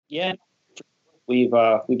Yeah, we've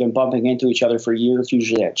been bumping into each other for years,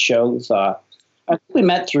 usually at shows. I think we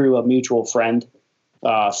met through a mutual friend,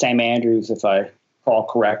 Sam Andrews, if I recall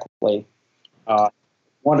correctly. Uh,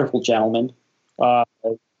 Wonderful gentleman. Uh,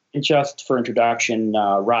 just for introduction,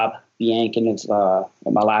 Rob Biankin is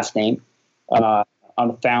my last name. Uh, I'm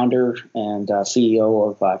the founder and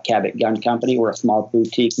CEO of Cabot Gun Company. We're a small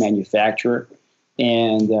boutique manufacturer.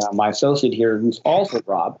 And my associate here, who's also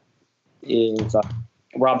Rob, is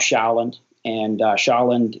Rob Shawland. And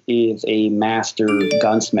Shawland is a master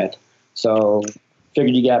gunsmith. So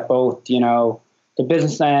figured you got both, the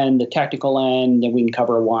business end, the technical end, and we can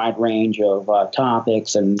cover a wide range of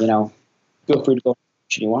topics. And, feel free to go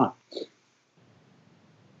if you want.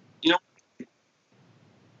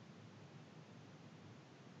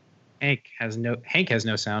 Hank has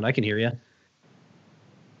no sound. I can hear you.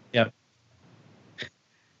 Yep.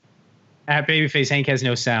 At Babyface, Hank has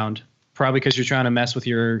no sound. Probably because you're trying to mess with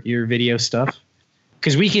your video stuff.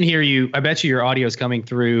 Because we can hear you. I bet you your audio is coming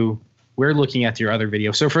through. We're looking at your other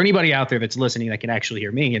video. So for anybody out there that's listening that can actually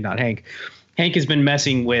hear me and not Hank, Hank has been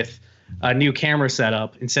messing with a new camera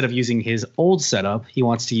setup. Instead of using his old setup, he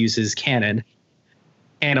wants to use his Canon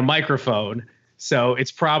and a microphone. So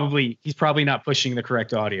he's probably not pushing the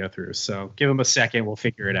correct audio through. So give him a second. We'll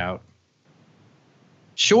figure it out.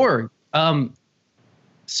 Sure.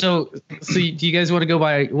 So do you guys want to go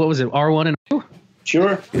by, what was it, R1 and 2?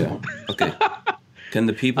 Sure. Yeah. Okay. Can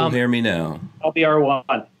the people hear me now? I'll be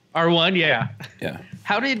R1. R1, yeah. Yeah.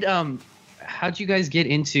 How'd you guys get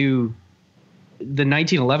into the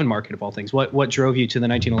 1911 market of all things? What drove you to the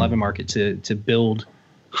 1911 market to build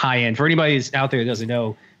high end? For anybody who's out there that doesn't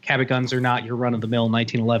know, Cabot guns are not your run of the mill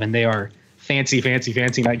 1911. They are fancy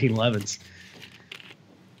 1911s.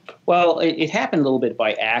 Well, it happened a little bit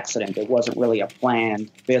by accident. It wasn't really a planned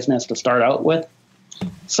business to start out with.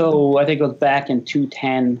 So I think it was back in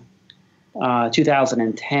 2010, I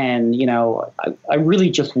really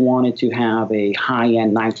just wanted to have a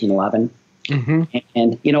high-end 1911. Mm-hmm.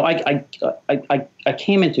 And I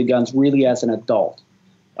came into guns really as an adult.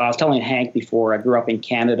 I was telling Hank before, I grew up in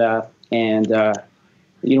Canada, and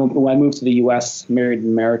when I moved to the U.S., married an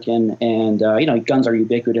American, and guns are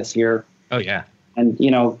ubiquitous here. Oh yeah. And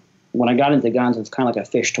when I got into guns, it's kind of like a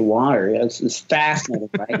fish to water. It's fascinating,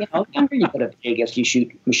 right? Younger you go to Vegas, you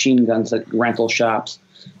shoot machine guns at rental shops.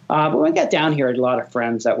 But when I got down here, I had a lot of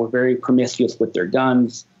friends that were very promiscuous with their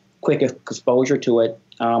guns, quick exposure to it.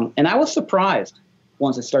 And I was surprised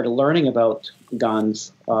once I started learning about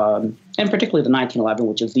guns, and particularly the 1911,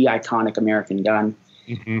 which is the iconic American gun,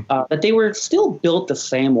 that they were still built the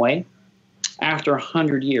same way after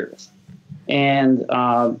 100 years. And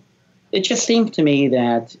it just seemed to me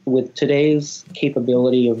that with today's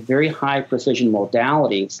capability of very high precision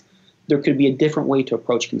modalities, there could be a different way to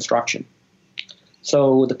approach construction.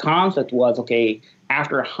 So the concept was, okay,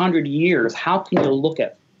 after 100 years, how can you look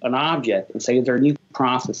at an object and say, is there a new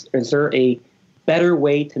process? Is there a better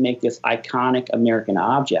way to make this iconic American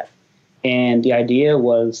object? And the idea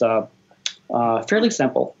was fairly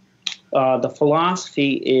simple. The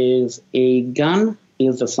philosophy is a gun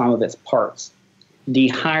is the sum of its parts. The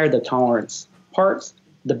higher the tolerance parts,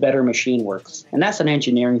 the better machine works. And that's an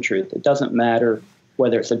engineering truth. It doesn't matter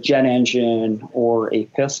whether it's a jet engine or a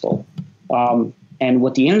pistol. And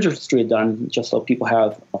what the industry had done, just so people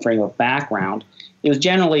have a frame of background, it was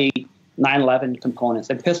generally 911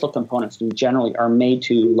 components and pistol components generally are made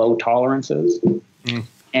to low tolerances.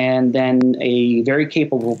 And then a very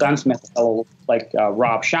capable gunsmith fellow like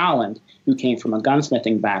Rob Shawland, who came from a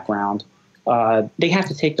gunsmithing background, they have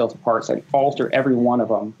to take those parts and alter every one of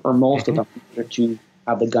them or most of them in order to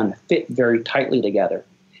have the gun fit very tightly together.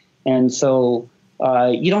 And so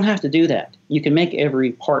you don't have to do that. You can make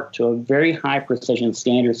every part to a very high precision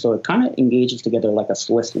standard, so it kind of engages together like a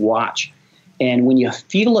Swiss watch. And when you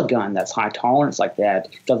feel a gun that's high tolerance like that,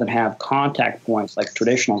 doesn't have contact points like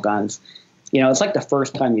traditional guns, it's like the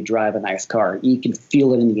first time you drive a nice car. You can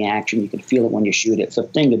feel it in the action. You can feel it when you shoot it. It's a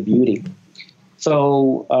thing of beauty.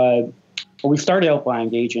 So we started out by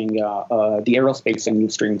engaging the aerospace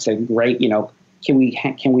industry and saying, great,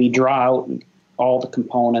 can we draw out all the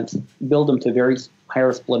components, build them to very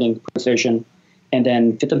higher splitting precision, and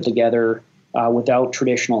then fit them together without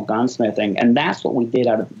traditional gunsmithing. And that's what we did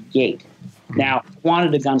out of the gate. Now, I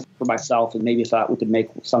wanted a gun for myself and maybe thought we could make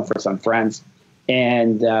some for some friends.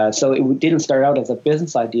 And so it didn't start out as a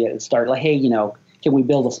business idea. It started like, hey, can we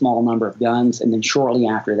build a small number of guns? And then shortly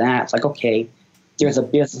after that, it's like, okay, there's a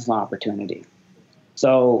business opportunity.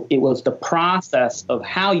 So it was the process of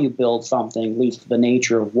how you build something leads to the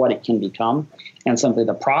nature of what it can become. And simply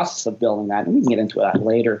the process of building that, and we can get into that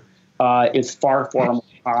later, is far more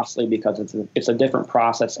costly because it's a different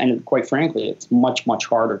process, and quite frankly, it's much, much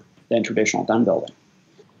harder than traditional gun building.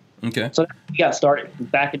 Okay. So we got started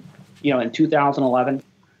back in 2011.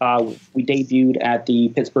 We debuted at the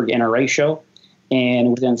Pittsburgh NRA show,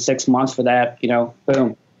 and within 6 months for that,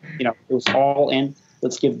 boom, it was all in.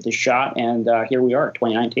 Let's give it a shot, and here we are,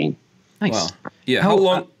 2019. Nice. Wow. Yeah. How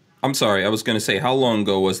long? I'm sorry. I was going to say, how long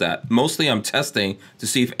ago was that? Mostly, I'm testing to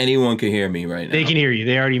see if anyone can hear me right now. They can hear you.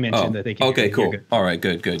 They already mentioned that they can. Okay. Hear you. Cool. All right.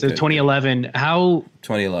 Good. So 2011. How?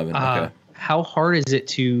 2011. Okay. How hard is it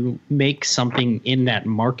to make something in that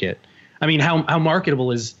market? I mean, how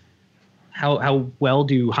marketable is? How well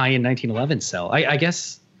do high-end 1911 sell? I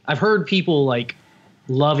guess I've heard people like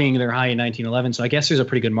loving their high-end 1911, so I guess there's a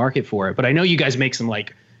pretty good market for it. But I know you guys make some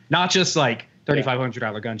like not just like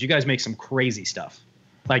 $3,500 guns. You guys make some crazy stuff,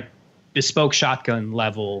 like bespoke shotgun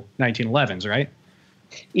level 1911s, right?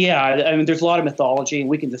 Yeah, I mean, there's a lot of mythology, and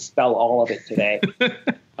we can dispel all of it today.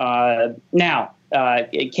 Now,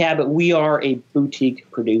 at Cabot, we are a boutique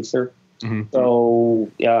producer. Mm-hmm.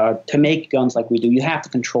 So to make guns like we do, you have to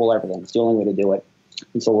control everything. It's the only way to do it.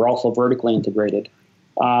 And so we're also vertically integrated.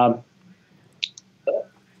 But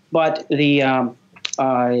it's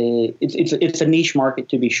a niche market,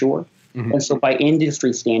 to be sure. Mm-hmm. And so by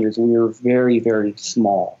industry standards, we are very, very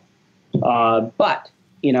small. But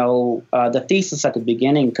the thesis at the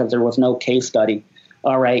beginning, because there was no case study.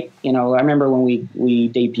 All right, I remember when we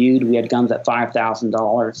debuted, we had guns at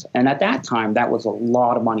 $5,000, and at that time, that was a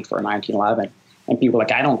lot of money for a 1911. And people were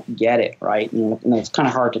like, I don't get it, right? And it's kind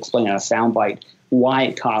of hard to explain in a soundbite why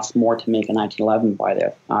it costs more to make a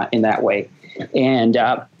 1911 in that way. And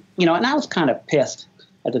and I was kind of pissed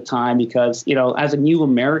at the time because as a new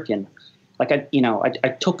American, like I think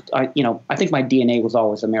my DNA was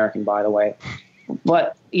always American, by the way,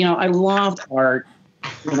 but I loved art,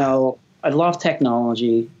 I loved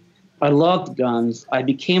technology. I loved guns. I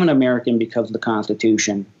became an American because of the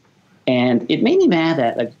Constitution. And it made me mad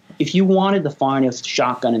that if you wanted the finest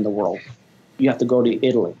shotgun in the world, you have to go to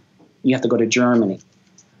Italy. You have to go to Germany.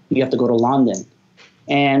 You have to go to London.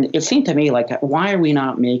 And it seemed to me like, why are we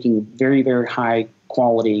not making very, very high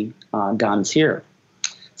quality guns here?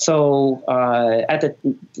 So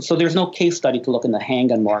so there's no case study to look in the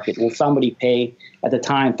handgun market. Will somebody pay at the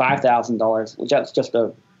time $5,000? Which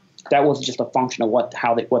that was just a function of what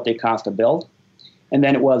they cost to build. And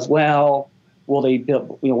then it was, will they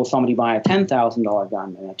build, will somebody buy a $10,000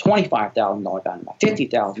 gun and a $25,000 gun, a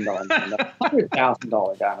 $50,000 gun, a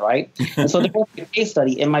 $100,000 gun, right? And so there was a case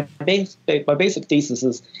study. And my basic thesis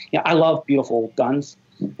is, I love beautiful guns.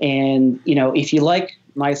 And, if you like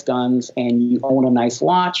nice guns and you own a nice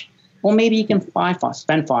watch, well, maybe you can spend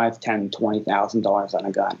 $5,000, $10,000, $20,000 on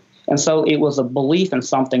a gun. And so it was a belief in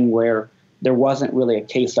something where there wasn't really a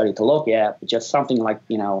case study to look at, but just something like,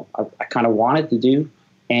 I kind of wanted to do.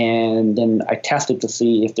 And then I tested to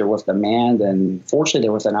see if there was demand. And fortunately,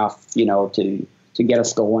 there was enough, to get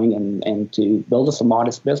us going and to build us a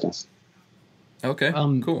modest business. Okay,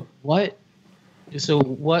 cool. What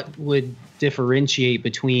would differentiate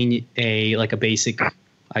between a basic,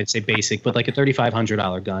 I'd say basic, but like a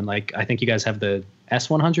 $3,500 gun? Like, I think you guys have the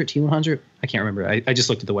S100, T100. I can't remember. I just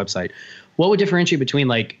looked at the website. What would differentiate between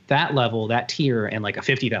like that level, that tier, and like a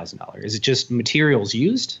 $50,000? Is it just materials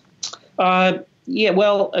used? Yeah.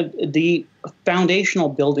 Well, the foundational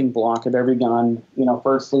building block of every gun,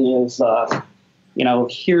 firstly is,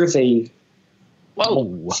 here's a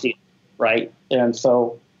steel, right? And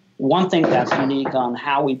so one thing that's unique on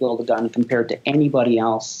how we build a gun compared to anybody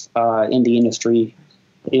else in the industry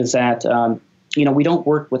is that we don't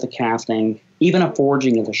work with a casting. Even a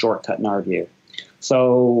forging is a shortcut in our view.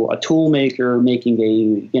 So a tool maker making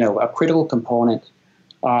a critical component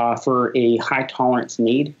for a high tolerance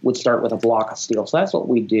need would start with a block of steel. So that's what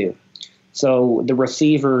we do. So the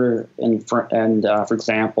receiver for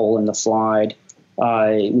example, in the slide,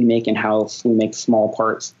 we make in-house. We make small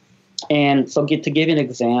parts. And so to give you an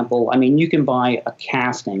example, I mean, you can buy a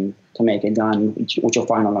casting to make a gun, which you'll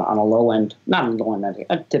find on a low end, not a low end,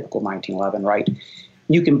 a typical 1911, right?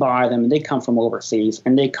 You can buy them, and they come from overseas,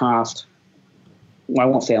 and they cost, I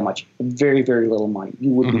won't say how much, very, very little money.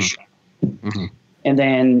 You would be shocked. Mm-hmm. And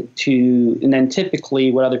then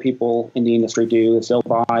typically what other people in the industry do is they'll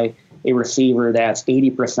buy a receiver that's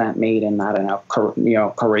 80% made in, I don't know,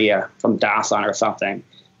 Korea from Dasan or something.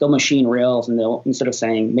 They'll machine rails, and they'll, instead of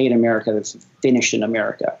saying made in America, it's finished in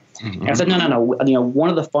America. Mm-hmm. And I said, no. One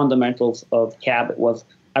of the fundamentals of Cabot was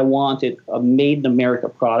I wanted a made in America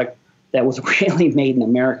product that was really made in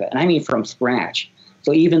America, and I mean from scratch.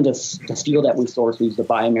 So even the steel that we source, we use the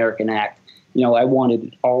Buy American Act. I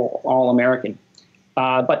wanted all American.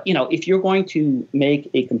 But if you're going to make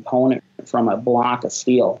a component from a block of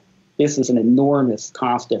steel, this is an enormous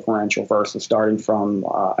cost differential versus starting from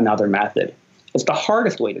another method. It's the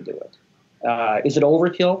hardest way to do it. Is it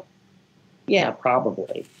overkill? Yeah,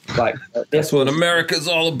 probably. But that's what America's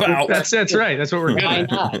all about. That's right. That's what we're good why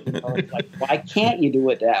at. not? You know, like, why can't you do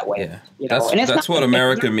it that way? Yeah, you know? that's what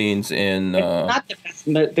America means in. It's not the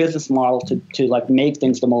best business model to like make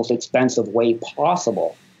things the most expensive way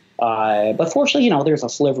possible. But fortunately, you know, there's a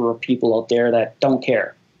sliver of people out there that don't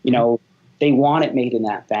care. You know, they want it made in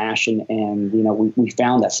that fashion, and you know, we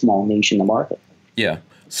found that small niche in the market. Yeah.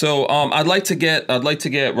 So I'd like to get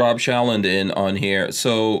Rob Shalland in on here.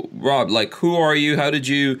 So Rob, like, who are you? How did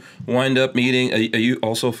you wind up meeting? Are you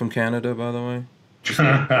also from Canada, by the way?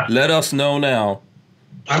 Let us know now.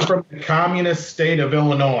 I'm from the communist state of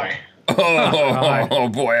Illinois. Oh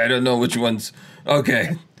boy, I don't know which ones.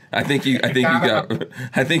 Okay, I think you got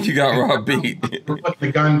Rob beat. We're putting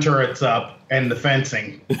the gun turrets up and the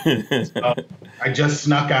fencing. So I just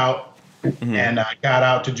snuck out and I got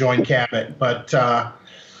out to join Cabot, but.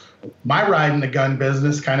 My ride in the gun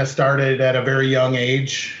business kind of started at a very young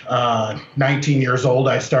age. 19 years old,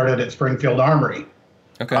 I started at Springfield Armory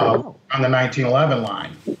on the 1911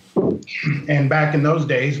 line. And back in those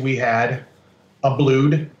days, we had a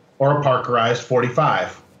blued or a Parkerized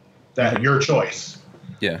 45, your choice.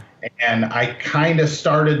 Yeah. And I kind of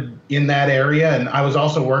started in that area, and I was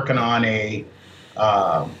also working on a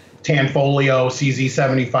Tanfolio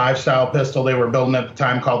CZ75 style pistol they were building at the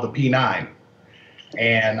time called the P9.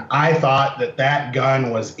 And I thought that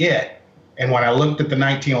gun was it. And when I looked at the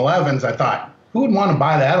 1911s, I thought, who would want to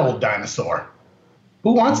buy that old dinosaur?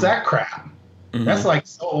 Who wants that crap? Mm-hmm. That's like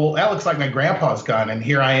so old. That looks like my grandpa's gun. And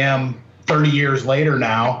here I am 30 years later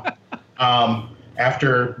now,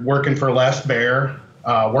 after working for Les Baer,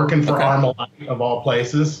 working for Armalite of all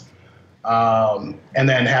places, and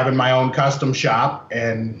then having my own custom shop,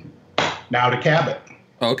 and now to Cabot.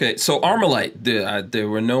 Okay, so Armalite, there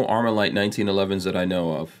were no Armalite 1911s that I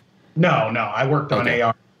know of. No, I worked on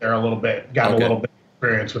AR there a little bit, got a little bit of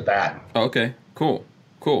experience with that. Okay, cool.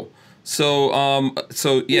 So,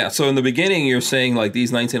 so in the beginning, you're saying like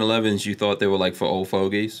these 1911s, you thought they were like for old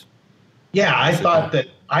fogies? Yeah,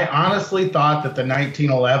 I honestly thought that the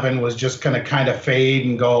 1911 was just going to kind of fade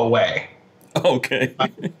and go away. Okay.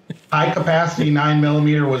 High capacity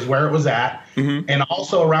 9mm was where it was at. Mm-hmm. And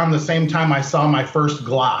also around the same time I saw my first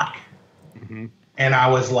Glock. Mm-hmm. And I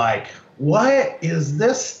was like, what is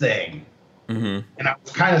this thing? Mm-hmm. And I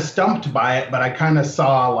was kind of stumped by it, but I kind of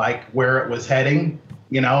saw like where it was heading,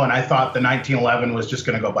 you know, and I thought the 1911 was just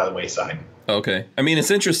going to go by the wayside. Okay. I mean,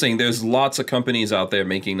 it's interesting. There's lots of companies out there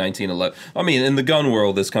making 1911. I mean, in the gun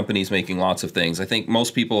world, there's companies making lots of things. I think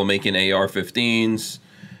most people are making AR-15s.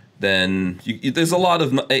 Then there's a lot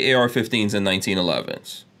of AR-15s and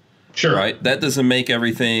 1911s. Sure. Right? That doesn't make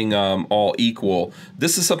everything all equal.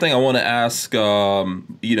 This is something I want to ask,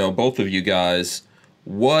 both of you guys.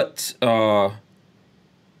 What's the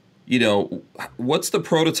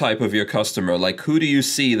prototype of your customer? Like, who do you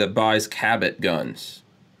see that buys Cabot guns?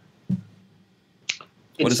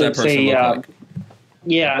 What does that person look like?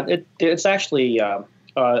 Yeah, it's actually,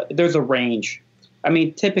 there's a range. I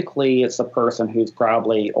mean, typically it's a person who's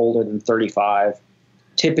probably older than 35.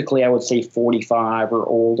 Typically, I would say 45 or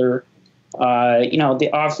older.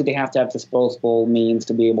 Obviously they have to have disposable means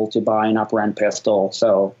to be able to buy an upper end pistol.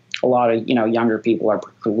 So a lot of, younger people are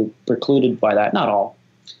precluded by that. Not all.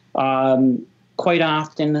 Quite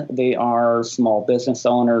often they are small business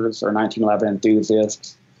owners or 1911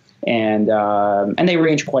 enthusiasts. And they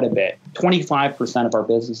range quite a bit. 25% of our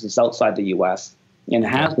business is outside the U.S. and it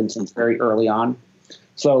has been since very early on.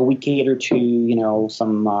 So we cater to,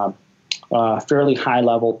 some fairly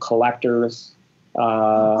high-level collectors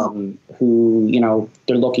who,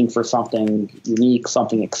 they're looking for something unique,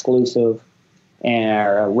 something exclusive,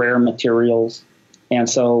 and rare materials. And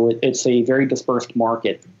so it's a very dispersed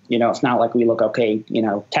market. It's not like we look,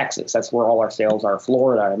 Texas, that's where all our sales are.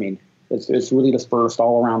 Florida, I mean, it's really dispersed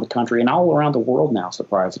all around the country and all around the world now,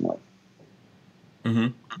 surprisingly. Mm-hmm.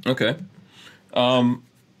 Okay.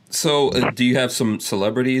 So do you have some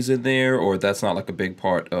celebrities in there, or that's not like a big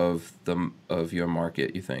part of your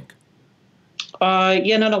market, you think?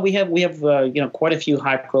 No. We have quite a few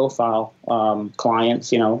high profile clients.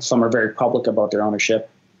 Some are very public about their ownership,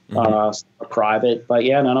 some are private. But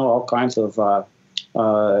all kinds of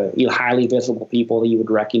highly visible people that you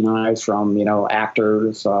would recognize from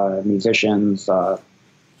actors, musicians,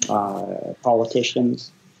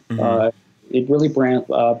 politicians. Mm-hmm. It really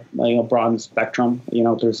broad spectrum.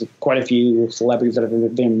 There's quite a few celebrities that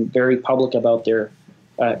have been very public about their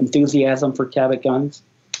enthusiasm for Cabot guns.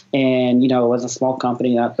 And, as a small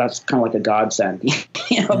company, that's kind of like a godsend,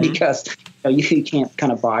 because you can't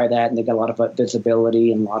kind of buy that, and they got a lot of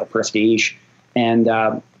visibility and a lot of prestige. And,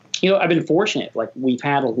 I've been fortunate. Like, we've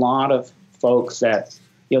had a lot of folks that,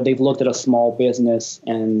 they've looked at a small business,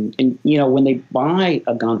 and when they buy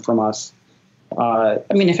a gun from us,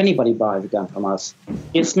 if anybody buys a gun from us,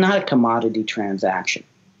 it's not a commodity transaction.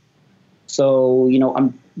 So,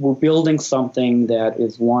 we're building something that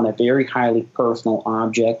is, one, a very highly personal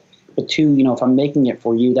object, but two, if I'm making it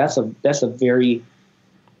for you, that's a very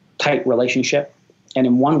tight relationship. And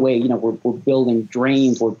in one way, we're building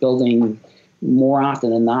dreams. We're building, more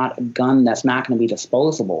often than not, a gun that's not going to be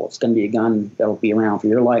disposable. It's going to be a gun that will be around for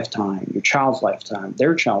your lifetime, your child's lifetime,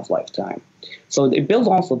 their child's lifetime. So it builds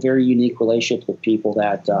also very unique relationships with people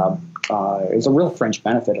that is a real fringe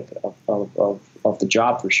benefit of the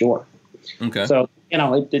job, for sure. Okay. So,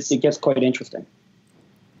 it gets quite interesting.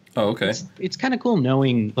 Oh, okay. It's kind of cool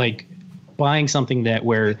knowing, like, buying something that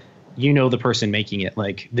where the person making it,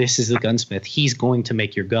 like, this is the gunsmith. He's going to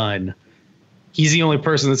make your gun. He's the only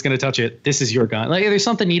person that's going to touch it. This is your gun. Like, there's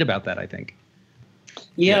something neat about that, I think.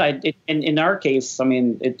 Yeah. In our case,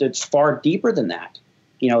 it's far deeper than that.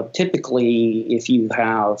 Typically, if you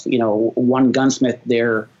have, one gunsmith,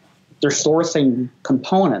 they're sourcing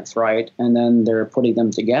components, right? And then they're putting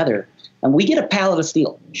them together. And we get a pallet of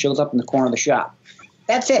steel, shows up in the corner of the shop.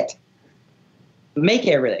 That's it. Make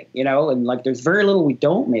everything, and like, there's very little we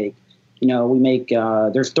don't make. We make,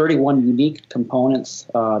 there's 31 unique components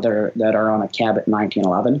that are on a Cabot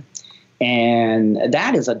 1911. And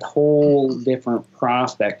that is a whole different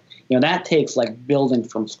prospect. That takes, like, building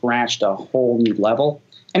from scratch to a whole new level.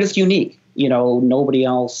 And it's unique. Nobody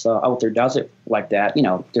else out there does it like that.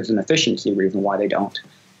 There's an efficiency reason why they don't.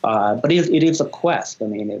 But it is a quest.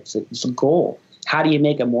 It's a goal. How do you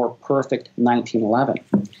make a more perfect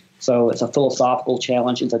 1911? So it's a philosophical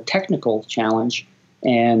challenge. It's a technical challenge.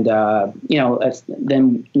 And,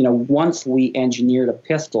 then once we engineered a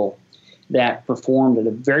pistol that performed at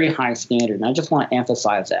a very high standard, and I just want to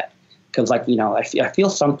emphasize that, because, like, I feel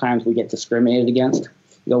sometimes we get discriminated against.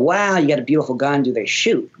 You go, wow, you got a beautiful gun. Do they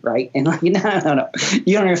shoot, right? And, like, no.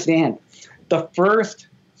 You don't understand. The first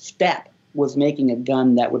step was making a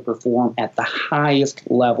gun that would perform at the highest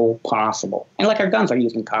level possible. And, like, our guns are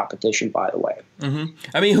used in competition, by the way.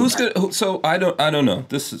 Mm-hmm. Who's gonna? So I don't know.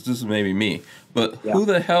 This is maybe me, but who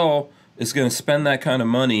the hell is going to spend that kind of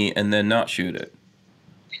money and then not shoot it?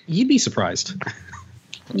 You'd be surprised.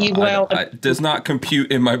 It does not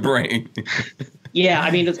compute in my brain. Yeah,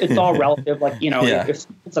 it's all relative. Like,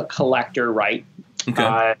 it's a collector, right?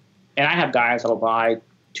 Okay. And I have guys that'll buy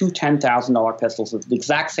two $10,000 pistols with the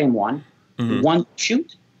exact same one. Mm-hmm. One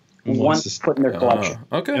shoot, one put in their collection.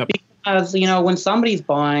 Okay. Because, when somebody's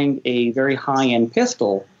buying a very high-end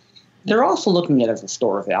pistol, they're also looking at it as a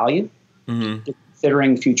store of value,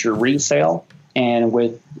 considering future resale. And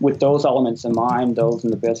with those elements in mind, those in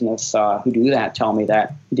the business who do that tell me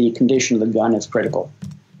that the condition of the gun is critical.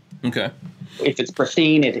 Okay. If it's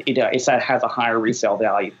pristine, it has a higher resale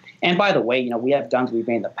value. And by the way, we have guns we've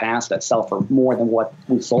made in the past that sell for more than what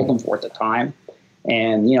we sold them for at the time.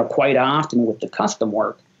 And, quite often with the custom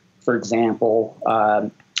work, for example,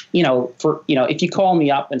 if you call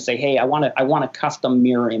me up and say, hey, I want a custom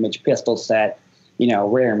mirror image pistol set,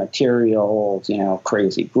 rare materials,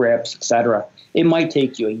 crazy grips, etc., it might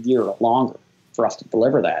take you a year or longer for us to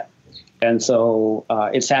deliver that. And so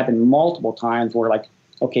it's happened multiple times where, like,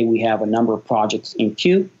 okay, we have a number of projects in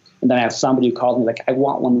queue, and then I have somebody who calls me like, I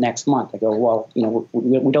want one next month. I go, well,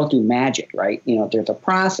 we don't do magic, right? There's a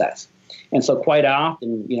process. And so quite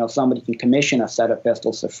often, somebody can commission a set of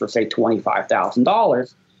pistols for, say,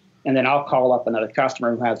 $25,000, and then I'll call up another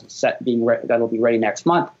customer who has a set that'll be ready next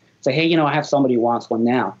month. Say, hey, I have somebody who wants one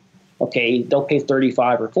now. Okay, they'll pay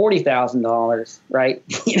 $35,000 or $40,000, right?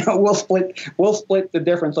 We'll split the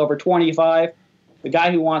difference over 25. The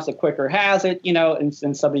guy who wants it quicker has it,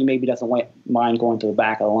 and somebody maybe doesn't mind going to the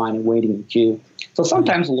back of the line and waiting in queue. So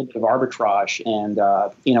sometimes a little bit of arbitrage. And,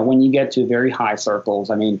 when you get to very high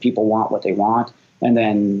circles, people want what they want. And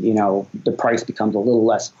then, the price becomes a little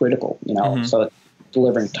less critical, So it's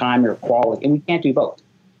delivering time or quality. And we can't do both.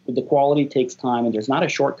 The quality takes time, and there's not a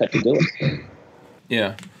shortcut to do it.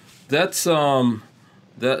 Yeah. That's, so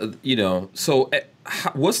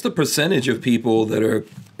what's the percentage of people that are,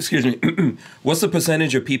 what's the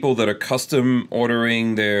percentage of people that are custom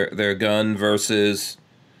ordering their gun versus,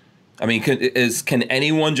 can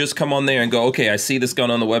anyone just come on there and go, okay, I see this gun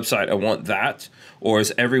on the website, I want that? Or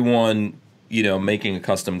is everyone, making a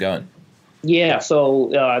custom gun? Yeah,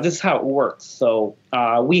 so this is how it works. So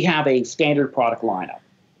we have a standard product lineup.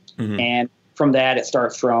 Mm-hmm. And from that, it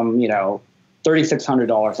starts from,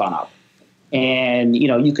 $3,600 on up. And, you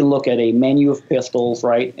know, you can look at a menu of pistols,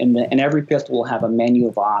 right? And every pistol will have a menu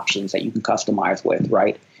of options that you can customize with,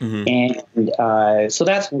 right? And so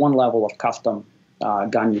that's one level of custom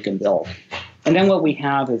gun you can build. And then what we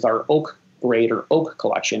have is our Oak grade or Oak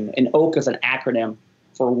collection. And Oak is an acronym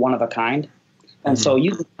for one of a kind. And so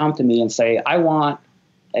you can come to me and say, I want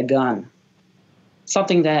a gun,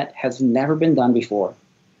 something that has never been done before,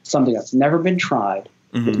 something that's never been tried,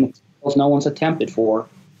 with materials no one's attempted for.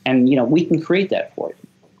 And, you know, we can create that for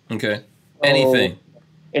you. Okay. Anything.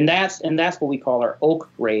 And that's what we call our Oak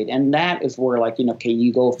grade. And that is where, like, you know, okay,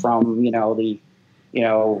 you go from, you know, the, you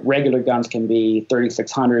know, regular guns can be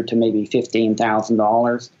 $3,600 to maybe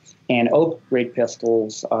 $15,000. And Oak grade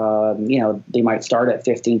pistols, you know, they might start at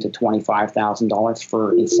 $15,000 to $25,000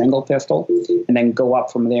 for a single pistol, and then go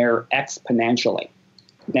up from there exponentially.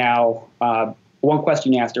 Now, one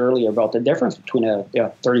question you asked earlier about the difference between a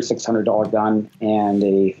 $3,600 gun and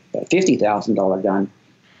a $50,000 gun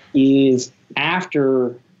is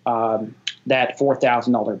after that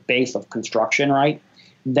 $4,000 base of construction, right?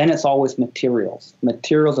 Then it's always materials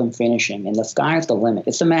and finishing, and the sky's the limit.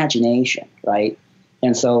 It's imagination, right?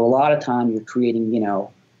 And so a lot of time you're creating, you know,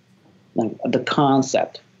 like the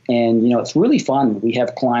concept, and, you know, it's really fun. We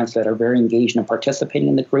have clients that are very engaged and participating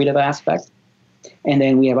in the creative aspect. And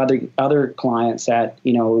then we have other clients that,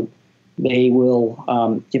 you know, they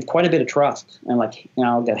will give quite a bit of trust and, like, you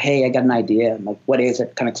know, that, hey, I got an idea. I'm like, what is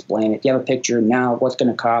it? Can I explain it? Do you have a picture? Now, what's going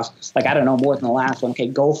to cost? Like, I don't know, more than the last one. Okay,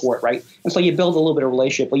 go for it, right? And so you build a little bit of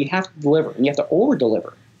relationship. Well, you have to deliver, and you have to over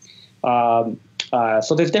deliver. So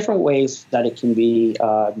there's different ways that it can be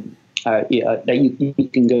that you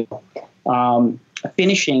can go.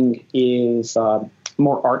 Finishing is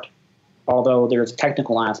more art, although there's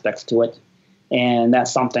technical aspects to it. And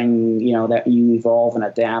that's something, you know, that you evolve and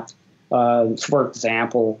adapt. For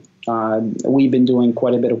example, we've been doing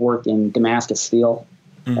quite a bit of work in Damascus steel.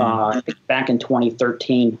 Back in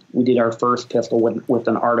 2013, we did our first pistol with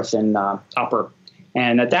an artisan upper,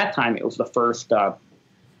 and at that time it was the first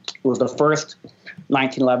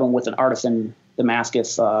 1911 with an artisan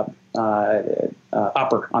Damascus upper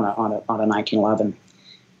on a 1911,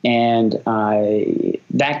 and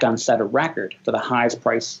that gun set a record for the highest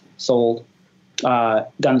price sold.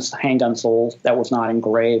 Handgun sold that was not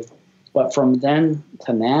engraved. But from then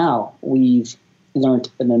to now, we've learned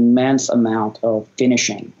an immense amount of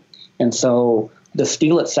finishing. And so the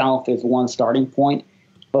steel itself is one starting point,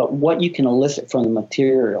 but what you can elicit from the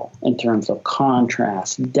material in terms of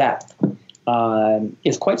contrast, depth,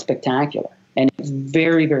 is quite spectacular. And it's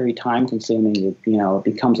very, very time consuming. You know, it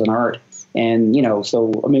becomes an art. And, you know,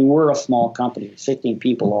 so, I mean, we're a small company, 16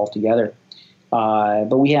 people altogether.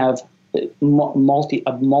 But we have a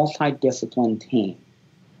multi-discipline team.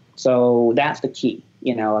 So that's the key.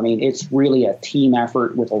 You know, I mean, it's really a team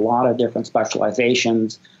effort with a lot of different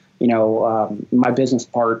specializations. You know, my business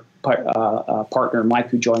partner, Mike,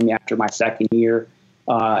 who joined me after my second year,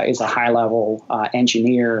 is a high-level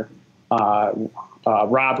engineer.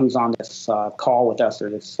 Rob, who's on this call with us or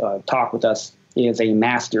this talk with us, is a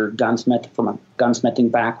master gunsmith from a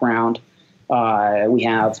gunsmithing background. We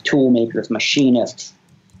have tool makers, machinists.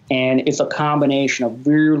 And it's a combination of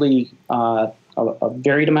really a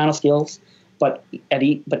varied amount of skills, but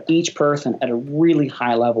each person at a really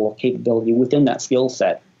high level of capability within that skill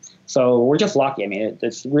set. So we're just lucky. I mean,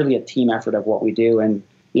 it's really a team effort of what we do. And,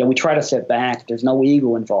 you know, we try to sit back. There's no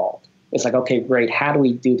ego involved. It's like, okay, great. How do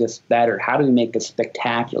we do this better? How do we make this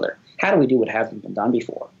spectacular? How do we do what hasn't been done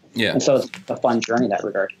before? Yeah. And so it's a fun journey in that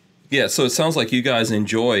regard. Yeah, so it sounds like you guys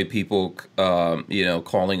enjoy people, you know,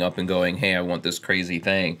 calling up and going, hey, I want this crazy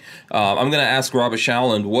thing. I'm going to ask Robert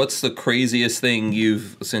Showland, what's the craziest thing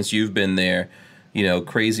since you've been there, you know,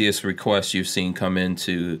 craziest requests you've seen come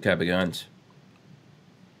into Cabot Guns?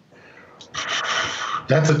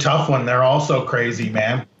 That's a tough one. They're also crazy,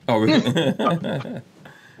 man. Oh, really?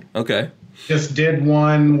 Okay. Just did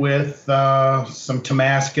one with some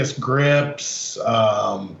Damascus grips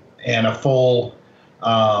and a full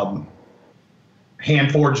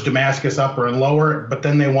hand-forged Damascus upper and lower, but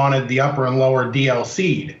then they wanted the upper and lower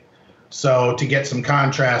DLC'd. So to get some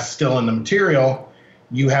contrast still in the material,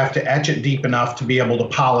 you have to etch it deep enough to be able to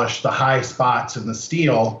polish the high spots in the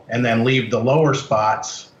steel and then leave the lower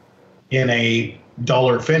spots in a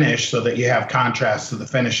duller finish so that you have contrast to the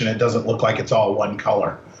finish and it doesn't look like it's all one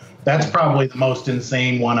color. That's probably the most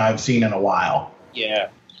insane one I've seen in a while. Yeah.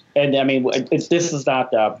 And I mean, this is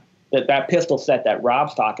not that pistol set that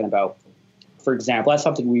Rob's talking about, for example. That's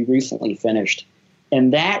something we recently finished.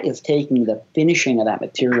 And that is taking the finishing of that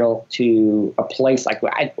material to a place like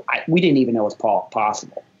we didn't even know was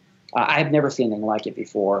possible. I've never seen anything like it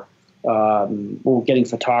before. we're getting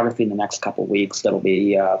photography in the next couple of weeks that'll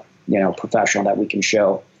be professional that we can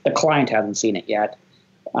show. The client hasn't seen it yet,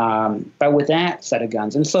 but with that set of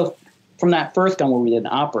guns, and so from that first gun where we did an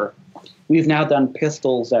upper, we've now done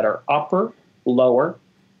pistols that are upper, lower,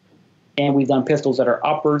 and we've done pistols that are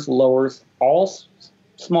uppers, lowers, all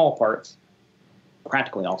small parts,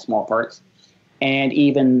 practically all small parts, and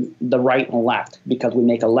even the right and left, because we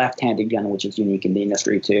make a left-handed gun, which is unique in the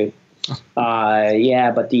industry too. But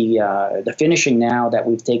the finishing now that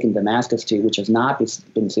we've taken Damascus to, which has not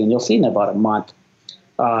been seen, you'll see in about a month.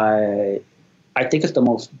 I think it's the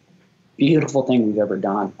most beautiful thing we've ever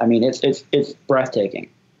done. I mean, it's breathtaking.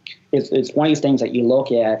 It's one of these things that you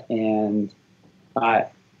look at and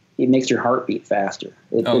it makes your heart beat faster.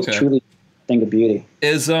 It's truly a thing of beauty.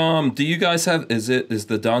 Do you guys have? Is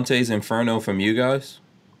the Dante's Inferno from you guys?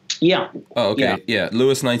 Yeah. Oh, okay. Yeah.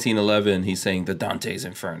 Lewis 1911. He's saying the Dante's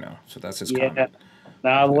Inferno. So that's his comment.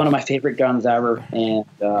 One of my favorite guns ever, and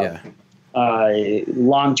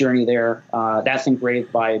long journey there. That's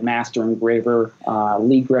engraved by master engraver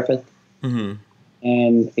Lee Griffith. Mm-hmm.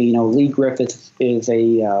 And Lee Griffith is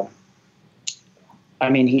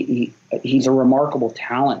he's a remarkable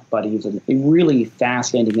talent, but he's a really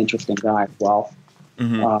fascinating, interesting guy as well.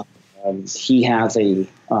 Mm-hmm. He has a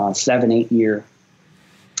 7-8 year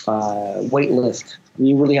wait list.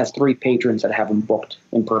 He really has 3 patrons that have him booked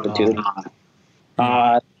in perpetuity.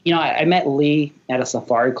 I met Lee at a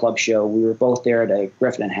Safari Club show. We were both there at a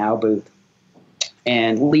Griffin and Howe booth,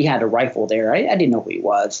 and Lee had a rifle there. I didn't know who he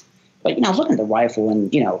was, but I was looking at the rifle,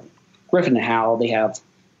 and Griffin and Howe, they have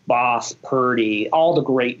Boss, Purdy, all the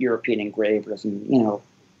great European engravers, and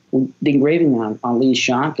the engraving on Lee's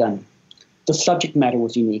shotgun, the subject matter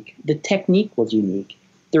was unique, the technique was unique.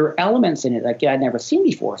 There are elements in it that I'd never seen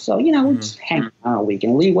before. So, we're just hanging out a week.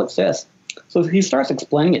 And Lee, what's this? So he starts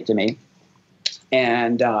explaining it to me.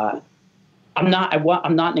 And I'm not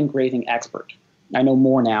an engraving expert. I know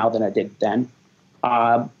more now than I did then.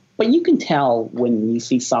 But you can tell when you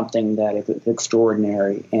see something that is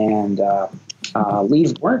extraordinary. And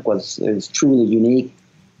Lee's work is truly unique.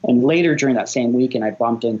 And later during that same weekend, I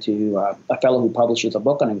bumped into a fellow who publishes a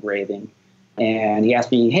book on engraving. And he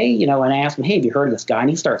asked me, hey, and I asked him, hey, have you heard of this guy? And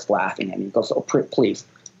he starts laughing at me. He goes, oh, please.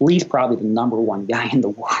 Lee's probably the #1 guy in the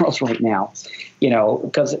world right now,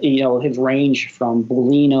 because, his range from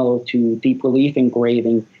Bolino to deep relief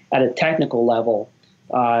engraving at a technical level,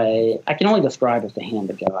 I can only describe as the hand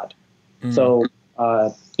of God. Mm-hmm. So,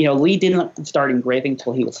 Lee didn't start engraving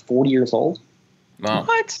until he was 40 years old. Wow.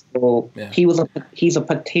 What? So he's a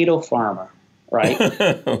potato farmer. Right.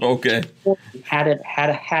 Okay. Had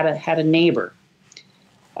a neighbor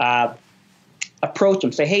approach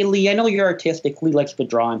him, say, "Hey, Lee, I know you're artistic. Lee likes to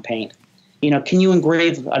draw and paint. Can you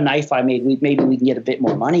engrave a knife I made? Maybe we can get a bit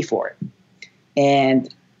more money for it." And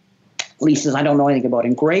Lee says, "I don't know anything about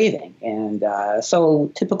engraving." And so,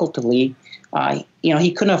 typical to Lee,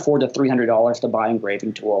 he couldn't afford the $300 to buy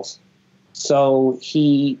engraving tools. So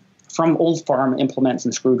he, from old farm implements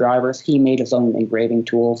and screwdrivers, he made his own engraving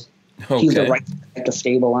tools. Okay. He's the right guy to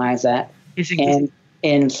stabilize that.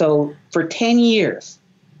 And so for 10 years,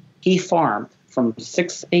 he farmed from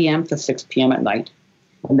 6 a.m. to 6 p.m. at night.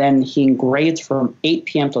 And then he engraved from 8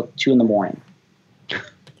 p.m. to 2 in the morning.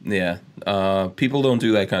 Yeah. People don't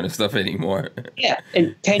do that kind of stuff anymore. Yeah.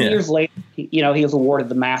 And 10 years later, he was awarded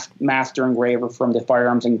the master engraver from the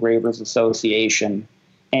Firearms Engravers Association.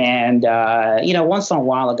 And, once in a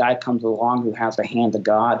while, a guy comes along who has the hand of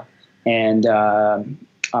God. And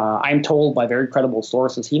I'm told by very credible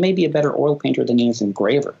sources he may be a better oil painter than he is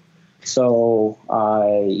engraver. So,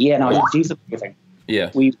 he's amazing.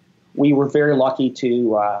 Yeah. We were very lucky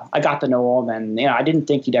to, I got to know him, and, I didn't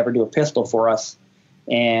think he'd ever do a pistol for us.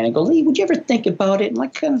 And I go, Lee, would you ever think about it?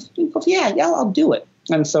 And he goes, yeah, I'll do it.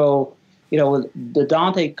 And so, the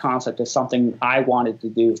Dante concept is something I wanted to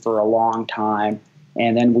do for a long time.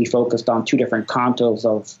 And then we focused on 2 different cantos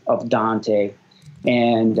of Dante.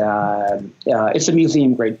 And it's a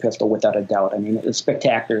museum-grade pistol without a doubt. I mean, it's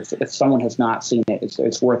spectacular. If someone has not seen it,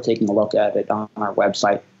 it's worth taking a look at it on our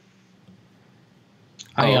website.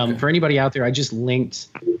 For anybody out there, I just linked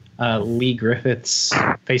Lee Griffith's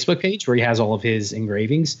Facebook page where he has all of his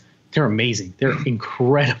engravings. They're amazing. They're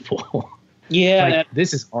incredible. Yeah.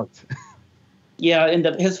 This is art. Yeah, and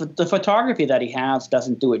the photography that he has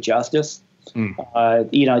doesn't do it justice.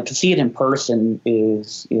 To see it in person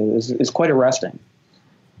is quite arresting.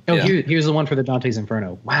 Oh, yeah. Here's the one for the Dante's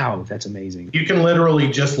Inferno. Wow, that's amazing. You can literally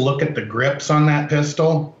just look at the grips on that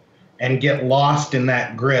pistol and get lost in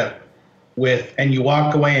that grip and you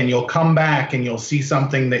walk away and you'll come back and you'll see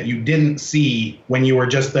something that you didn't see when you were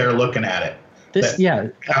just there looking at it.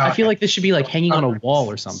 I feel like this should be like hanging on a wall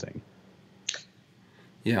or something.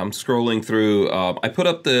 Yeah, I'm scrolling through. I put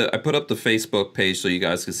up the Facebook page so you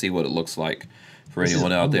guys can see what it looks like for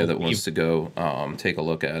anyone out there that wants to go take a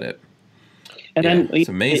look at it. And yeah, then it's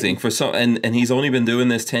amazing for some, and he's only been doing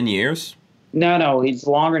this 10 years. No, he's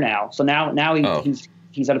longer now. So now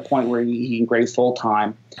he's at a point where he engraves full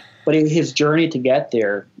time. But his journey to get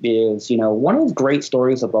there is, one of those great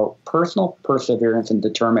stories about personal perseverance and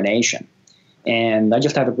determination. And I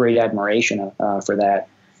just have a great admiration for that.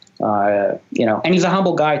 And he's a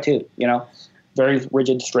humble guy too, very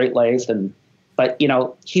rigid, straight laced, but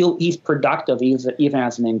he's productive even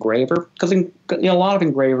as an engraver, because a lot of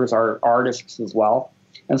engravers are artists as well.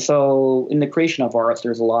 And so in the creation of arts,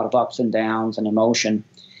 there's a lot of ups and downs and emotion.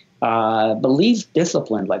 But Lee's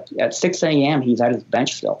disciplined. Like at 6 a.m., he's at his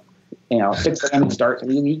bench still. 6 a.m. he starts.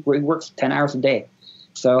 He works 10 hours a day.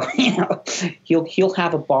 So he'll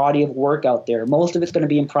have a body of work out there. Most of it's going to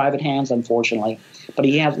be in private hands, unfortunately. But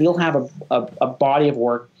he'll have a body of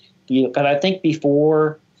work. Because I think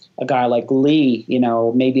before a guy like Lee,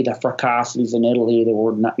 maybe the Fracassi's in Italy, they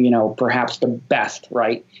were not, perhaps the best,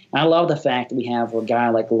 right? And I love the fact that we have a guy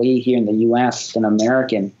like Lee here in the U.S., an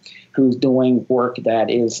American, who's doing work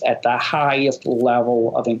that is at the highest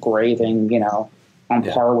level of engraving, on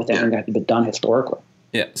par with anything that has been done historically.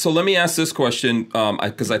 Yeah. So let me ask this question,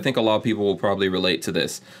 because I think a lot of people will probably relate to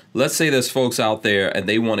this. Let's say there's folks out there and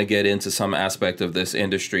they want to get into some aspect of this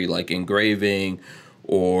industry, like engraving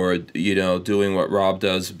or, doing what Rob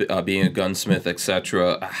does, being a gunsmith,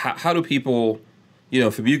 etc. How do people,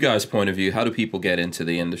 from you guys' point of view, how do people get into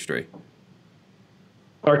the industry?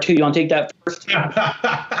 R2, you want to take that first?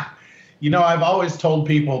 I've always told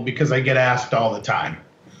people, because I get asked all the time,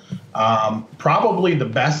 probably the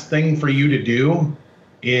best thing for you to do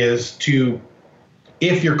is to,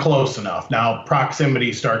 if you're close enough. Now,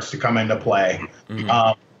 proximity starts to come into play.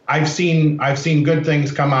 Mm-hmm. I've seen good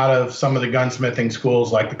things come out of some of the gunsmithing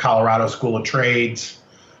schools, like the Colorado School of Trades.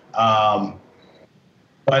 But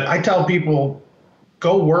I tell people,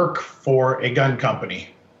 go work for a gun company.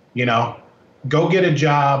 Go get a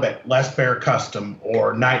job at Les Bear Custom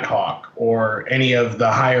or Nighthawk or any of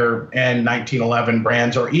the higher end 1911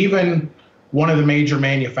 brands, or even one of the major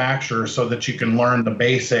manufacturers, so that you can learn the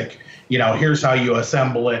basic, here's how you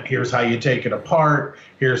assemble it, here's how you take it apart,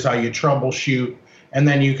 here's how you troubleshoot. And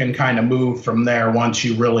then you can kind of move from there once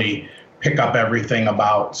you really pick up everything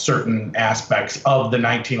about certain aspects of the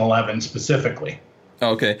 1911 specifically.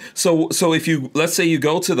 Okay. So if let's say you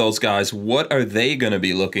go to those guys, what are they going to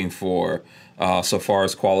be looking for so far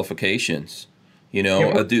as qualifications?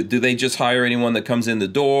 Do they just hire anyone that comes in the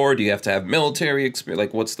door? Do you have to have military experience?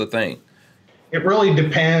 Like, what's the thing? It really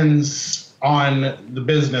depends on the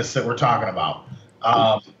business that we're talking about.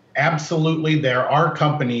 Absolutely, there are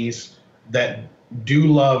companies that do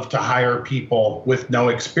love to hire people with no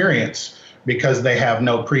experience because they have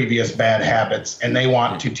no previous bad habits, and they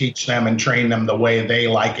want to teach them and train them the way they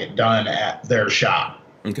like it done at their shop.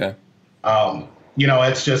 Okay.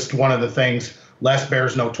 It's just one of the things. Les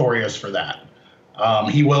Bear's notorious for that.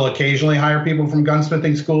 He will occasionally hire people from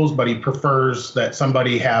gunsmithing schools, but he prefers that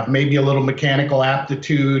somebody have maybe a little mechanical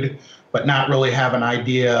aptitude, but not really have an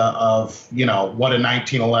idea of, what a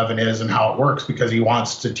 1911 is and how it works, because he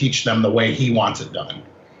wants to teach them the way he wants it done.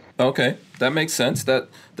 Okay, that makes sense. That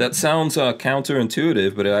sounds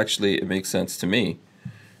counterintuitive, but it makes sense to me.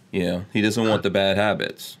 He doesn't want the bad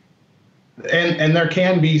habits. And there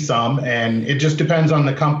can be some, and it just depends on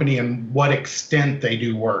the company and what extent they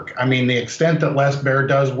do work. I mean, the extent that Les Bear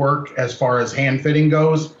does work as far as hand fitting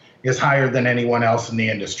goes is higher than anyone else in the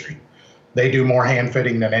industry. They do more hand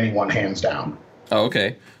fitting than anyone, hands down. Oh,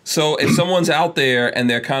 okay. So if someone's out there and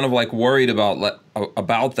they're kind of like worried about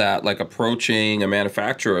that, like approaching a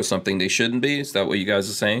manufacturer or something, they shouldn't be? Is that what you guys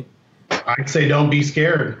are saying? I'd say don't be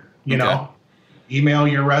scared. Email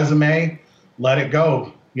your resume, let it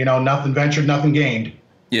go. Nothing ventured, nothing gained.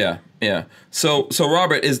 Yeah. So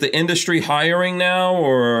Robert, is the industry hiring now,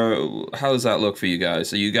 or how does that look for you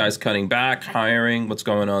guys? Are you guys cutting back, hiring? What's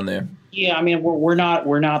going on there? Yeah, I mean, we're not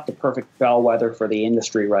the perfect bellwether for the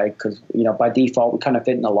industry, right? Because by default we kind of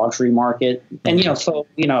fit in the luxury market, and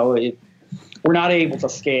we're not able to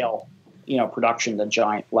scale, production to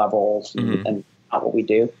giant levels, and not what we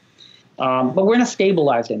do. But we're in a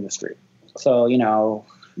stabilized industry, so 4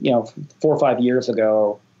 or 5 years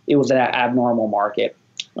ago, it was an abnormal market,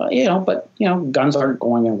 but guns aren't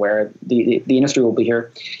going anywhere. The industry will be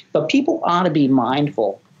here, but people ought to be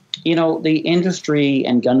mindful. The industry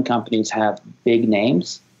and gun companies have big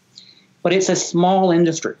names, but it's a small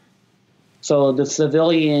industry. So the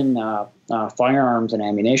civilian firearms and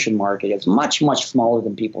ammunition market is much, much smaller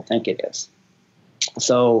than people think it is.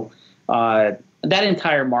 So, that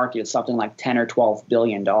entire market is something like 10 or 12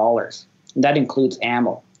 billion dollars. That includes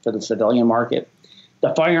ammo for the civilian market.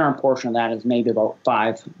 The firearm portion of that is maybe about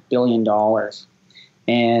 $5 billion.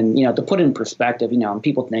 And, to put it in perspective, and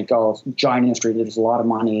people think, oh, it's a giant industry, there's a lot of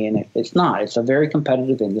money in it. It's not. It's a very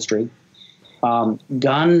competitive industry.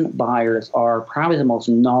 Gun buyers are probably the most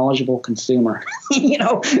knowledgeable consumer, as you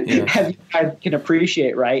guys can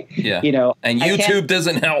appreciate, right? Yeah. And YouTube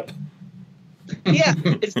doesn't help. Yeah.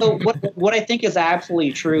 So what I think is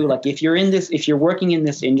absolutely true, like if you're working in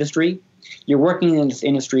this industry, you're working in this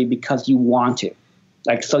industry because you want to.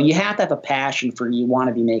 Like, so you have to have a passion for, you want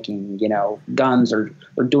to be making, guns or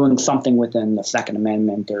doing something within the Second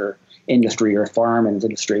Amendment or industry or firearms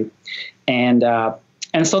industry. And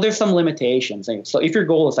so there's some limitations. So if your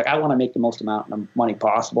goal is like, I want to make the most amount of money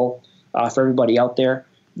possible for everybody out there,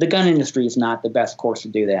 the gun industry is not the best course to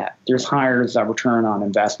do that. There's higher return on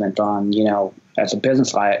investment on, as a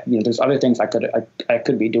business, there's other things I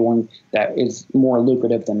could be doing that is more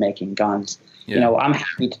lucrative than making guns. Yeah. I'm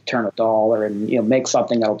happy to turn a dollar and, make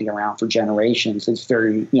something that'll be around for generations. It's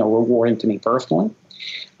very, rewarding to me personally.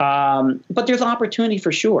 But there's opportunity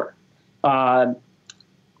for sure.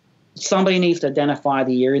 Somebody needs to identify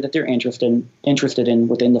the area that they're interested in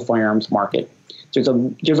within the firearms market. There's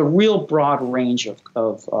a real broad range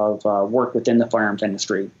of work within the firearms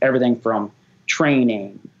industry. Everything from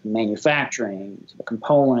training, manufacturing, to the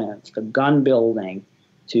components, to gun building,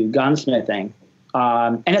 to gunsmithing.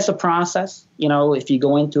 And it's a process. If you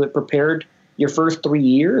go into it prepared, your first 3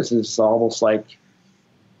 years is almost like,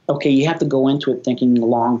 okay, you have to go into it thinking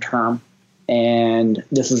long term, and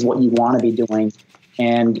this is what you want to be doing.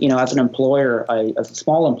 And, as an employer, as a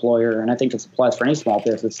small employer, and I think this applies for any small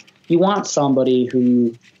business, you want somebody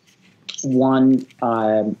who, one,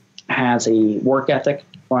 has a work ethic,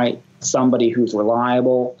 right? Somebody who's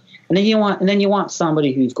reliable. And then you want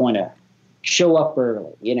somebody who's going to show up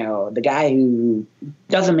early, the guy who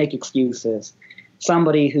doesn't make excuses,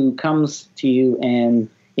 somebody who comes to you and,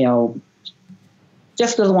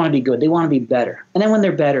 just doesn't want to be good. They want to be better. And then when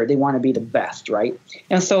they're better, they want to be the best, right?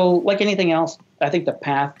 And so like anything else, I think the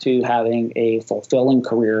path to having a fulfilling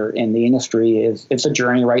career in the industry it's a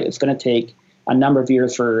journey, right? It's going to take a number of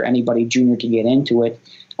years for anybody junior to get into it.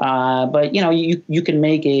 But you can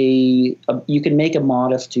make a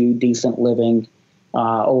modest to decent living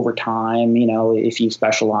over time, if you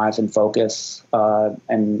specialize and focus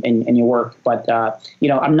and your work. But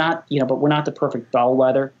I'm not, but we're not the perfect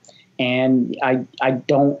bellwether, and I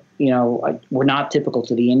don't, we're not typical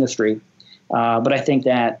to the industry. But I think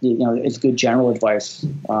that it's good general advice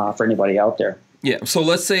for anybody out there. Yeah. So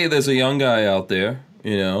let's say there's a young guy out there,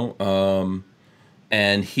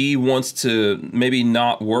 and he wants to maybe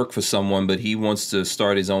not work for someone, but he wants to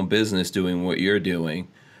start his own business doing what you're doing.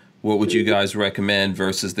 What would you guys recommend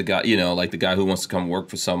versus the guy, like the guy who wants to come work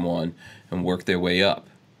for someone and work their way up?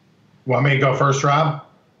 Want me to go first, Rob?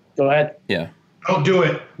 Go ahead. Yeah. Don't do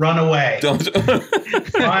it. Run away. Don't.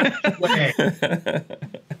 Run away.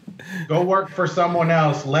 Go work for someone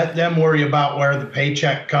else. Let them worry about where the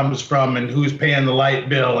paycheck comes from and who's paying the light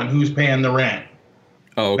bill and who's paying the rent.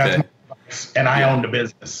 Oh, okay. That's my advice. And I owned a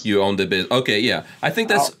business. You owned a business. Okay, yeah. I think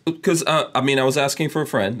that's because, I was asking for a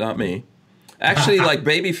friend, not me. Actually, like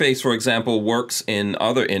Babyface, for example, works in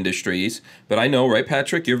other industries. But I know, right,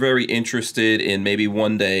 Patrick, you're very interested in maybe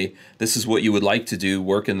one day this is what you would like to do,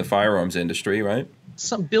 work in the firearms industry, right?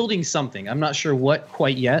 Building something. I'm not sure what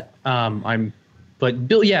quite yet. I've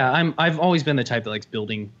always been the type that likes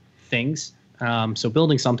building things. So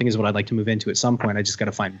building something is what I'd like to move into at some point. I just got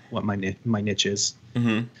to find what my niche is.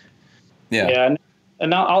 Mm-hmm. Yeah. Yeah,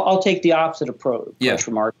 and I'll take the opposite approach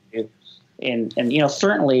from our view. And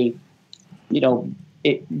certainly,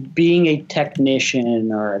 being a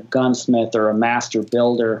technician or a gunsmith or a master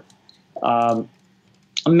builder,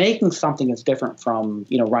 making something is different from,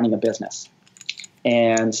 running a business.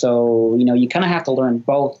 And so, you kind of have to learn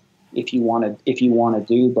both if you want to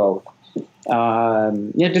do both.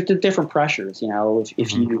 There's different pressures,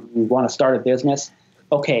 if you want to start a business,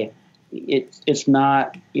 okay, it's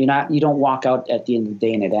not, you don't walk out at the end of the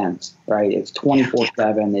day and it ends, right? It's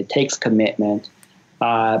 24/7. It takes commitment.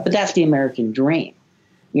 But that's the American dream.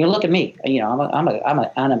 Look at me.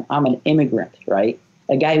 I'm an immigrant, right?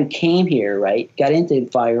 A guy who came here, right? Got into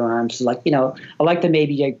firearms. Like, I like to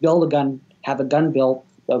maybe build a gun, have a gun built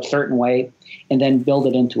a certain way, and then build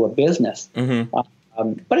it into a business. Mm-hmm.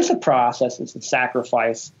 But it's a process. It's a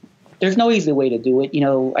sacrifice. There's no easy way to do it.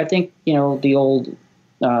 I think the old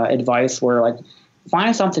advice where like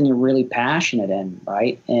find something you're really passionate in,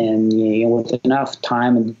 right? And with enough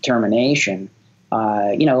time and determination.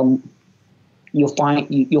 You'll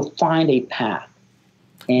find a path.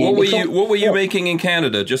 And what were you making in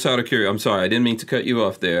Canada? Just out of curiosity. I'm sorry, I didn't mean to cut you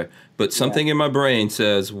off there, but something in my brain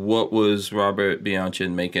says, what was Robert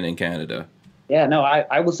Bianchin making in Canada? Yeah, no,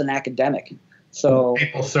 I was an academic. So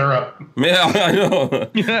maple syrup. Yeah, I know.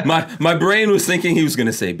 my brain was thinking he was going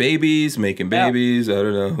to say babies, making babies. I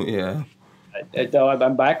don't know. Yeah. Though my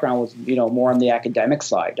background was, more on the academic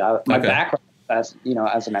side. My background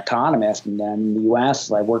as an economist, and then in the U.S.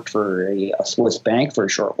 I worked for a Swiss bank for a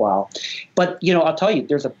short while. But I'll tell you,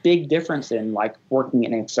 there's a big difference in like working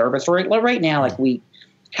in a service. Right now, like we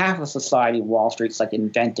have a society in Wall Street's like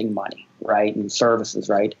inventing money, right, and services,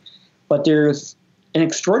 right. But there's an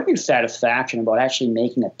extraordinary satisfaction about actually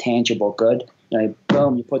making a tangible good.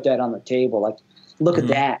 Boom, you put that on the table. Like, look at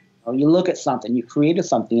that. You look at something, you created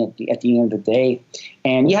something at the end of the day,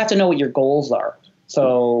 and you have to know what your goals are.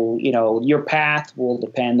 So, your path will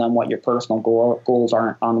depend on what your personal goals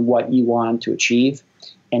are, on what you want to achieve.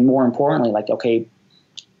 And more importantly, like, okay,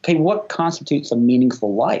 what constitutes a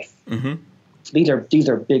meaningful life? Mm-hmm. These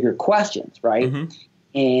are bigger questions, right? Mm-hmm.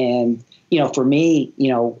 And, for me,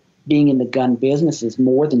 being in the gun business is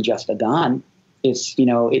more than just a gun. It's,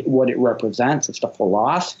 what it represents. It's the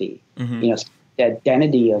philosophy, mm-hmm. It's the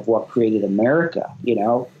identity of what created America,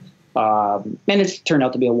 and it's turned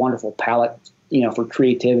out to be a wonderful palette, for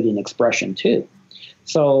creativity and expression too.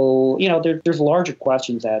 So, there's larger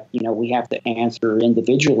questions that, we have to answer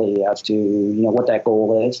individually as to, what that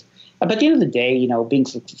goal is. But at the end of the day, being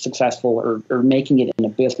successful or making it in a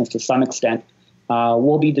business to some extent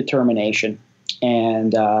will be determination.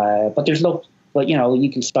 And but you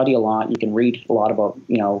can study a lot. You can read a lot about,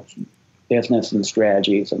 business and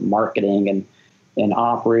strategies and marketing and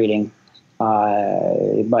operating.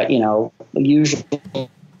 But, usually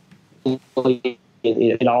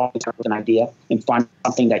it all starts with an idea and find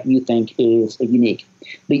something that you think is unique.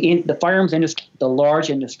 The firearms industry, the large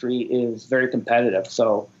industry, is very competitive.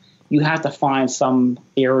 So you have to find some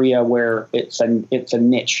area where it's a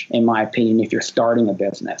niche, in my opinion, if you're starting a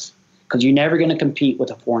business. Because you're never going to compete with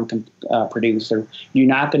a foreign producer. You're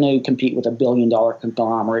not going to compete with $1 billion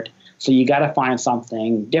conglomerate. So you got to find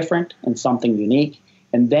something different and something unique.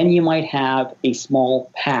 And then you might have a small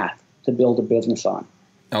path to build a business on.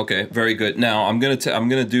 Okay, very good. Now I'm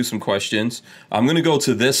gonna do some questions. I'm gonna go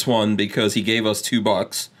to this one because he gave us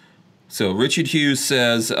 $2. So Richard Hughes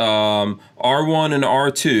says, R1 and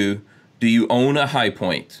R2, do you own a High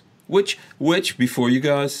Point? Which before you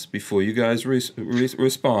guys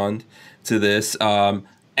respond to this,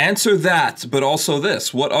 answer that, but also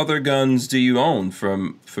this: what other guns do you own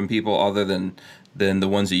from people other than the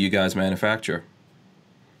ones that you guys manufacture?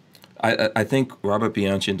 I think Robert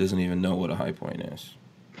Bianchin doesn't even know what a High Point is.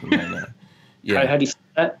 He might not. Yeah. How do you say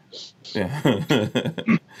that? Yeah.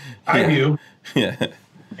 I do. Yeah.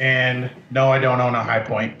 And no, I don't own a High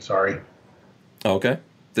Point. Sorry. Okay.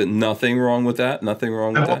 Nothing wrong with that. Nothing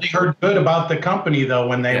wrong with that. I've only heard good about the company though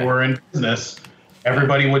when they were in business.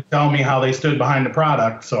 Everybody would tell me how they stood behind the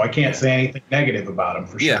product, so I can't say anything negative about them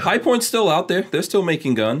for sure. Yeah, High Point's still out there. They're still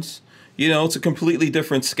making guns. It's a completely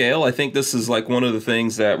different scale. I think this is like one of the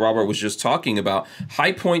things that Robert was just talking about.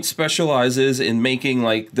 High Point specializes in making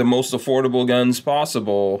like the most affordable guns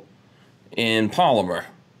possible in polymer.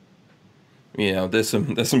 There's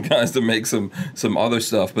some guys that make some other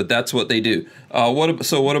stuff, but that's what they do.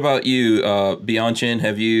 What about you, Bianchin?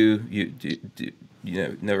 Have you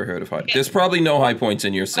never heard of High? There's probably no High Points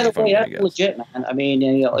in your safe. That's legit, man. I mean,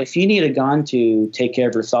 if you need a gun to take care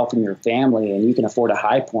of yourself and your family, and you can afford a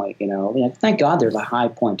High Point, thank God there's a High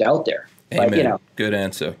Point out there. Amen. Like, good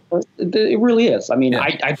answer. It really is. I mean,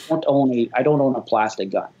 I don't own a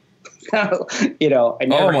plastic gun. I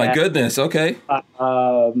never my goodness. Okay.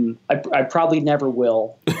 I probably never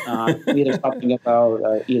will. Either something about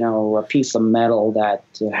a piece of metal that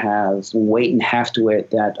has weight and heft to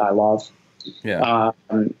it that I love. Yeah.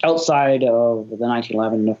 Outside of the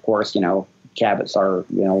 1911, of course, Cabots are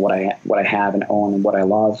what I have and own and what I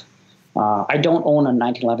love. I don't own a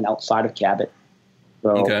 1911 outside of Cabot.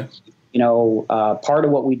 So, okay. Part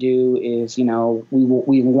of what we do is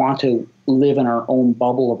we want to live in our own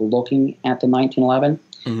bubble of looking at the 1911,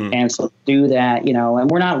 mm-hmm. and so do that. And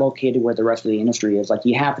we're not located where the rest of the industry is. Like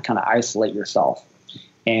you have to kind of isolate yourself,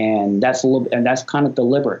 and that's that's kind of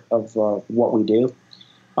deliberate of what we do.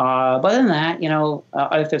 But other than that,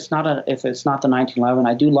 if it's not the 1911,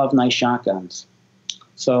 I do love nice shotguns.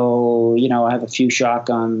 So, I have a few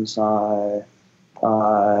shotguns. My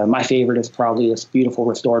favorite is probably this beautiful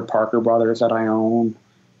restored Parker Brothers that I own.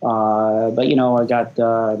 But, I got,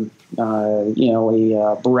 a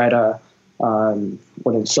Beretta,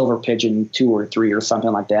 Silver Pigeon 2 or 3 or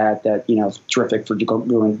something like that, is terrific for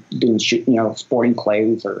doing sporting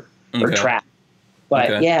clays or trap.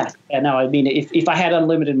 But no, I mean, if I had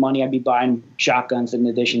unlimited money, I'd be buying shotguns in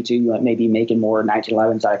addition to maybe making more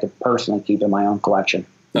 1911s I could personally keep in my own collection.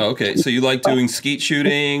 Oh, okay. So you like doing skeet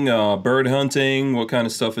shooting, bird hunting? What kind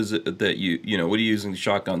of stuff is it that what are you using the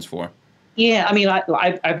shotguns for? Yeah, I mean,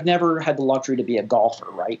 I've never had the luxury to be a golfer,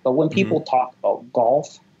 right? But when people talk about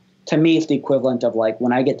golf, to me, it's the equivalent of like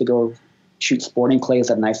when I get to go shoot sporting clays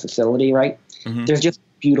at a nice facility, right? There's just a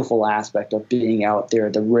beautiful aspect of being out there,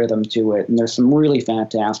 the rhythm to it. And there's some really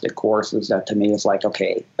fantastic courses that to me is like,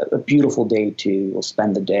 okay, a beautiful day to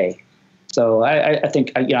spend the day. So I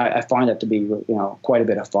think, I find that to be, quite a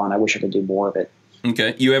bit of fun. I wish I could do more of it.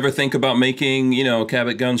 Okay. You ever think about making, a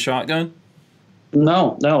Cabot gun shotgun?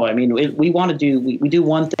 No. I mean, we want to do, we do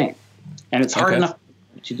one thing. And it's hard enough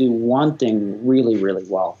to do one thing really, really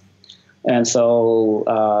well. And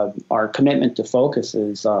so our commitment to focus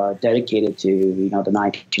is dedicated to, the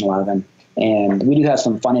 1911. And we do have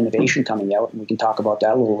some fun innovation coming out, and we can talk about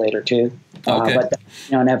that a little later too. Okay. But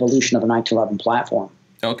an evolution of the 1911 platform.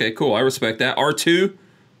 Okay, cool. I respect that. R2,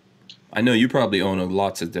 I know you probably own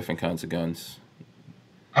lots of different kinds of guns.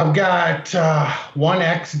 I've got one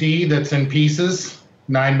XD that's in pieces,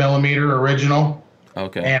 9mm original.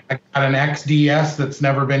 Okay. And I got an XDS that's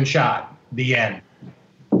never been shot. The end.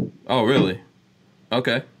 Oh, really?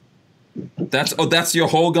 Okay. That's your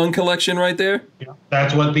whole gun collection right there? Yeah,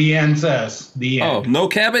 that's what the end says. The end. Oh, no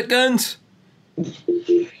Cabot guns?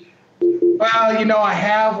 Well, I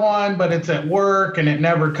have one, but it's at work and it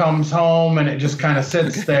never comes home and it just kind of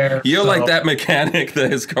sits there. You're like that mechanic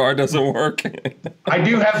that his car doesn't work. I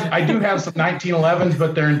do have some 1911s,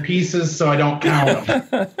 but they're in pieces, so I don't count them.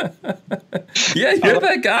 Yeah, you're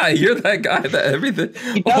that guy. You're that guy that everything,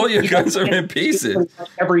 all your guns are in pieces.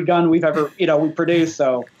 Every gun we've ever, we produce.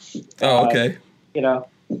 So. Oh, okay. Yeah.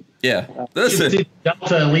 Listen. The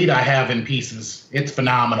Delta Elite I have in pieces. It's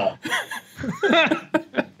phenomenal.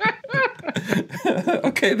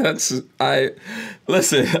 Okay,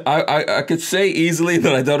 I could say easily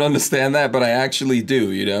that I don't understand that, but I actually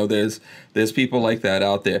do. There's people like that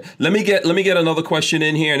out there. Let me get another question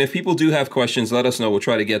in here, and if people do have questions, let us know. We'll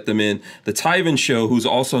try to get them in. The Tyven Show, who's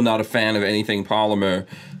also not a fan of anything polymer,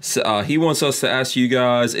 he wants us to ask you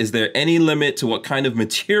guys: is there any limit to what kind of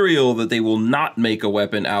material that they will not make a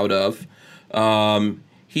weapon out of?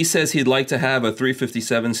 He says he'd like to have a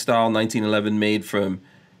 357 style 1911 made from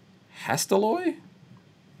Hastelloy?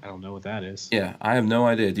 I don't know what that is. Yeah, I have no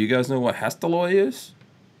idea. Do you guys know what Hastelloy is?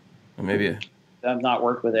 Or maybe I've not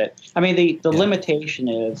worked with it. I mean, the limitation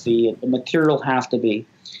is the material has to be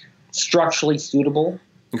structurally suitable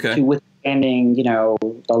to withstanding, the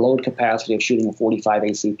load capacity of shooting a 45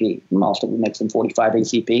 ACP. Most of it makes them 45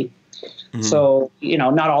 ACP. Mm-hmm. So,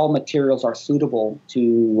 not all materials are suitable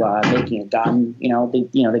to making a gun.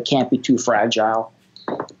 They can't be too fragile.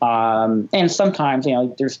 And sometimes,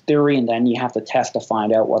 there's theory, and then you have to test to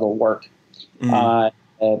find out what'll work. Mm-hmm.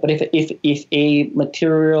 But if a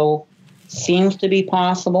material seems to be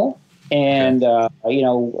possible, and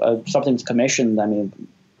something's commissioned, I mean,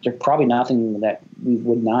 there's probably nothing that we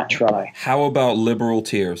would not try. How about liberal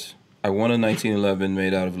tears? I want a 1911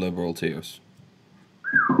 made out of liberal tears.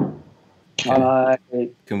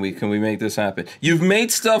 Can we make this happen? You've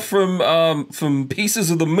made stuff from pieces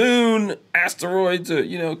of the moon, asteroids.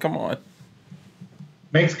 Come on.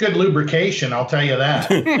 Makes good lubrication, I'll tell you that.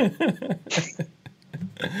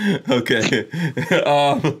 Okay.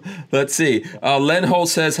 Let's see. Len Holt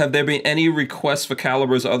says, have there been any requests for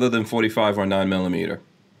calibers other than 45 or 9mm?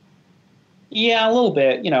 Yeah, a little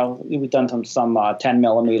bit. We've done some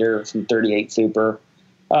 10mm, some 38 Super.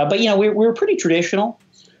 But, we're pretty traditional.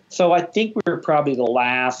 So I think we were probably the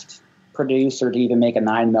last producer to even make a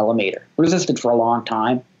 9mm. Resisted for a long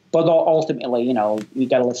time. But ultimately, we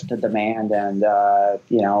got to listen to demand. And, now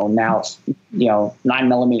it's,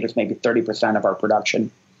 9mm is maybe 30% of our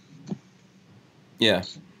production. Yeah.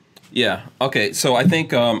 Yeah. Okay. So I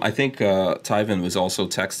think Tyven was also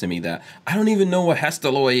texting me that. I don't even know what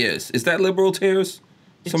Hastelloy is. Is that liberal tears?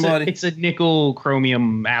 Somebody? It's a nickel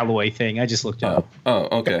chromium alloy thing. I just looked it up.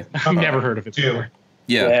 Oh, okay. I've never heard of it before.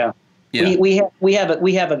 Yeah. We have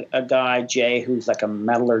a guy, Jay, who's like a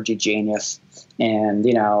metallurgy genius, and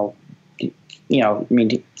formerly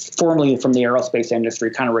from the aerospace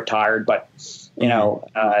industry, kind of retired, but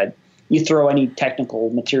you throw any technical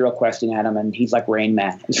material question at him, and he's like Rain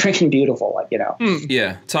Man. It's freaking beautiful,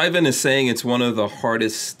 Yeah, Tyven is saying it's one of the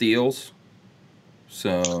hardest steels.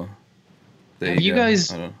 So, you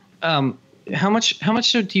guys, how much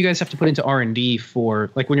do you guys have to put into R&D for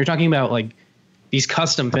when you're talking about these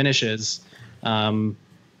custom finishes, so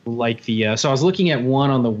I was looking at one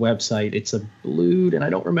on the website. It's a blued, and I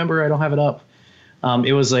don't remember. I don't have it up.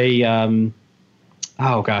 It was a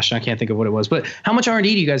Oh gosh, I can't think of what it was. But how much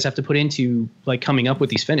R&D do you guys have to put into like coming up with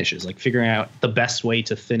these finishes, like figuring out the best way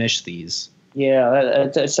to finish these? Yeah,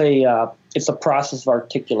 it's a process of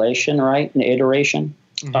articulation, right? An iteration.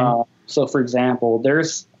 Mhm. So, for example,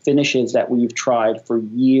 there's finishes that we've tried for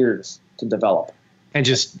years to develop. And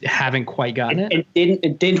just haven't quite gotten it?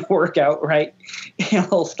 It didn't work out right. A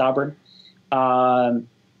little stubborn.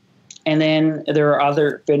 And then there are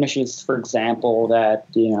other finishes, for example, that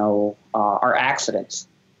are accidents.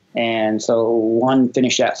 And so one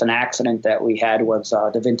finish that's an accident that we had was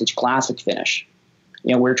the vintage classic finish.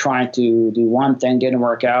 We're trying to do one thing, didn't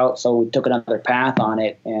work out, so we took another path on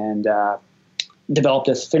it and developed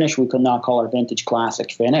this finish we could now call our vintage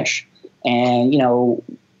classic finish. And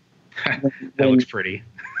That looks pretty.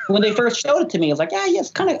 when they first showed it to me, I was like, yeah, it's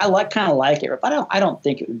kind of like it, but I don't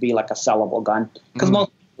think it would be like a sellable gun because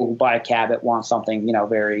most people who buy a Cabot want something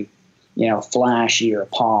very flashy or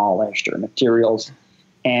polished or materials,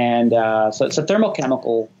 and so it's a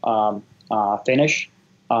thermochemical finish.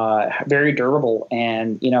 Very durable,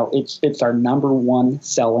 and it's our number one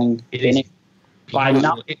selling finish by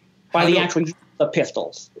the actual the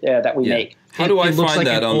pistols that we make. How do I It looks find like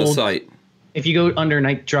that an on the old- site? If you go under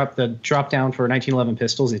drop down for 1911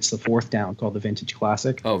 pistols, it's the fourth down called the Vintage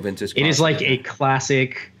Classic. Oh, vintage. It is classic. like a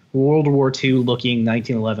classic World War II looking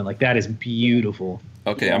 1911. Like that is beautiful.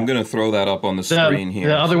 Okay, I'm gonna throw that up on the screen here.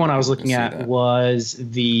 The other so one I was you looking can see at that. was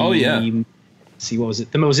the. Oh, yeah. Let's see, what was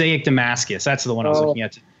it? The Mosaic Damascus. That's the one I was looking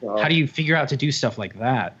at. Oh. How do you figure out to do stuff like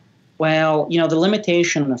that? Well, the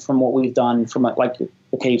limitation from what we've done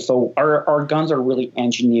so our guns are really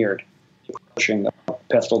engineered, pushing the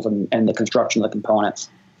pistols and the construction of the components.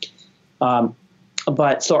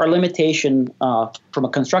 But so our limitation from a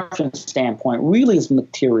construction standpoint really is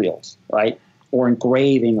materials, right? Or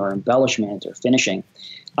engraving or embellishment or finishing.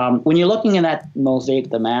 When you're looking at that Mosaic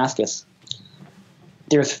Damascus,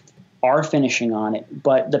 there's our finishing on it,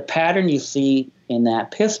 but the pattern you see in that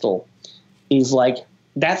pistol is like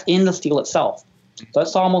that's in the steel itself. So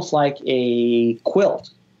it's almost like a quilt.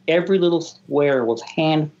 Every little square was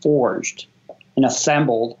hand forged and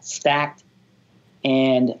assembled, stacked,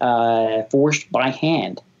 and forged by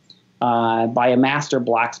hand by a master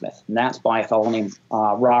blacksmith, and that's by a fellow named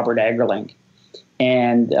Robert Egerling.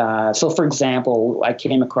 And so, for example, I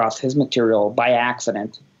came across his material by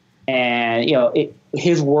accident, and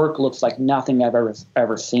his work looks like nothing I've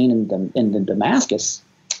ever seen in the Damascus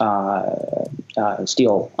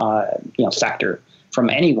steel sector from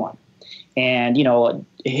anyone. And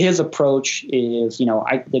his approach is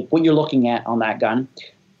I think what you're looking at on that gun,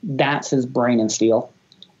 that's his brain and steel.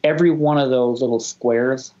 Every one of those little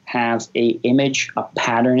squares has a image, a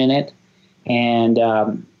pattern in it, and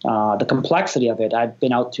the complexity of it. I've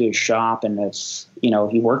been out to his shop, and it's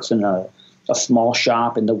he works in a small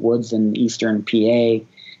shop in the woods in eastern PA.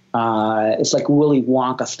 It's like Willy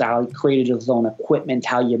Wonka style. He created his own equipment,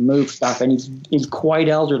 how you move stuff, and he's quite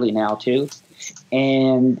elderly now too.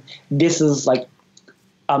 And this is like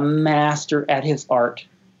a master at his art,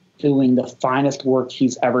 doing the finest work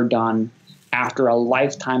he's ever done after a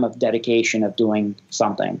lifetime of dedication of doing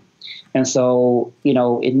something. And so,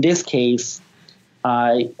 in this case,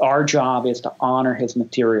 our job is to honor his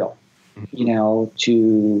material,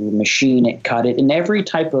 to machine it, cut it. And every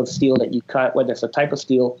type of steel that you cut, whether it's a type of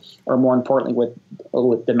steel or more importantly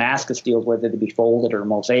with Damascus steels, whether they be folded or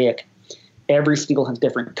mosaic, every steel has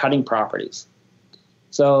different cutting properties.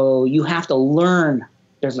 So you have to learn.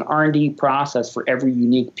 There's an R&D process for every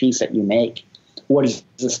unique piece that you make. What is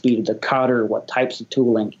the speed of the cutter? What types of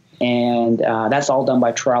tooling? And that's all done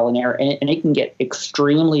by trial and error. And it can get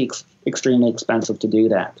extremely expensive to do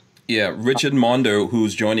that. Yeah, Richard Mondo,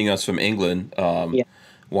 who's joining us from England,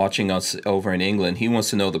 watching us over in England, he wants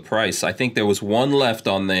to know the price. I think there was one left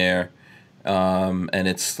on there, and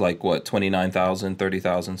it's like, what, 29,000,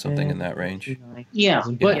 30,000, something in that range. Yeah.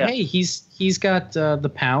 But hey, he's got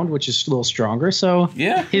the pound, which is a little stronger, so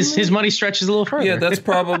Yeah. his money stretches a little further. Yeah, that's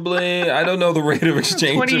probably, I don't know the rate of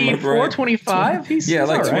exchange in my 24, brain. 25. He's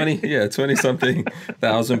like all right. 20 something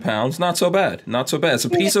thousand pounds. Not so bad. Not so bad. It's a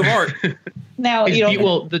piece of art. Now,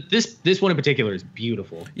 this one in particular is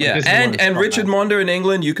beautiful. Like, Yeah, this is one and that's Richard fun. Mondo in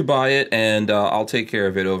England, you could buy it, and I'll take care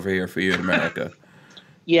of it over here for you in America.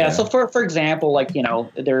 Yeah. So for example,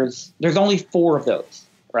 there's only 4 of those,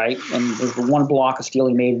 right? And there's one block of steel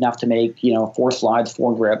he made enough to make 4 slides,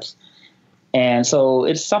 4 grips, and so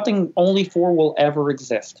it's something only 4 will ever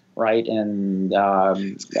exist, right? And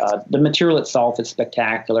the material itself is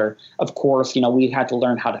spectacular. Of course, we had to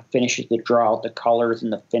learn how to finish it, to draw out the colors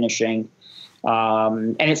and the finishing.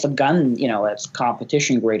 And it's a gun, that's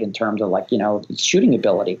competition grade in terms of its shooting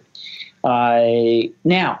ability.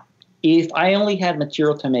 Now, if I only had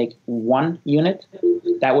material to make one unit,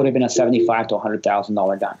 that would have been a $75,000 to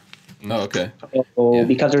 $100,000 gun. Oh, okay. So Yeah.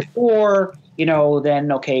 because there's 4,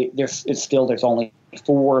 then okay, there's only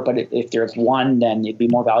 4. But if there's 1, then it'd be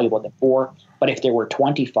more valuable than 4. But if there were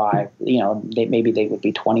 25, maybe they would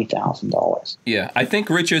be $20,000. Yeah, I think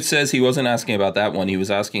Richard says he wasn't asking about that one. He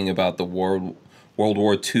was asking about the World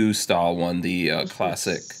War II style one, the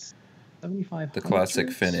classic, 7,500. the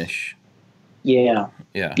classic finish. Yeah.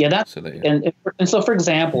 Yeah. Yeah, that's so and so for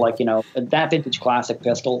example, that vintage classic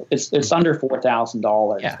pistol, it's under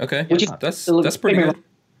 $4,000. Yeah. Okay. Which is that's pretty good.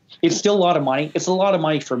 It's still a lot of money. It's a lot of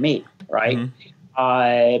money for me, right?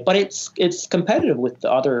 Mm-hmm. But it's competitive with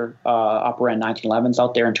the other upper end 1911s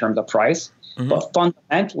out there in terms of price. Mm-hmm. But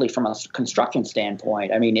fundamentally, from a construction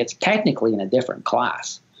standpoint, I mean, it's technically in a different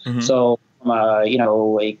class. Mm-hmm. So from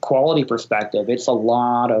a quality perspective, it's a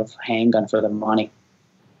lot of handgun for the money.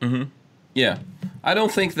 Mm-hmm. Yeah, I don't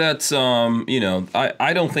think that's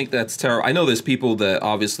I don't think that's terrible. I know there's people that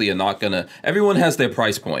obviously are not gonna. Everyone has their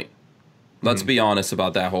price point. Let's be honest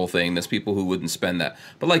about that whole thing. There's people who wouldn't spend that.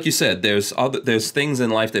 But like you said, there's things in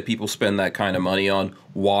life that people spend that kind of money on.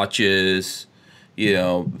 Watches,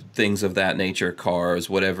 things of that nature, cars,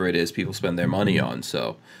 whatever it is, people spend their money on.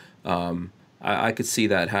 So I could see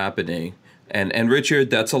that happening. And Richard,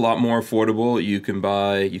 that's a lot more affordable. You can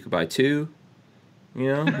buy 2.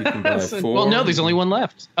 You can buy 4. Well, no, there's only one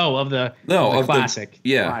left. Oh, of the classic.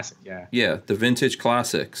 Classic, yeah. Yeah, the vintage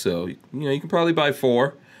classic. So, you can probably buy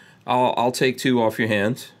 4. I'll take 2 off your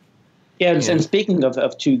hands. Yeah, and speaking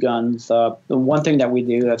of 2 guns, the one thing that we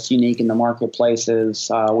do that's unique in the marketplace is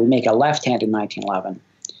we make a left-handed 1911.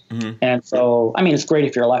 Mm-hmm. And so, I mean, it's great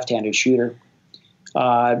if you're a left-handed shooter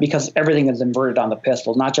because everything is inverted on the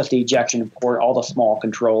pistol, not just the ejection port, all the small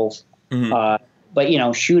controls. Mm-hmm.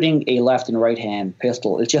 But, shooting a left and right-hand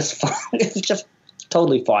pistol is just fun. It's just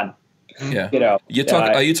totally fun. Yeah.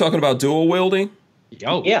 Are you talking about dual wielding?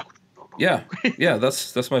 Oh, yeah. Yeah,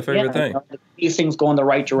 that's my favorite thing. These things go in the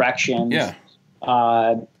right direction. Yeah.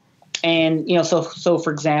 And so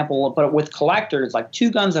for example, but with collectors, like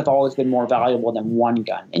 2 guns have always been more valuable than 1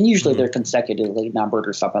 gun, and usually they're consecutively numbered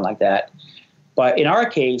or something like that. But in our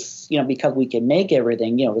case, because we can make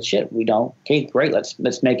everything, we don't. Okay, great.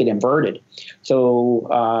 Let's make it inverted.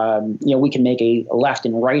 So we can make a left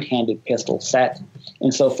and right-handed pistol set.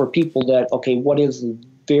 And so for people that what is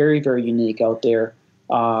very, very unique out there.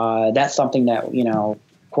 That's something that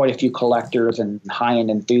quite a few collectors and high-end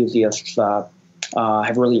enthusiasts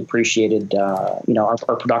have really appreciated.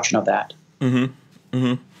 Our production of that. Mm-hmm.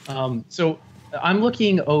 Mm-hmm. So I'm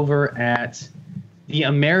looking over at the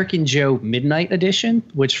American Joe Midnight Edition,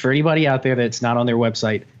 which for anybody out there that's not on their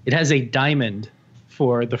website, it has a diamond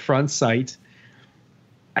for the front sight.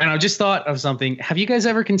 And I just thought of something. Have you guys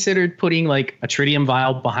ever considered putting like a tritium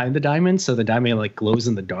vial behind the diamond so the diamond like glows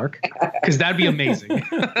in the dark? Because that'd be amazing.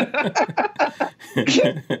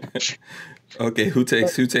 Okay, who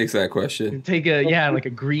takes that question? Take like a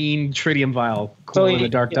green tritium vial glow in the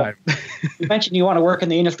dark time. You mentioned you want to work in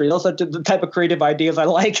the industry. Those are the type of creative ideas I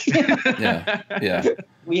like. Yeah.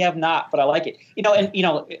 We have not, but I like it.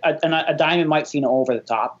 A diamond might seem over the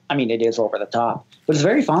top. I mean, it is over the top, but it's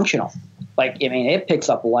very functional. It picks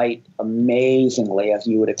up light amazingly as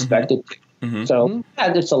you would expect it to. Mm-hmm. So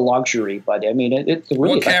it's a luxury, but I mean, it's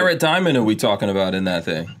really. What carat diamond are we talking about in that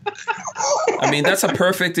thing? I mean, that's a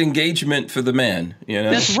perfect engagement for the man.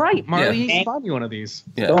 That's right. Marley needs to buy me one of these.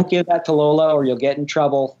 Yeah. Don't give that to Lola, or you'll get in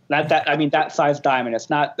trouble. Not that. I mean, that size diamond. It's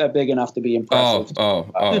not big enough to be impressive.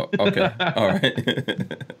 Oh. Okay. All right.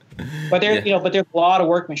 But there's a lot of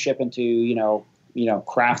workmanship into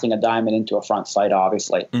crafting a diamond into a front sight,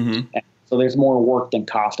 obviously. Mm-hmm. And so there's more work than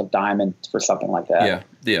cost of diamond for something like that.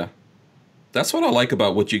 Yeah. That's what I like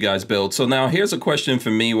about what you guys build. So now here's a question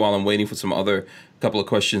for me while I'm waiting for some other couple of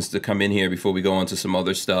questions to come in here before we go on to some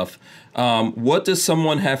other stuff. What does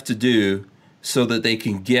someone have to do so that they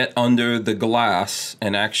can get under the glass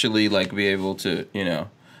and actually be able to,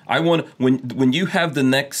 I want when you have the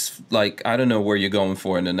next, I don't know where you're going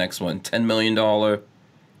for in the next one, $10 million,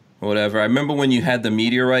 whatever. I remember when you had the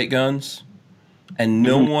meteorite guns and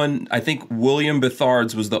no one, I think William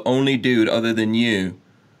Bethards was the only dude other than you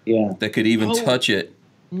that could even touch it.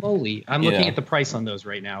 Moly. I'm looking at the price on those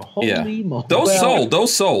right now. Holy moly.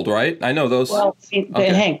 Those sold, right? I know those. Well,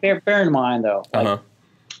 Hank, bear in mind, though,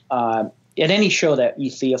 at any show that you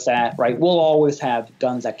see us at, right, we'll always have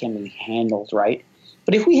guns that can be handled, right?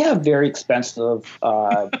 But if we have very expensive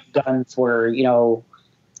guns where,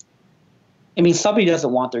 I mean, somebody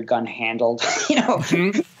doesn't want their gun handled.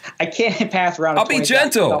 I can't pass around. I'll be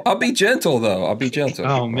gentle. I'll be gentle, though. I'll be gentle.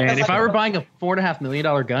 Oh man, if I were buying a $4.5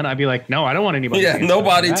 million gun, I'd be like, no, I don't want anybody. Yeah,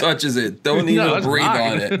 nobody touches it. Don't even breathe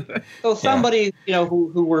on it. So somebody,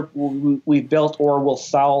 who we've built or will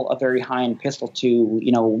sell a very high-end pistol to,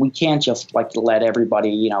 we can't just like let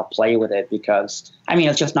everybody, play with it, because I mean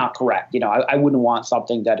it's just not correct. I wouldn't want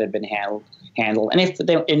something that had been handled. And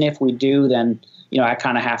if we do, then I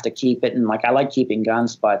kind of have to keep it. And like, I like keeping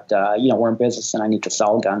guns, but, we're in business and I need to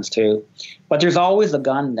sell guns too. But there's always a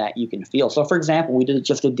gun that you can feel. So for example, we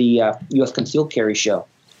just did the U.S. Concealed Carry Show.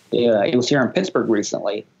 It was here in Pittsburgh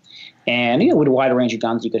recently. And, with a wide range of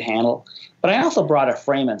guns you could handle. But I also brought a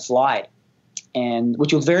frame and slide,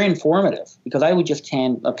 which was very informative, because I would just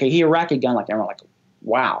here, rack a gun, like everyone, like,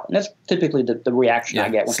 wow. And that's typically the reaction I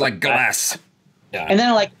get. It's like glass. Yeah. And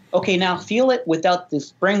then like, okay, now feel it without the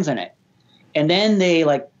springs in it. And then they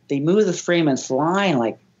move the frame and slide,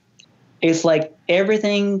 like it's like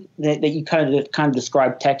everything that you kind of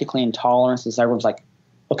described technically in tolerances. Everyone's like,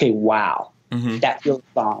 okay, wow, that feels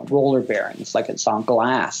on roller bearings, like it's on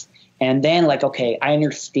glass. And then like, okay, I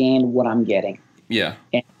understand what I'm getting. Yeah.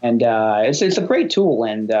 And it's a great tool,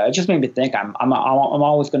 and it just made me think I'm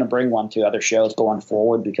always going to bring one to other shows going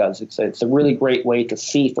forward, because it's a really great way to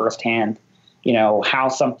see firsthand, how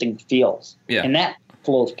something feels. Yeah. And that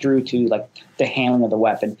flows through to like the handling of the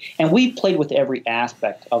weapon. And we played with every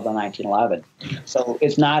aspect of the 1911. So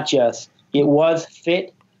it's not just, it was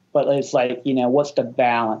fit, but it's like, what's the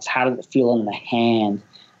balance? How does it feel in the hand?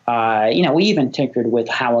 We even tinkered with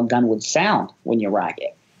how a gun would sound when you rack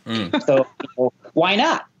it. So why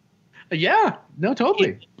not? Yeah, no,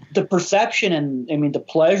 totally. The perception and the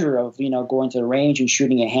pleasure of, going to the range and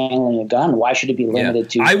shooting and handling a gun, why should it be limited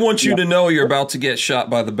to? I want you to know you're about to get shot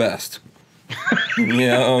by the best.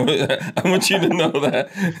 I want you to know that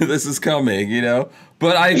this is coming,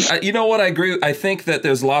 But I you know what, I agree. I think that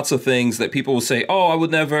there's lots of things that people will say, oh, I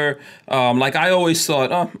would never, like I always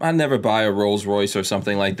thought, oh, I'd never buy a Rolls Royce or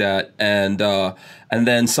something like that. And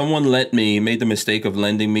then someone made the mistake of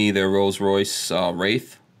lending me their Rolls Royce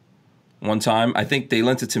Wraith one time. I think they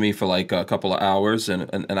lent it to me for like a couple of hours,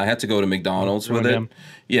 and I had to go to McDonald's with it.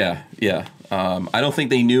 Yeah. I don't think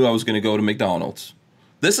they knew I was going to go to McDonald's.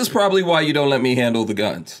 This is probably why you don't let me handle the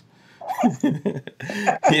guns.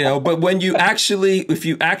 But when if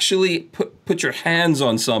you actually put your hands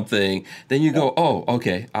on something, then you go, oh,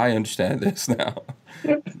 okay, I understand this now.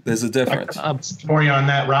 There's a difference. For you on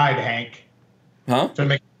that ride, Hank. Huh? To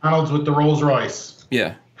McDonald's with the Rolls Royce.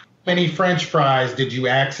 Yeah. How many French fries did you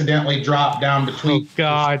accidentally drop down between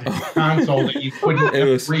the console that you couldn't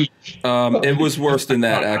reach? It was worse than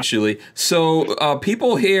that, actually. So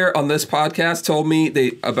people here on this podcast told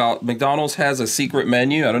me about McDonald's has a secret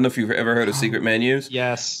menu. I don't know if you've ever heard of secret menus.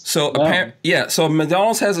 Yes. So so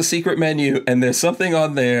McDonald's has a secret menu, and there's something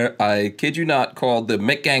on there, I kid you not, called the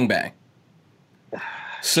McGangbang.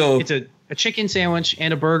 So it's a chicken sandwich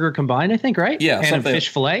and a burger combined, I think, right? Yeah. And a fish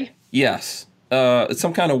fillet? Yes. It's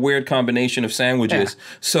some kind of weird combination of sandwiches. Yeah.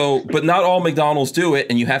 So, but not all McDonald's do it,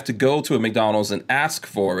 and you have to go to a McDonald's and ask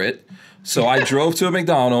for it. So I drove to a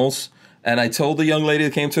McDonald's, and I told the young lady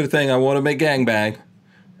that came to the thing, I want to make gangbang.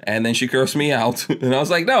 And then she cursed me out. And I was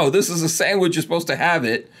like, no, this is a sandwich. You're supposed to have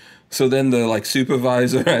it. So then the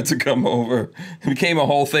supervisor had to come over. It became a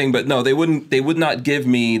whole thing. But no, they would not give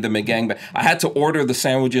me the McGangbang. I had to order the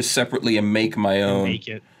sandwiches separately and make my own. Make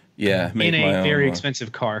it. Yeah, in a very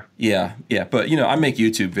expensive car. Yeah, but I make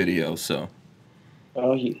YouTube videos, so.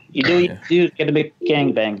 Oh, you do get a big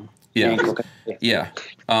gangbang. Yeah.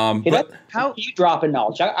 But how you dropping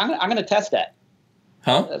knowledge? I'm going to test that.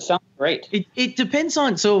 Huh? That sounds great. It depends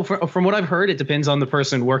on. So from what I've heard, it depends on the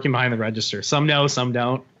person working behind the register. Some know, some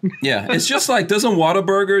don't. Yeah, it's just like, doesn't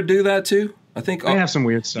Whataburger do that too? I think they have some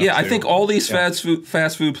weird stuff. Yeah, too. I think all these fast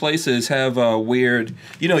food places have weird.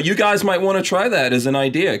 You guys might want to try that as an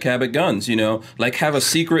idea, Cabot Guns. Like have a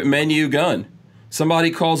secret menu gun.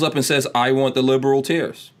 Somebody calls up and says, "I want the liberal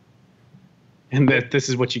tears," and this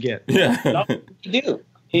is what you get. Yeah, no, you do.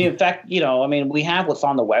 In fact, we have what's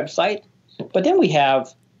on the website, but then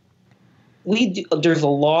there's a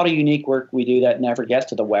lot of unique work we do that never gets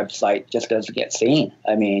to the website, just doesn't get seen.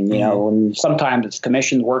 And sometimes it's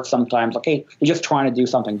commissioned work, sometimes, okay, we're just trying to do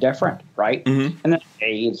something different, right? Mm-hmm. And then,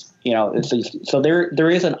 so there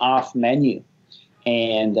is an off menu,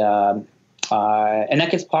 and that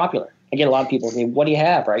gets popular. I get a lot of people say, what do you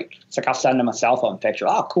have, right? It's like I'll send them a cell phone picture.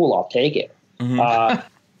 Oh, cool, I'll take it. Mm-hmm.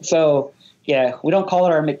 So, yeah, we don't call it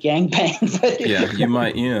our McGangbang. But yeah, you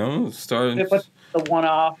might, start. But the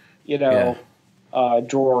one-off.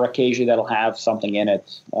 Drawer occasionally that'll have something in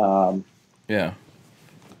it. Yeah,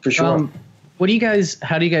 for sure. How do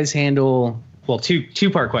you guys handle, well,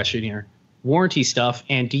 two-part question here, warranty stuff,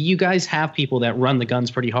 and do you guys have people that run the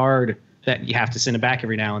guns pretty hard that you have to send it back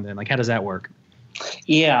every now and then? Like, how does that work?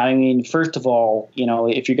 Yeah, I mean, first of all,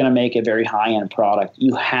 if you're going to make a very high-end product,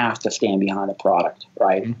 you have to stand behind the product,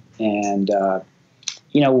 right? Mm-hmm. And,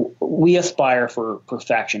 we aspire for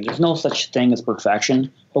perfection. There's no such thing as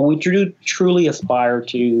perfection, but we truly aspire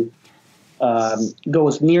to go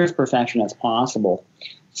as near as perfection as possible.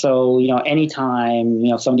 So, anytime,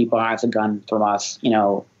 somebody buys a gun from us,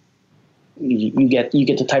 you get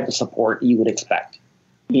the type of support you would expect.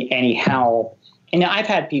 Anyhow, and I've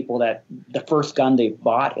had people that the first gun they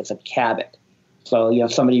bought is a Cabot. So,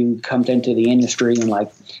 somebody who comes into the industry and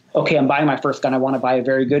like, okay, I'm buying my first gun. I want to buy a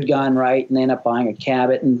very good gun, right? And they end up buying a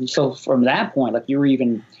Cabot. And so from that point, like you're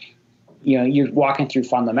walking through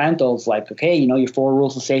fundamentals like, okay, your 4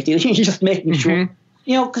 rules of safety. You're just making sure,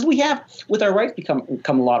 because we have, with our rights,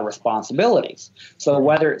 come a lot of responsibilities. So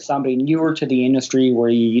whether it's somebody newer to the industry where,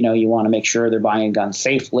 you want to make sure they're buying a gun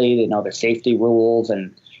safely, they know their safety rules,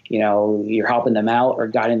 and, you're helping them out or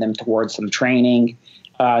guiding them towards some training,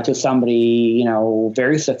 to somebody,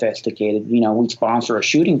 very sophisticated. We sponsor a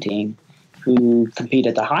shooting team who compete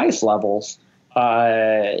at the highest levels.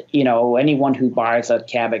 Anyone who buys a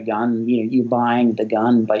Cabot gun, you're buying the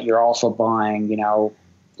gun, but you're also buying,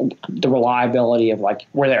 the reliability of like,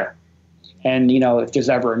 we're there. And, if there's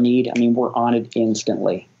ever a need, I mean, we're on it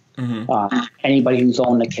instantly. Mm-hmm. Anybody who's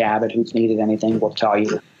owned a Cabot, who's needed anything, will tell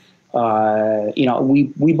you.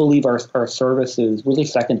 We believe our service is really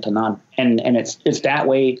second to none, and it's that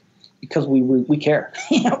way because we care.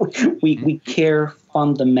 We care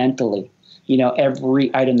fundamentally. Every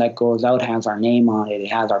item that goes out has our name on it. It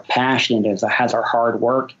has our passion. It has our hard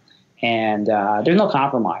work, and there's no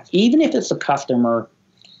compromise. Even if the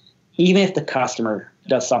customer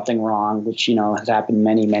does something wrong, which has happened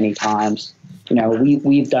many times.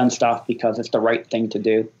 We've done stuff because it's the right thing to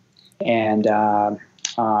do, and.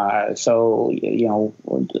 So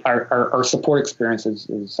our support experience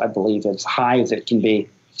is, I believe, as high as it can be.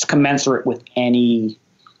 It's commensurate with any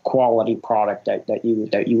quality product that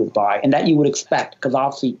you would buy and that you would expect,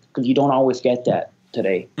 because you don't always get that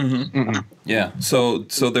today. Mm-hmm. Mm-hmm. Yeah. So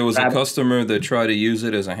there was a customer that tried to use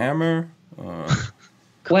it as a hammer.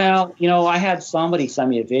 Well, I had somebody send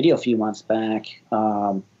me a video a few months back,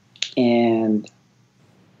 and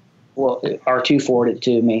R2 forwarded it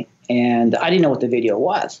to me. And I didn't know what the video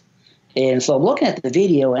was. And so I'm looking at the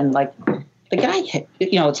video, and like the guy,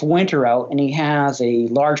 it's winter out, and he has a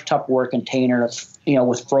large Tupperware container that's,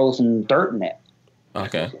 with frozen dirt in it.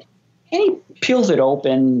 Okay. And he peels it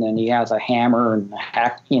open, and he has a hammer and a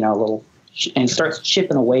hack, and he starts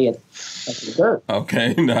chipping away at the dirt.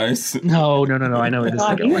 Okay, nice. No. I know where this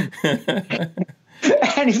is going.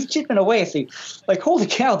 And he's chipping away. So like, holy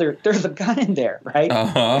cow, there's a gun in there, right?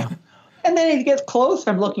 Uh-huh. And then it gets close.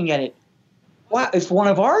 I'm looking at it. Wow, it's one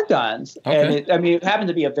of our guns. Okay. And it happened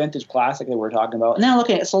to be a vintage classic that we're talking about. And now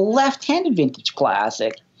looking at it, it's a left-handed vintage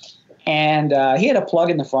classic. And he had a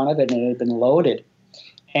plug in the front of it, and it had been loaded.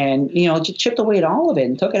 And, just chipped away at all of it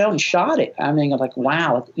and took it out and shot it. I mean, I'm like,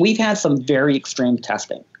 wow, we've had some very extreme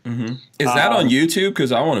testing. Mm-hmm. Is that on YouTube?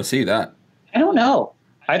 Because I want to see that. I don't know.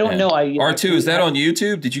 R2, is that on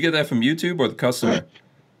YouTube? Did you get that from YouTube or the customer?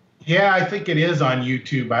 Yeah, I think it is on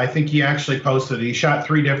YouTube. I think he actually posted it. He shot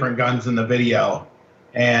 3 different guns in the video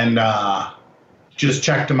and just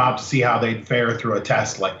checked them out to see how they'd fare through a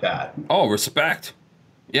test like that. Oh, respect.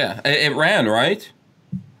 Yeah. It ran, right?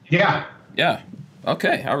 Yeah. Yeah.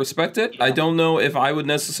 Okay. I respect it. I don't know if I would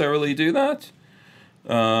necessarily do that.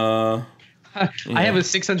 I have a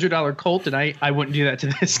 $600 Colt, and I wouldn't do that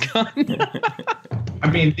to this gun.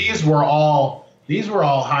 I mean, these were all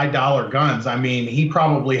high dollar guns. I mean, he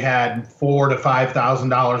probably had $4,000 to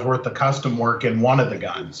 $5,000 worth of custom work in one of the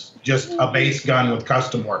guns, just a base gun with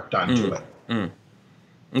custom work done to it. Mm.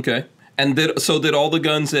 Okay. And did all the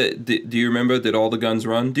guns do you remember? Did all the guns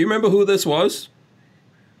run? Do you remember who this was?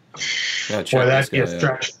 Boy, that'd be a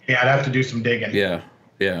stretch. Yeah, I'd have to do some digging.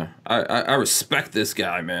 Yeah. I respect this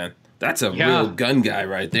guy, man. That's a real gun guy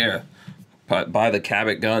right there. By the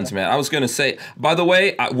Cabot guns, man. I was going to say, by the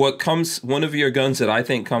way, one of your guns that I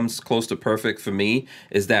think comes close to perfect for me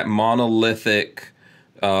is that monolithic,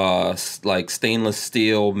 like stainless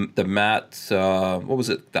steel, the matte, what was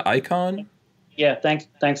it, the Icon? Yeah,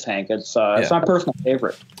 thanks, Hank. It's my personal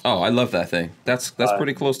favorite. Oh, I love that thing. That's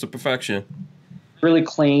pretty close to perfection. Really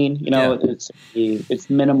clean, it's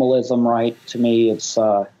minimalism, right? To me, it's,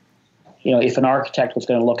 if an architect was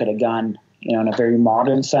going to look at a gun, in a very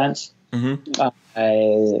modern sense,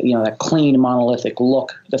 that clean monolithic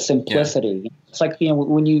look, the simplicity. Yeah. It's like,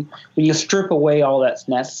 when you strip away all that's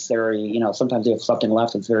necessary, sometimes you have something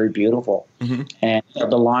left that's very beautiful. Mm-hmm. And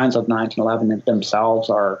the lines of 1911 themselves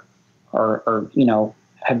are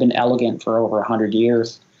have been elegant for over 100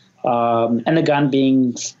 years. And the gun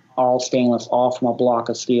being all stainless, all from a block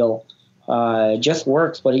of steel, just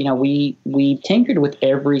works. But we tinkered with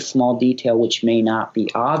every small detail which may not be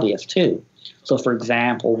obvious too. So, for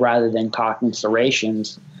example, rather than cocking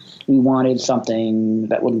serrations, we wanted something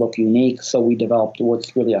that would look unique. So we developed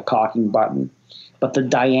what's really a cocking button. But the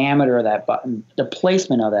diameter of that button, the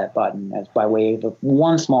placement of that button, as by way of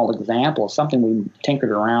one small example, is something we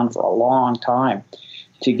tinkered around for a long time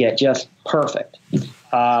to get just perfect.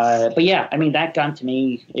 But yeah, that gun to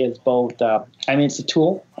me is both, it's a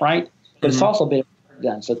tool, right? But it's also a bit of a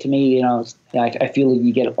gun. So to me, I feel like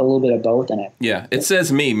you get a little bit of both in it. Yeah, it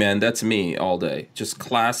says me, man. That's me all day. Just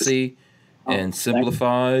classy and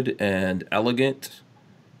simplified and elegant.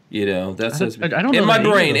 That says me. I don't know. In my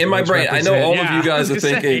brain. I know all of you guys are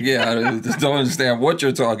thinking, I just don't understand what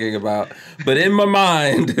you're talking about. But in my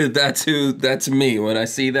mind, that's me. When I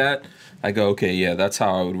see that, I go, okay, yeah, that's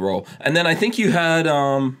how I would roll. And then I think you had,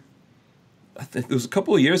 I think it was a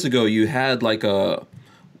couple of years ago, you had a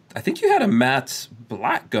matte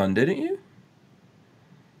black gun, didn't you?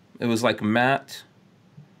 It was like matte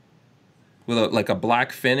with a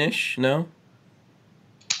black finish, no?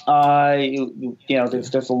 There's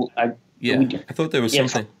a... I thought there was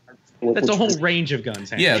something. That's a whole range of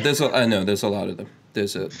guns. Yeah, I know there's a lot of them.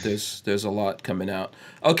 There's a lot coming out.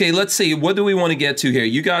 Okay, let's see. What do we want to get to here?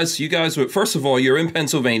 You guys were, first of all, you're in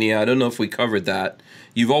Pennsylvania. I don't know if we covered that.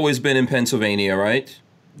 You've always been in Pennsylvania, right?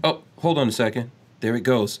 Oh, hold on a second. There it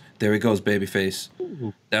goes. Babyface.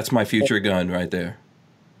 Ooh. That's my future gun right there.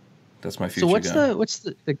 That's my future gun. So what's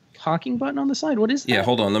the cocking button on the side? What is that? Yeah,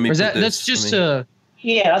 hold on. Let me put this. That's just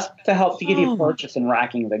Yeah, that's to help to give you purchase in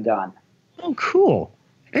racking the gun. Oh, cool.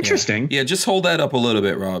 Interesting. Yeah, just hold that up a little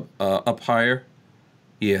bit, Rob. Up higher.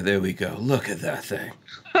 Yeah, there we go. Look at that thing.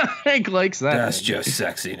 Hank likes that. That's just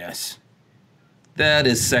sexiness. That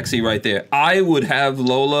is sexy right there. I would have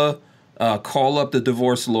Lola call up the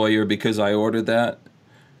divorce lawyer because I ordered that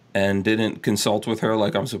and didn't consult with her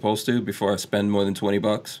like I'm supposed to before I spend more than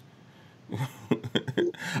 $20.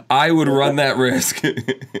 I would run that risk.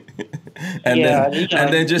 and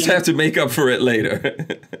then just have to make up for it later.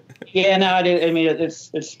 Yeah, no,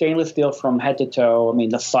 it's stainless steel from head to toe.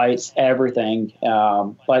 The sights, everything.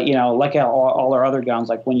 But like all our other guns,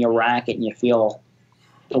 like when you rack it and you feel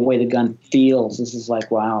the way the gun feels, this is like,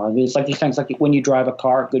 wow. It's like these things, like when you drive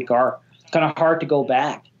a good car, it's kind of hard to go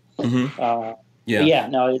back. Mm-hmm.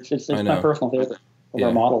 It's my personal favorite of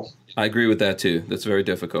our models. I agree with that too. That's very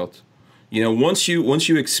difficult. Once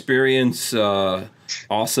you experience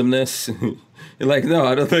awesomeness, you're like, no,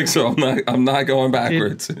 I don't think so. I'm not going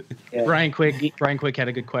backwards. Yeah. Brian Quick had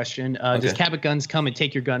a good question. Does Cabot Guns come and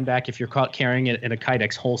take your gun back if you're caught carrying it in a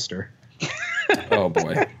Kydex holster? Oh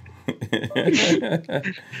boy. Yeah.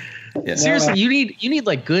 Seriously, you need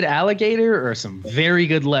like good alligator or some very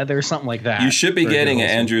good leather, something like that. You should be getting an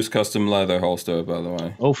Andrews custom leather holster, by the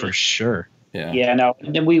way. Oh, for sure. Yeah. Yeah. No.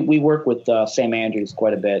 And we work with Sam Andrews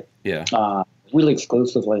quite a bit. Yeah. Really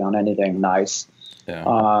exclusively on anything nice.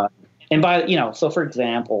 Yeah. And so for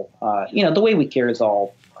example, the way we carry is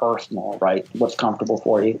all personal, right? What's comfortable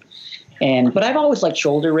for you. But I've always liked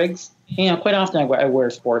shoulder rigs. Quite often I wear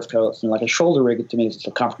sports coats, and like a shoulder rig to me is just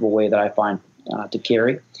a comfortable way that I find to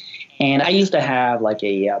carry. And I used to have like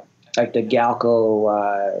the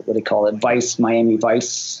Galco, what do they call it, Miami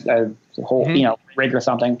Vice, rig or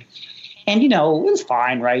something. And, it was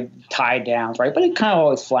fine, right? Tied down, right? But it kind of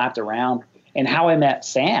always flapped around. And how I met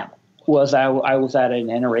Sam was I was at an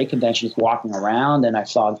NRA convention just walking around, and I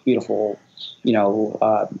saw this beautiful,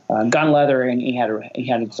 gun leather, and he had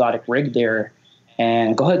an exotic rig there.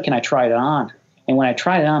 And go ahead, can I try it on? And when I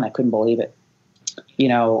tried it on, I couldn't believe it.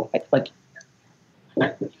 Like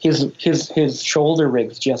his shoulder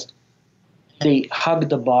rigs they hug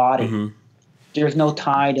the body. Mm-hmm. There's no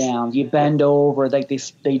tie down. You bend over, like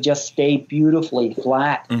they just stay beautifully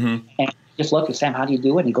flat. Mm-hmm. And just look at Sam, how do you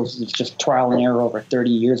do it? And he goes, it's just trial and error over 30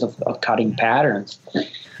 years of cutting patterns.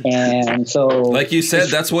 And so, like you said,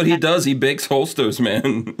 that's what he does. He bakes holsters,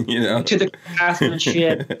 man. To the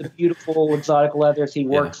craftsmanship, the beautiful exotic leathers he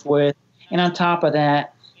works with, and on top of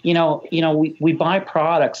that, we buy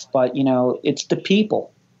products, but it's the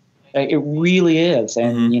people. It really is,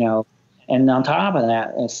 and and on top of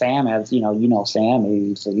that, Sam has Sam.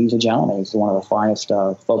 He's a gentleman. He's one of the finest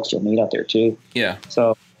folks you'll meet out there too. Yeah.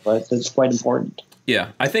 So, but it's quite important.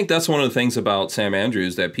 Yeah, I think that's one of the things about Sam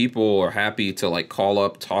Andrews, that people are happy to like call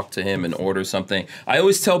up, talk to him, and order something. I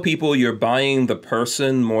always tell people you're buying the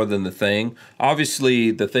person more than the thing.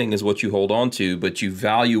 Obviously, the thing is what you hold on to, but you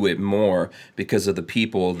value it more because of the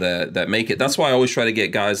people that make it. That's why I always try to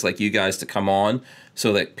get guys like you guys to come on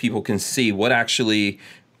so that people can see what actually.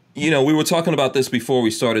 You know, we were talking about this before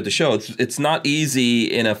we started the show. It's not easy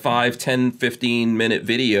in a 5, 10, 15-minute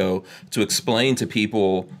video to explain to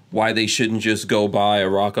people why they shouldn't just go buy a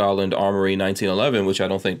Rock Island Armory 1911, which I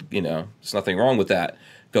don't think, you know, there's nothing wrong with that.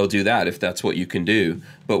 Go do that if that's what you can do.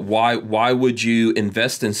 But why would you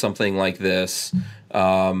invest in something like this?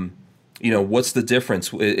 You know, what's the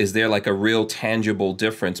difference? Is there like a real tangible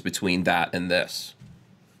difference between that and this?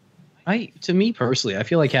 To me personally, I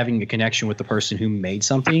feel like having a connection with the person who made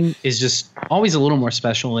something is just always a little more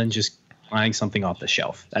special than just buying something off the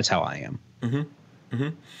shelf. That's how I am. Mm-hmm. Mm-hmm.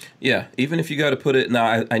 Yeah, even if you got to put it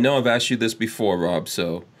now, I know I've asked you this before, Rob.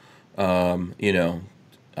 So, you know,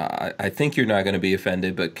 I think you're not going to be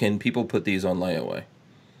offended, but can people put these on layaway?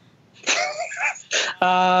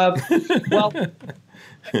 Well,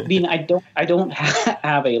 I mean, I don't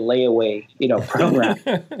have a layaway, you know, program.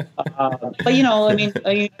 But you know, I mean,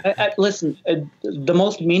 listen, the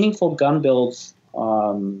most meaningful gun builds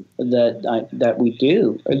that we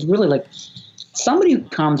do is really like somebody who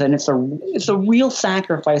comes and it's a real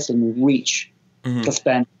sacrifice and reach to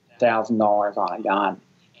spend $1,000 on a gun,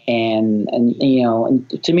 and you know,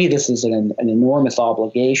 and to me, this is an enormous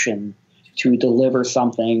obligation to deliver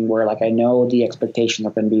something where, like, I know the expectations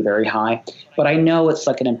are going to be very high, but I know it's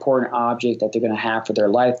like an important object that they're going to have for their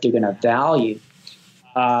life. They're going to value,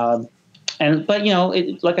 but you know,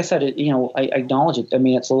 like I said, you know, I acknowledge it. I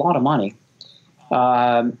mean, it's a lot of money.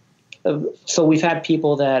 So we've had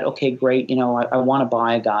people that, okay, great, you know, I want to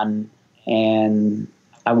buy a gun and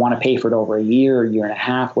I want to pay for it over a year and a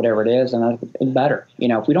half, whatever it is, and it's better. You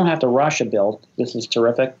know, if we don't have to rush a build, this is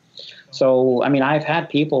terrific. So, I mean, I've had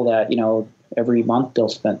people that, you know, every month they'll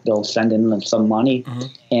send in some money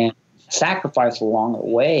and sacrifice along the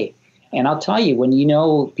way. And I'll tell you, when you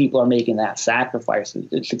know people are making that sacrifice,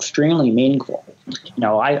 it's extremely meaningful. You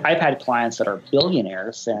know, I've had clients that are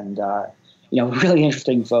billionaires and, you know, really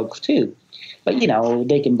interesting folks too. But, you know,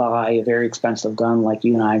 they can buy a very expensive gun like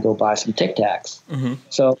you and I go buy some Tic Tacs.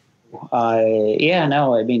 So, yeah,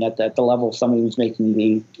 no, I mean, at the level of somebody who's making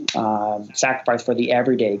the sacrifice for the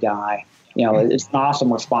everyday guy, you know, it's an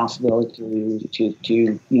awesome responsibility to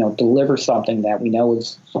you know, deliver something that we know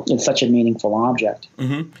is such a meaningful object.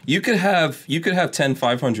 You could have $10,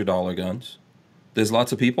 $500 guns. There's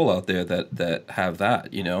lots of people out there that have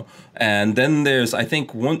that, you know. And then there's, I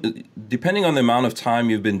think, depending on the amount of time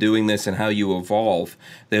you've been doing this and how you evolve,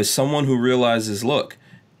 there's someone who realizes, look,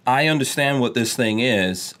 I understand what this thing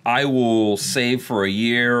is. I will save for a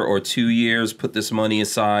year or 2 years, put this money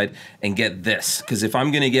aside, and get this. Because if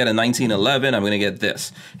I'm going to get a 1911, I'm going to get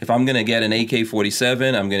this. If I'm going to get an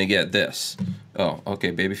AK-47, I'm going to get this. Oh,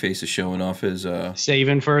 okay. Babyface is showing off his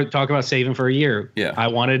talk about saving for a year. Yeah. I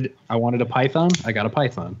wanted a Python. I got a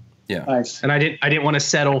Python. Yeah. Nice. And I didn't want to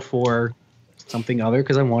settle for something other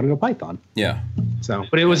because I wanted a Python. Yeah. So,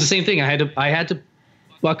 but it was the same thing. I had to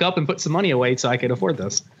buck up and put some money away so I could afford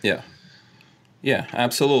this. Yeah. Yeah,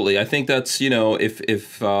 absolutely. I think that's, you know,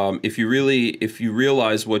 if you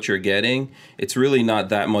realize what you're getting, it's really not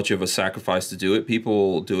that much of a sacrifice to do it.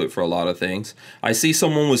 People do it for a lot of things. I see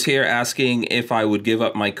someone was here asking if I would give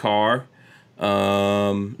up my car.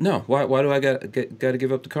 No, why do I got to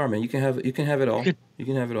give up the car, man? You can have it all. You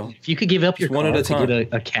can have it all. If you could give up your car one at a time. to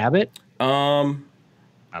get a Cabot, I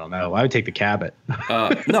don't know. I would take the Cabot.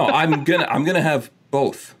 No, I'm gonna have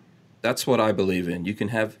both. That's what I believe in. You can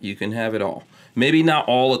have it all. Maybe not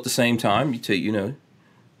all at the same time. You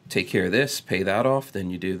take care of this, pay that off, then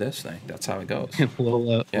you do this thing. That's how it goes.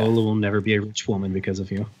 Lola will never be a rich woman because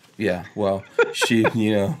of you. Yeah, well, she,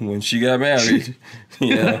 you know, when she got married,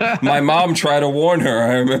 you know, my mom tried to warn her.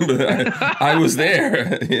 I remember that. I was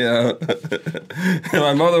there, you know. And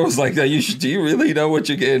my mother was like, do you really know what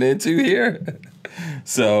you're getting into here?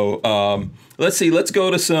 So, let's see. Let's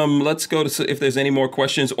go to if there's any more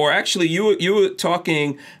questions. Or actually, you were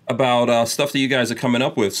talking about stuff that you guys are coming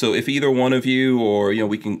up with. So if either one of you, or you know,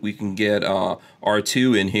 we can get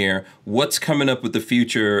R2 in here. What's coming up with the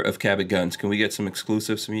future of Cabot Guns? Can we get some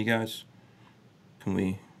exclusives from you guys?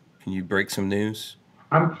 Can you break some news?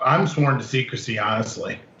 I'm sworn to secrecy,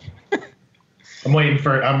 honestly. I'm waiting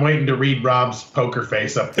to read Rob's poker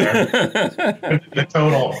face up there. The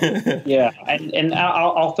total. Yeah, and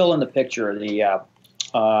I'll fill in the picture. The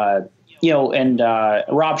you know, and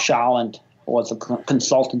Rob Sholland was a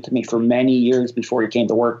consultant to me for many years before he came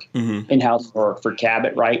to work in-house for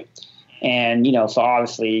Cabot, right? And, so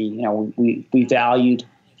obviously, we valued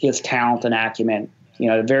his talent and acumen,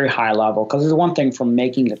 at a very high level, because there's one thing from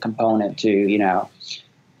making the component to,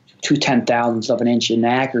 2/10,000ths of an inch in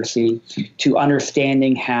accuracy to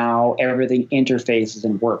understanding how everything interfaces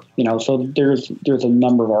and works. So there's a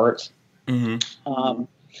number of arts. Mm-hmm.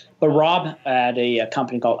 But Rob had a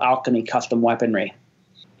company called Alchemy Custom Weaponry,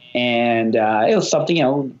 and it was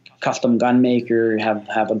something, custom gun maker,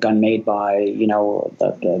 have a gun made by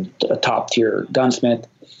the top tier gunsmith,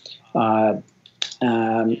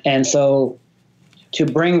 and so to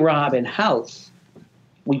bring Rob in house,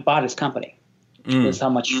 we bought his company. That's how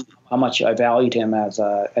much I valued him as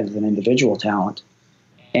an individual talent,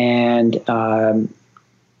 and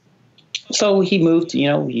so he moved. He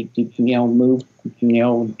moved.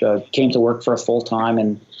 Came to work for us full time,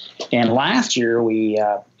 and last year we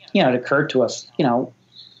it occurred to us, when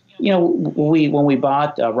we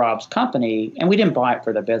bought Rob's company, and we didn't buy it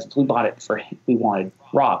for the business, we bought it we wanted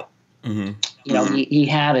Rob. Mm-hmm. He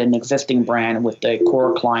had an existing brand with the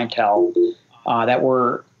core clientele that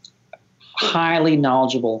were highly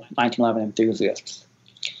knowledgeable 1911 enthusiasts.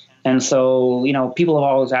 And so, people have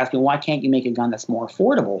always asked me, why can't you make a gun that's more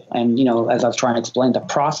affordable? And, as I was trying to explain, the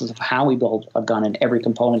process of how we build a gun and every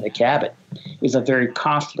component of the cabinet is a very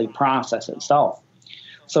costly process itself.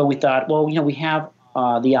 So we thought, well, we have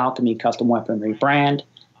the Alchemy Custom Weaponry brand.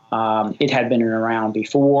 It had been around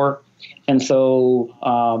before. And so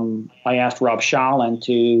I asked Rob Shallon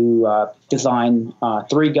to design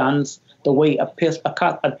 3 guns the way a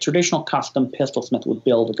traditional custom pistol smith would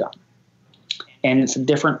build a gun. And it's a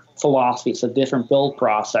different philosophy. It's a different build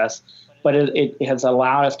process. But it has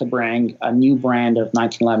allowed us to bring a new brand of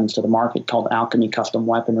 1911s to the market called Alchemy Custom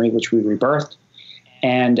Weaponry, which we rebirthed.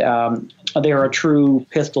 And they're a true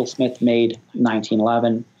pistol smith made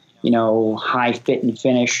 1911, high fit and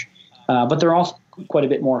finish. But they're also quite a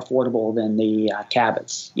bit more affordable than the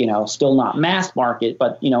Cabots. Still not mass market,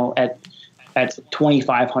 but, at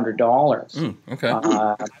 $2,500. Okay.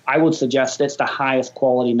 I would suggest it's the highest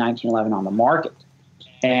quality 1911 on the market.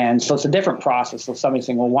 And so it's a different process. So somebody's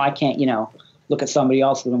saying, well, why can't, look at somebody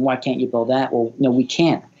else and why can't you build that? Well, we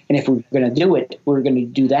can. And if we're going to do it, we're going to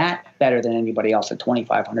do that better than anybody else at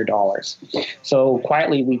 $2,500. So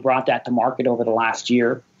quietly, we brought that to market over the last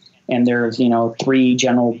year. And there's, 3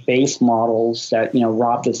 general base models that,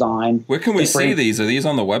 Rob designed. Where can we see these? Are these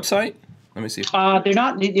on the website? Let me see. They're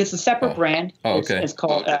not. It's a separate brand. Oh, okay. It's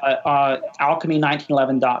called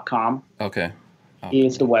alchemy1911.com. Okay.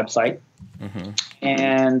 Is the website. Mm-hmm.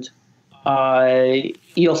 And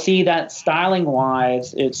you'll see that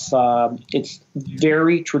styling-wise, it's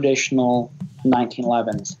very traditional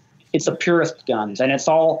 1911s. It's the purest guns, and it's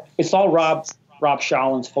all Rob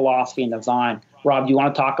Shallon's philosophy and design. Rob, do you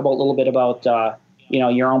want to talk a little bit about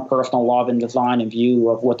your own personal love and design and view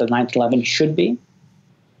of what the 1911 should be?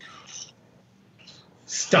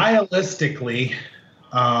 Stylistically,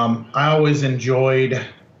 I always enjoyed,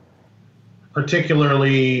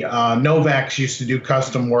 particularly Novak's used to do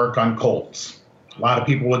custom work on Colts. A lot of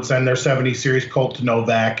people would send their 70 series Colt to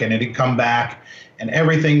Novak, and it'd come back, and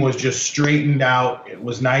everything was just straightened out. It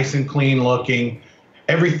was nice and clean looking.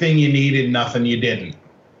 Everything you needed, nothing you didn't.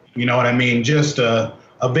 You know what I mean? Just a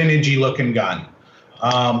vintagey looking gun.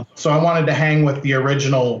 So I wanted to hang with the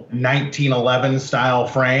original 1911 style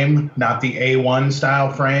frame, not the A1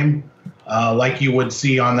 style frame, like you would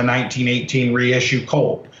see on the 1918 reissue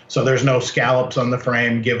Colt. So there's no scallops on the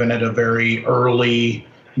frame, giving it a very early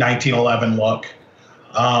 1911 look.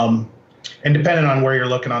 And depending on where you're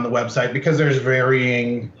looking on the website, because there's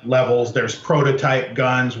varying levels, there's prototype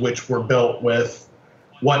guns, which were built with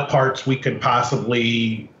what parts we could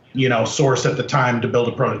possibly, source at the time to build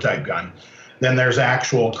a prototype gun. Then there's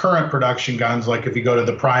actual current production guns, like if you go to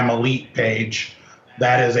the Prime Elite page,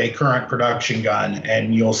 that is a current production gun,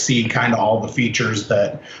 and you'll see kind of all the features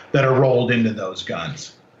that are rolled into those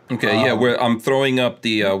guns. Okay, I'm throwing up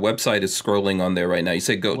the website is scrolling on there right now. You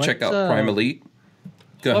said check out Prime Elite.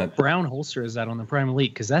 Go ahead. What brown holster is that on the Prime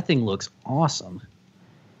Elite? Because that thing looks awesome.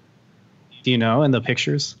 Do you know in the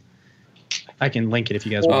pictures? I can link it if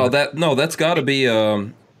you guys want. That's got to be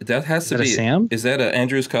that has to be Sam. Is that a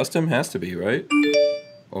Andrews Custom? Has to be, right?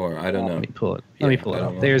 Or I don't know. Let me pull it. Let me pull it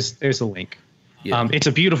up. There's a link. Yeah. It's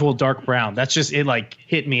a beautiful dark brown. That's just it. Like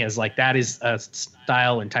hit me as like that is a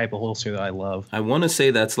style and type of holster that I love. I want to say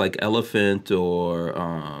that's like Elephant or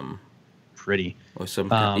pretty or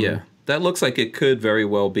something. Yeah, that looks like it could very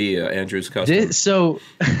well be Andrews Custom.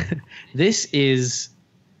 This is,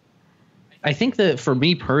 I think that for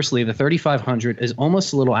me personally, the 3500 is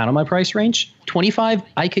almost a little out of my price range. 25,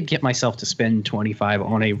 I could get myself to spend 25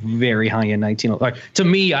 on a very high-end 1911. To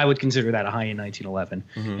me, I would consider that a high-end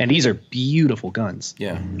 1911. And these are beautiful guns.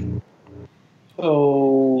 Yeah.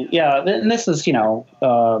 So yeah, and this is, and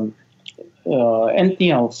so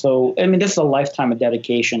I mean, this is a lifetime of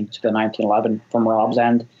dedication to the 1911 from Rob's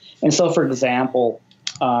end. And so, for example,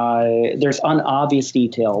 there's unobvious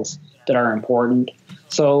details that are important.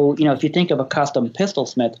 So, if you think of a custom pistol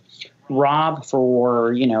smith, Rob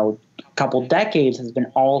for, a couple decades has been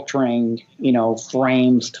altering,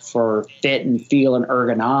 frames for fit and feel and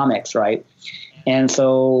ergonomics, right? And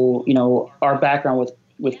so, our background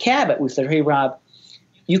with Cabot, we said, hey, Rob,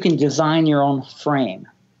 you can design your own frame,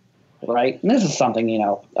 right? And this is something,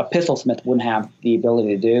 a pistol smith wouldn't have the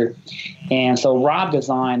ability to do. And so Rob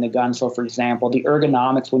designed the gun. So, for example, the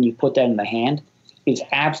ergonomics when you put that in the hand is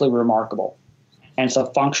absolutely remarkable. And it's a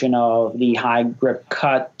function of the high grip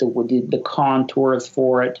cut, the contours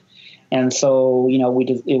for it. And so,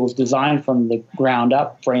 it was designed from the ground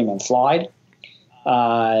up, frame and slide.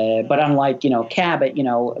 But unlike, Cabot,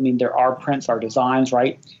 there are prints, our designs,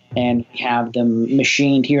 right? And we have them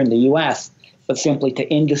machined here in the U.S., but simply to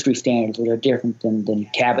industry standards that are different than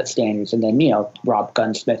Cabot standards. And then, Rob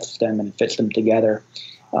gunsmiths them and fits them together.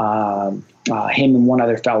 Him and one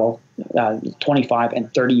other fellow, 25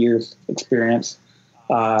 and 30 years experience,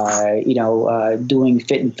 doing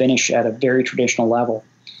fit and finish at a very traditional level.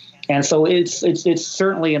 And so it's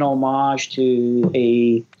certainly an homage to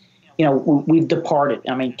we've departed.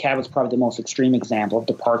 I mean, Cabot's probably the most extreme example of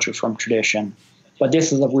departure from tradition. But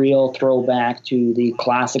this is a real throwback to the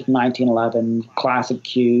classic 1911, classic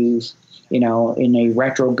cues, in a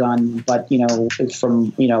retro gun, but, it's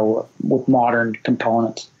from, with modern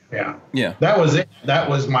components. Yeah. Yeah. That was it. That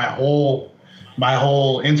was my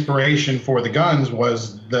whole inspiration for the guns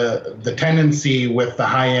was the tendency with the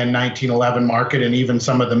high-end 1911 market and even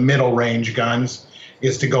some of the middle range guns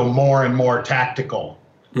is to go more and more tactical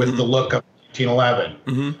with the look of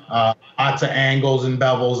 1911. Lots of angles and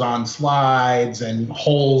bevels on slides and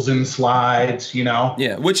holes in slides,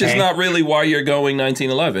 Yeah, which is not really why you're going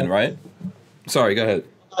 1911, right? Sorry, go ahead.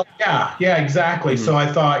 Yeah, exactly. So I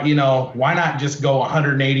thought, why not just go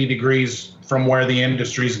 180 degrees from where the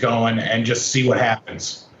industry's going and just see what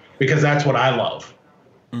happens? Because that's what I love.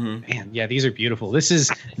 Man, yeah, these are beautiful. This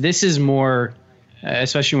is more,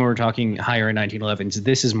 especially when we're talking higher 1911s,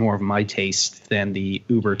 this is more of my taste than the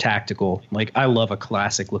uber tactical. Like, I love a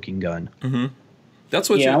classic looking gun. That's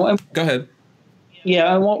what go ahead.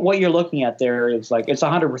 Yeah, and what you're looking at there is like, it's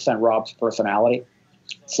 100% Rob's personality.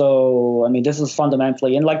 So, I mean, this is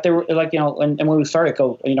fundamentally, and like, they were like, and when we started,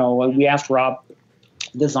 we asked Rob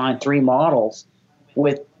to design 3 models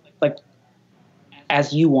with like,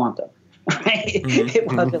 as you want them. Right? It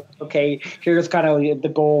wasn't like, okay, here's kind of the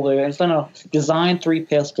goal. It's going to design 3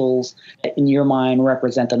 pistols that in your mind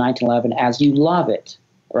represent the 1911 as you love it.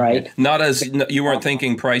 Right. Not as you weren't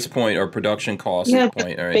thinking price point or production cost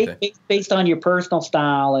point or anything. Based on your personal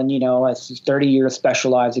style and, as 30 years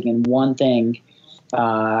specializing in one thing.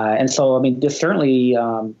 And so, I mean, this certainly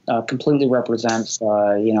completely represents,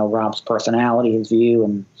 Rob's personality, his view,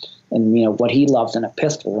 and what he loves in a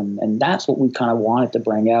pistol. And that's what we kind of wanted to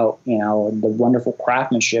bring out, the wonderful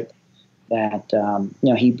craftsmanship that,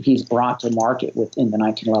 he's brought to the market within the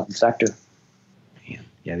 1911 sector.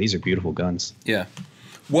 Yeah, these are beautiful guns. Yeah.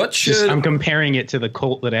 I'm comparing it to the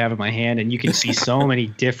Colt that I have in my hand, and you can see so many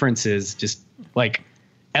differences, just like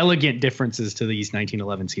elegant differences to these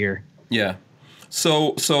 1911s here. Yeah.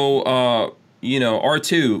 So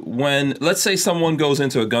R2, when let's say someone goes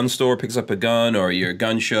into a gun store, picks up a gun, or your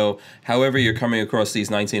gun show, however you're coming across these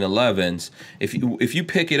 1911s, if you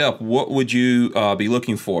pick it up, what would you be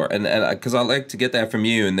looking for? And because I'd like to get that from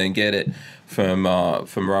you and then get it from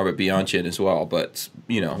Robert Bianchin as well. But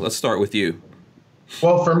let's start with you.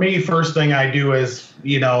 Well, for me, first thing I do is,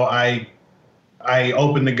 I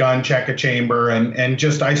open the gun, check a chamber, and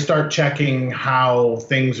just I start checking how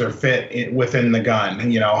things are fit within the gun.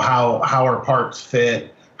 How are parts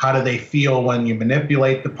fit? How do they feel when you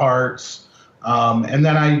manipulate the parts? And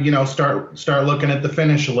then I, start looking at the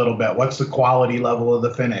finish a little bit. What's the quality level of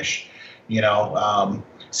the finish?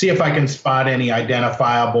 See if I can spot any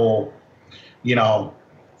identifiable,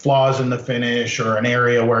 flaws in the finish or an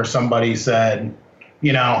area where somebody said,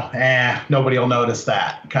 nobody will notice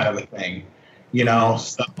that kind of a thing.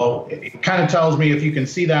 So it kind of tells me if you can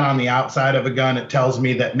see that on the outside of a gun, it tells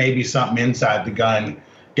me that maybe something inside the gun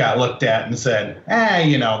got looked at and said,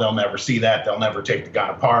 they'll never see that. They'll never take the gun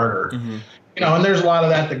apart or, and there's a lot of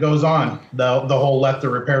that goes on, the whole let the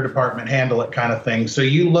repair department handle it kind of thing. So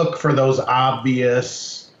you look for those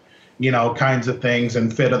obvious, kinds of things,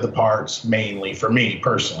 and fit of the parts mainly for me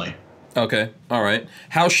personally. Okay. All right.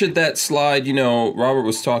 How should that slide, Robert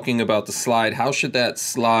was talking about the slide. How should that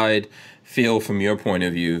slide feel from your point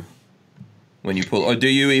of view when you pull, or do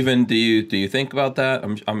you think about that?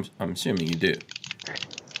 I'm assuming you do.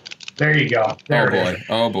 There you go.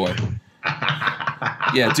 Oh boy.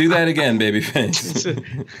 Yeah, do that again, babyface.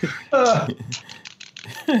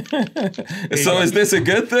 So is this a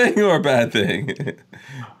good thing or a bad thing?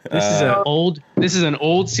 This is an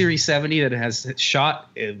old Series 70 that has shot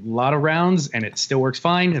a lot of rounds and it still works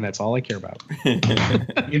fine, and that's all I care about.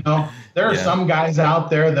 There are some guys out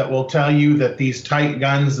there that will tell you that these tight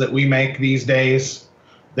guns that we make these days,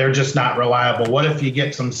 they're just not reliable. What if you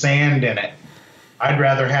get some sand in it? I'd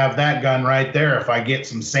rather have that gun right there if I get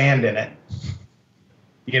some sand in it.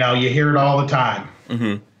 You hear it all the time.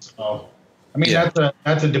 Mm-hmm. So,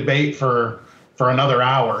 that's a debate for another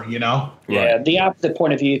hour, Yeah, Right. the opposite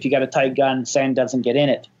point of view, if you got a tight gun, sand doesn't get in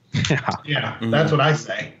it. Yeah, that's what I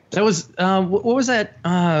say. That was what was that?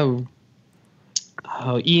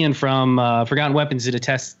 Ian from Forgotten Weapons did a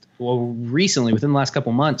test recently, within the last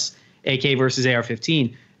couple months, AK versus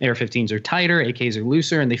AR-15. AR-15s are tighter, AKs are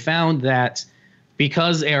looser, and they found that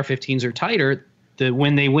because AR-15s are tighter,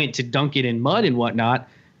 when they went to dunk it in mud and whatnot,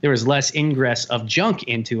 there was less ingress of junk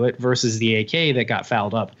into it versus the AK that got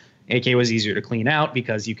fouled up. AK was easier to clean out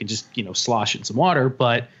because you could just, slosh in some water.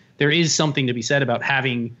 But there is something to be said about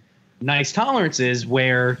having nice tolerances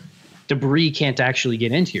where debris can't actually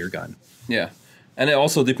get into your gun. Yeah. And it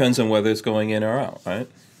also depends on whether it's going in or out, right?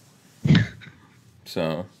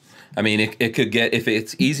 So, it could get, if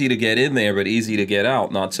it's easy to get in there but easy to get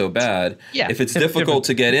out, not so bad. Yeah. If it's difficult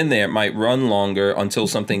to get in there, it might run longer until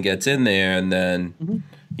something gets in there, and then,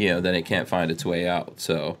 then it can't find its way out.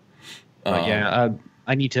 So,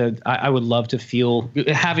 I would love to feel,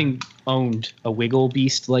 having owned a Wiggle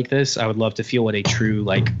beast like this, I would love to feel what a true,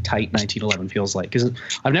 tight 1911 feels like, because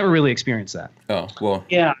I've never really experienced that. Oh, well.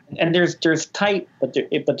 Yeah, and there's tight, but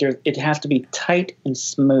it has to be tight and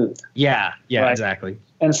smooth. Yeah, right? Exactly.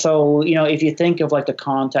 And so, if you think of the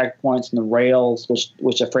contact points and the rails,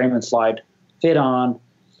 which a frame and slide fit on,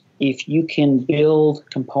 if you can build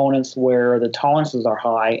components where the tolerances are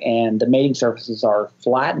high and the mating surfaces are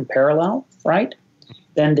flat and parallel, right,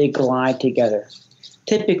 then they glide together.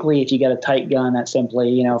 Typically, if you get a tight gun that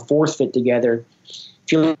simply, force fit together,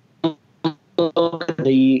 if you look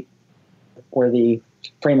at where the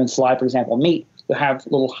frame and slide, for example, meet, you have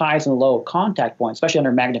little highs and low contact points, especially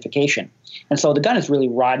under magnification. And so the gun is really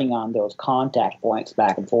riding on those contact points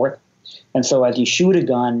back and forth. And so as you shoot a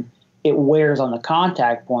gun, it wears on the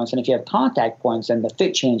contact points. And if you have contact points, then the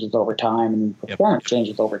fit changes over time and performance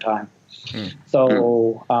changes over time.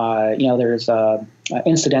 So, there's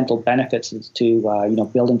incidental benefits to,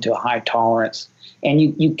 building to a high tolerance. And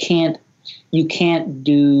you can't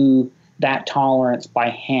do that tolerance by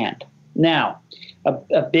hand. Now,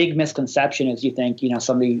 a big misconception is you think,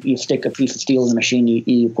 you stick a piece of steel in the machine,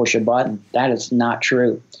 you push a button. That is not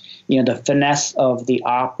true. The finesse of the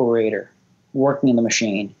operator working in the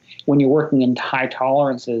machine. When you're working in high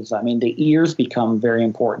tolerances, the ears become very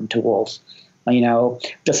important tools.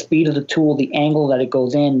 The speed of the tool, the angle that it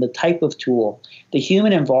goes in, the type of tool, the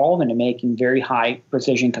human involvement in making very high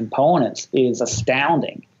precision components is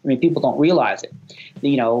astounding. People don't realize it.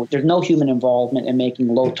 There's no human involvement in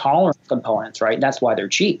making low tolerance components, right? That's why they're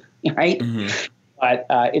cheap, right? Mm-hmm. But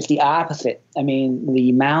it's the opposite. The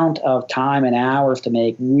amount of time and hours to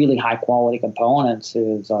make really high quality components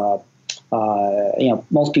is,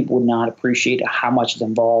 most people would not appreciate how much is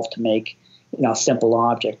involved to make a simple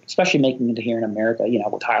object, especially making it here in America,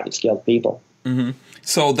 with highly skilled people. Mm-hmm.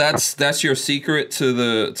 So that's your secret to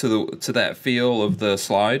that feel of the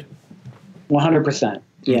slide? 100%.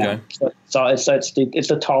 Yeah. Okay. So it's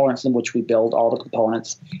the tolerance in which we build all the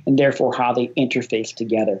components, and therefore how they interface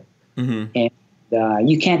together. Mm-hmm. And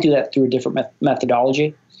you can't do that through a different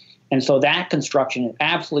methodology. And so that construction is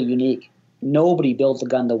absolutely unique. Nobody builds a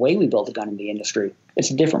gun the way we build a gun in the industry.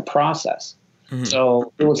 It's a different process. Mm-hmm.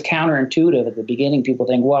 So it was counterintuitive at the beginning. People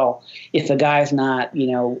think, well, if the guy's not,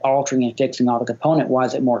 altering and fixing all the component, why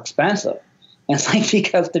is it more expensive? And it's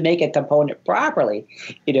because to make a component properly,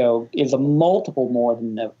 is a multiple more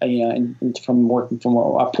than, from working from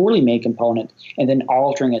a poorly made component and then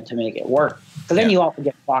altering it to make it work. Because then you also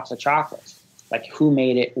get a box of chocolates. Like who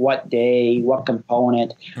made it, what day, what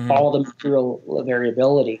component, all the material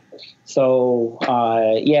variability. So,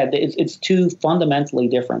 it's two fundamentally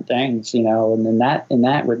different things, and in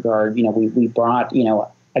that regard, we brought,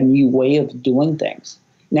 a new way of doing things.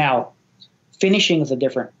 Now, finishing is a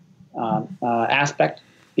different aspect.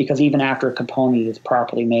 because even after a component is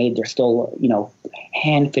properly made, there's still,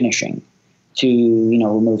 hand finishing to,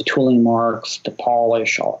 remove tooling marks, to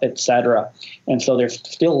polish, etc. And so there's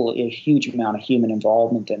still a huge amount of human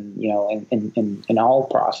involvement in all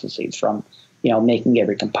processes, from, making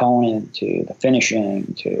every component to the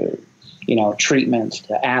finishing to, treatments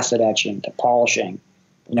to acid etching to polishing.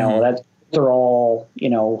 Those are all,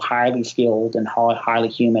 highly skilled and highly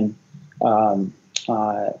human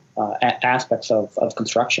aspects of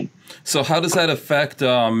construction. So how does that affect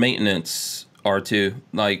maintenance, R2?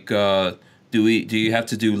 Like, do you have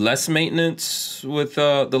to do less maintenance with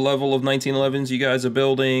the level of 1911s you guys are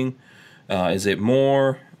building? Is it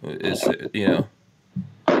more? Is it,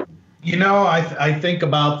 I think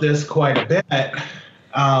about this quite a bit.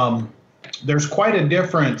 There's quite a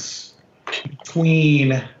difference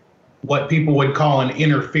between what people would call an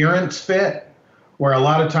interference fit, where a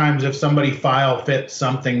lot of times if somebody file fits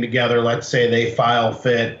something together, let's say they file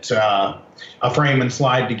fit a frame and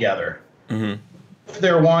slide together. Mm-hmm. If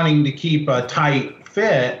they're wanting to keep a tight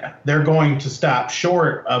fit, they're going to stop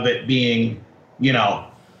short of it being,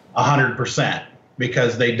 100%,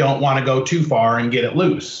 because they don't want to go too far and get it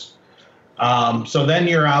loose. So then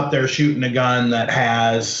you're out there shooting a gun that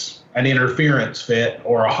has an interference fit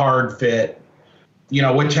or a hard fit,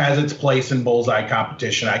 which has its place in bullseye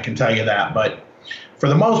competition, I can tell you that. But for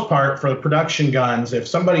the most part, for the production guns, if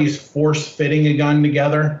somebody's force fitting a gun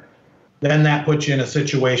together, then that puts you in a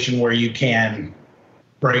situation where you can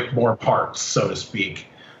break more parts, so to speak.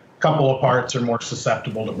 A couple of parts are more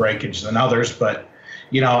susceptible to breakage than others, but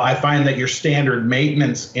I find that your standard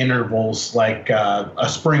maintenance intervals, like a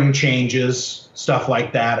spring changes, stuff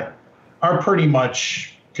like that, are pretty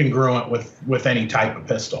much congruent with any type of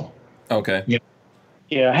pistol. Okay.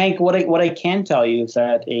 Yeah, Hank, what I can tell you is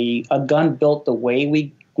that a gun built the way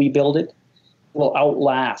we build it will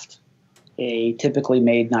outlast a typically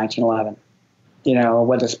made 1911.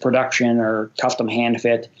 Whether it's production or custom hand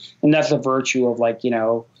fit, and that's the virtue of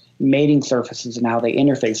mating surfaces and how they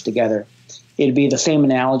interface together. It'd be the same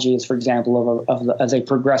analogy as, for example, as a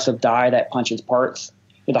progressive die that punches parts.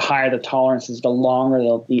 The higher the tolerances, the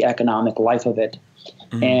longer the economic life of it.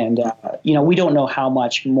 Mm-hmm. And we don't know how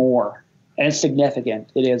much more, and it's significant,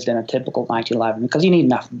 it is than a typical 1911, because you need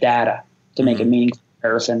enough data to make a meaningful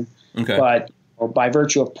comparison. Okay. But by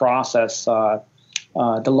virtue of process, the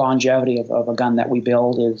longevity of a gun that we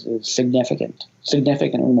build is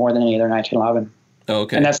significantly more than any other 1911.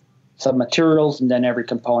 Okay. And that's some materials, and then every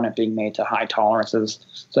component being made to high tolerances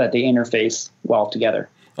so that they interface well together.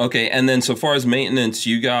 Okay, and then so far as maintenance,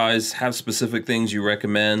 you guys have specific things you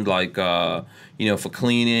recommend, like, for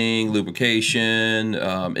cleaning, lubrication?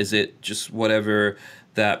 Is it just whatever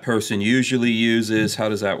that person usually uses? How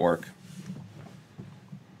does that work?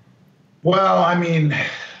 Well, I mean,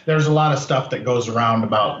 there's a lot of stuff that goes around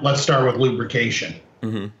about, let's start with lubrication.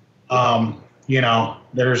 Mm-hmm.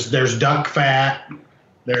 There's duck fat,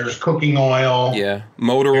 there's cooking oil. Yeah,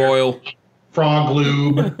 motor oil. Frog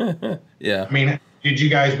lube. Yeah. I mean, did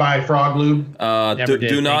you guys buy frog lube?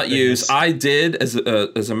 Do not use. I did as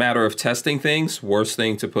a matter of testing things. Worst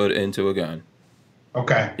thing to put into a gun.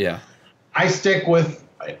 Okay. Yeah. I stick with,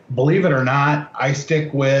 believe it or not, full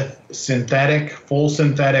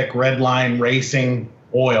synthetic Redline racing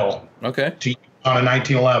oil. Okay. To use on a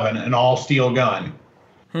 1911, an all steel gun.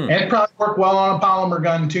 And it probably worked well on a polymer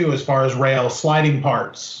gun too, as far as rail sliding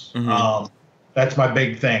parts. Mm-hmm. That's my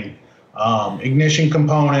big thing. Ignition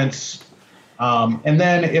components. And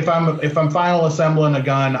then if I'm final assembling a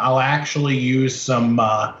gun, I'll actually use some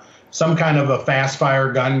kind of a fast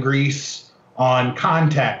fire gun grease on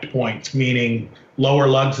contact points, meaning lower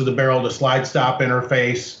lugs of the barrel to slide stop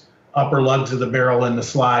interface, upper lugs of the barrel in the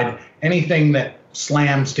slide, anything that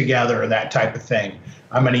slams together, that type of thing.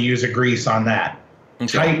 I'm going to use a grease on that.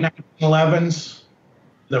 Okay. Tight 1911s,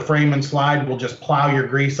 the frame and slide will just plow your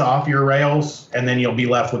grease off your rails, and then you'll be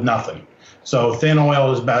left with nothing. So thin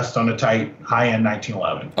oil is best on a tight, high-end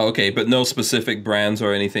 1911. Okay, but no specific brands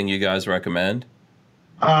or anything you guys recommend?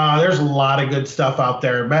 There's a lot of good stuff out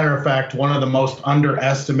there. Matter of fact, one of the most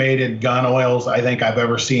underestimated gun oils I think I've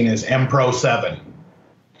ever seen is M-Pro 7,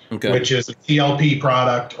 which is a CLP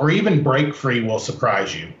product, or even break-free will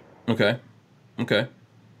surprise you. Okay.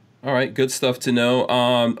 All right, good stuff to know.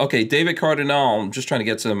 Okay, David Cardinal, I'm just trying to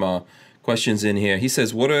get some questions in here. He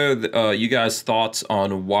says, what are you guys' thoughts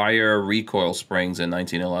on wire recoil springs in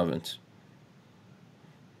 1911s?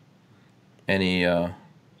 Any? Yeah,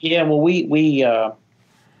 well, we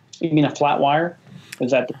you mean a flat wire?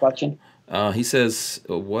 Is that the question? He says,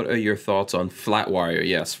 what are your thoughts on flat wire?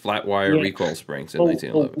 Yes, flat wire recoil springs in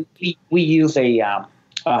 1911. We use a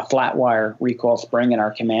flat wire recoil spring in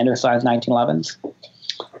our Commander size 1911s.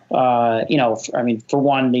 For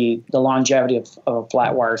one, the longevity of a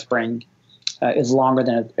flat wire spring is longer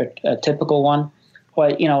than a typical one.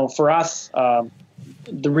 But, for us,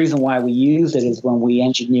 the reason why we used it is when we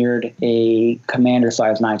engineered a Commander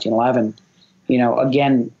size 1911,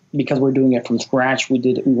 again, because we're doing it from scratch, we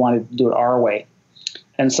wanted to do it our way.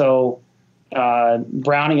 And so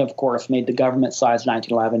Browning, of course, made the government size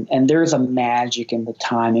 1911, and there's a magic in the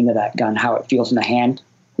timing of that gun, how it feels in the hand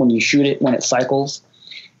when you shoot it, when it cycles.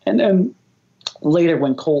 And then later,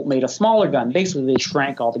 when Colt made a smaller gun, basically they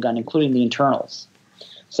shrank all the gun, including the internals.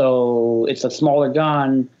 So it's a smaller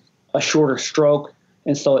gun, a shorter stroke,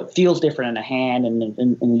 and so it feels different in the hand.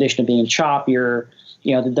 And in addition to being choppier,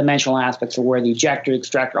 the dimensional aspects of where the ejector,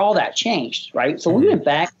 extractor, all that changed, right? So we went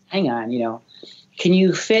back, hang on, can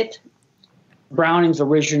you fit Browning's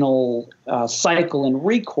original cycle and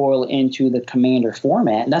recoil into the Commander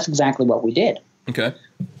format? And that's exactly what we did. Okay.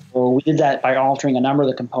 Well, we did that by altering a number of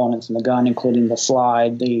the components in the gun, including the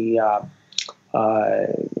slide, not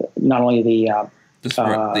only the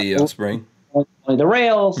spring, only the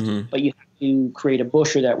rails, mm-hmm. but you have to create a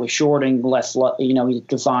busher that was shorting less. You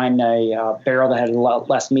design a barrel that had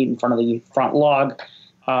less meat in front of the front lug,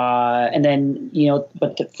 and then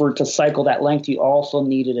to cycle that length, you also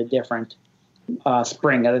needed a different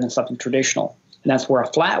spring other than something traditional, and that's where a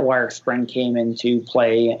flat wire spring came into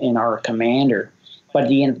play in our Commander. But at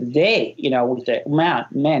the end of the day, we say,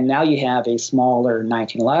 man, now you have a smaller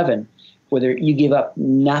 1911, where you give up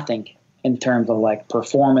nothing in terms of like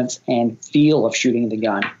performance and feel of shooting the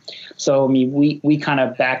gun. So, we kind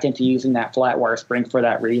of backed into using that flat wire spring for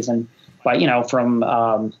that reason. But, from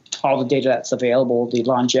all the data that's available, the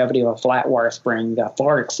longevity of a flat wire spring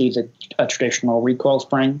far exceeds a traditional recoil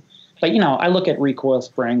spring. But, I look at recoil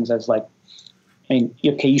springs as like,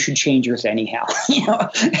 okay, you should change yours anyhow,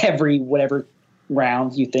 every whatever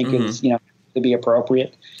rounds you think mm-hmm. is to be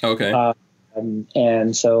appropriate. Okay.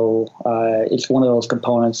 And so it's one of those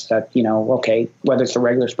components that okay, whether it's a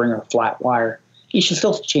regular spring or a flat wire, you should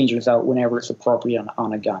still change yours out whenever it's appropriate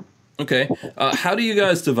on a gun. Okay. How do you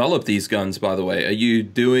guys develop these guns, by the way? Are you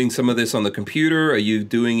doing some of this on the computer? Are you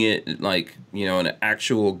doing it like in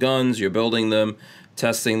actual guns? You're building them,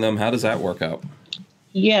 testing them. How does that work out?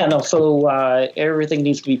 Yeah, no. So everything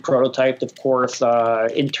needs to be prototyped, of course.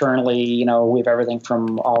 Internally, we have everything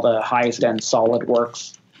from all the highest end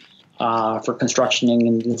SolidWorks for constructioning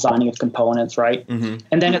and designing of components, right? Mm-hmm.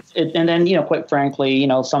 And then quite frankly,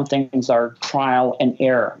 some things are trial and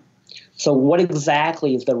error. So what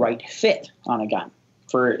exactly is the right fit on a gun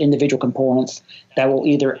for individual components that will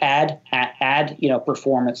either add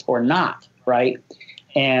performance or not, right?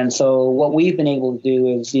 And so what we've been able to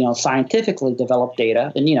do is, scientifically develop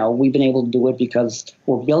data. And, we've been able to do it because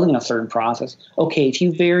we're building a certain process. Okay, if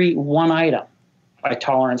you vary one item by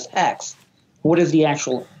tolerance X, what is the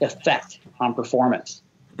actual effect on performance?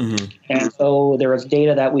 Mm-hmm. And so there is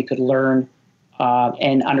data that we could learn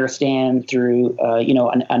and understand through,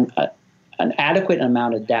 an adequate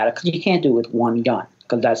amount of data. Because you can't do it with one gun,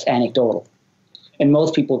 because that's anecdotal. And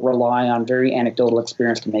most people rely on very anecdotal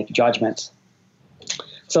experience to make judgments.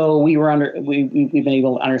 So we've been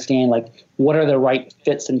able to understand like what are the right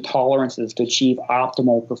fits and tolerances to achieve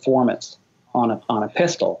optimal performance on a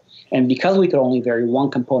pistol. And because we could only vary one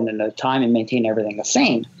component at a time and maintain everything the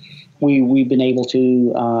same, we've been able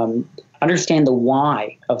to understand the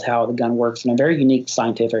why of how the gun works in a very unique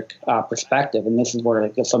scientific perspective. And this is where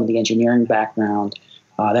some of the engineering background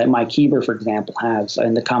that Mike Heber, for example, has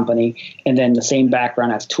in the company, and then the same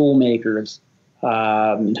background as tool makers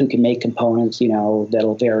who can make components,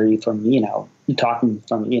 that'll vary from, talking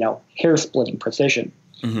from, hair splitting precision.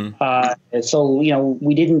 Mm-hmm. So,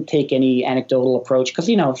 we didn't take any anecdotal approach because,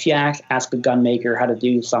 if you ask a gun maker how to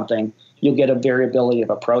do something, you'll get a variability of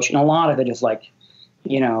approach. And a lot of it is like, I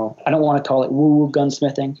don't want to call it woo-woo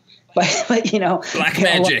gunsmithing, but black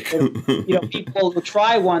magic. People who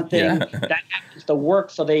try one thing that happens to work,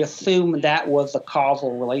 so they assume that was a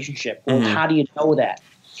causal relationship. Well, how do you know that?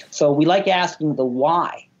 So we like asking the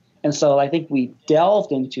why. And so I think we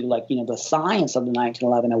delved into the science of the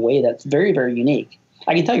 1911 in a way that's very, very unique.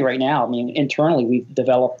 I can tell you right now, internally we've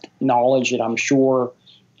developed knowledge that I'm sure,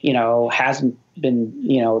 hasn't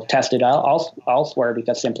been, tested elsewhere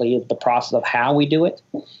because simply the process of how we do it.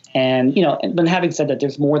 And, but having said that,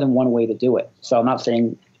 there's more than one way to do it. So I'm not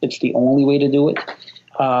saying it's the only way to do it.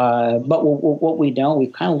 But what we know,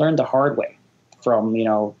 we've kind of learned the hard way from,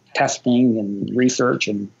 testing and research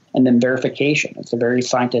and then verification. It's a very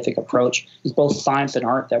scientific approach. It's both science and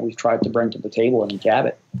art that we've tried to bring to the table in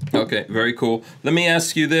Cabot. Okay, very cool. Let me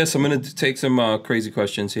ask you this. I'm going to take some crazy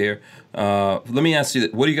questions here. Let me ask you,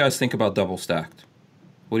 what do you guys think about double stacked?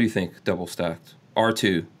 What do you think, double stacked?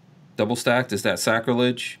 R2, Double stacked? Is that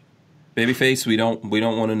sacrilege? Babyface, we don't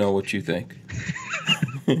want to know what you think.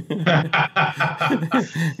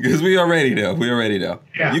 Because we already know.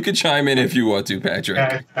 Yeah. You can chime in if you want to, Patrick.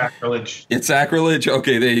 Yeah, it's sacrilege. It's sacrilege?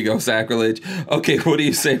 Okay, there you go, sacrilege. Okay, what do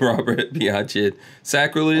you say, Robert Bianchid?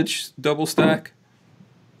 Sacrilege, double stack?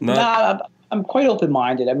 No, I'm quite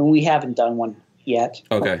open-minded. I mean, we haven't done one yet.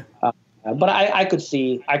 Okay. But I could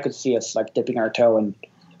see us like dipping our toe and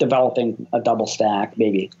developing a double stack,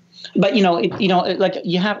 maybe. But like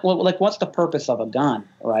you have, like, what's the purpose of a gun,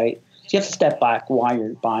 right? So you have to step back while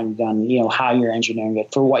you're buying a gun, how you're engineering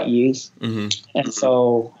it, for what use. Mm-hmm. And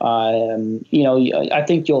so, I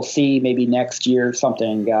think you'll see maybe next year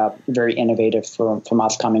something very innovative from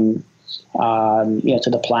us coming, to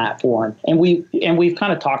the platform. And we've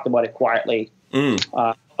kind of talked about it quietly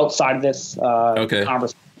outside of this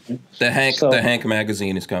conversation. The Hank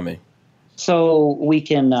magazine is coming. So we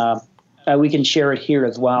can share it here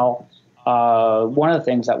as well. One of the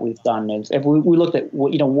things that we've done is if we looked at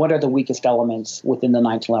what are the weakest elements within the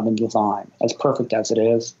 1911 design, as perfect as it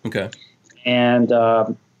is. Okay. And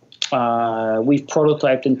we've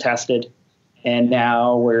prototyped and tested, and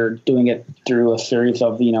now we're doing it through a series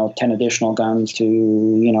of 10 additional guns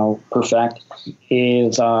to perfect.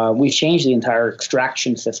 We've changed the entire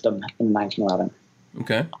extraction system in 1911.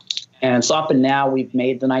 Okay. And so up and now we've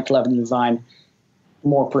made the 1911 design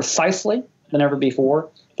more precisely than ever before,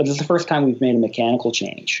 but it's the first time we've made a mechanical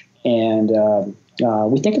change. And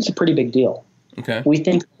we think it's a pretty big deal. Okay. We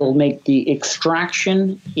think it'll make the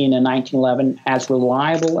extraction in a 1911 as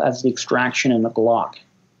reliable as the extraction in a Glock.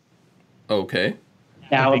 Okay.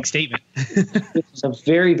 Now, a big statement. It's a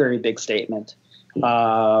very, very big statement.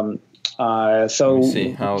 So let me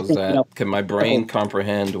see, how is that? Can my brain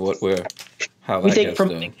comprehend how that we think gets from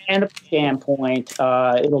done? a mechanical standpoint,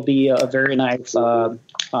 it'll be a very nice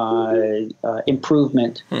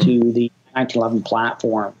improvement to the 1911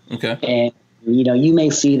 platform. Okay. And you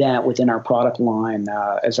may see that within our product line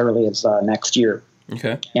as early as next year.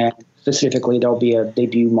 Okay. And specifically, there'll be a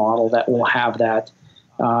debut model that will have that.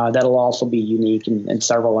 That'll also be unique in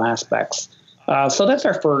several aspects. So that's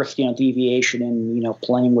our first, deviation in,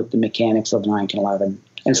 playing with the mechanics of 1911.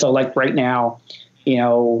 And so, like right now,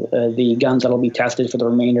 the guns that'll be tested for the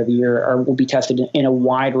remainder of the year will be tested in a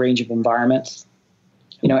wide range of environments.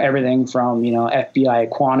 Everything from, FBI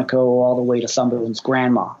at Quantico all the way to Sunderland's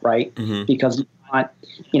grandma, right? Mm-hmm. Because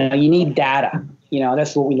you need data.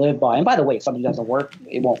 That's what we live by. And by the way, if something doesn't work,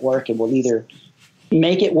 it won't work. It will either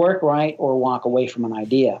make it work, right, or walk away from an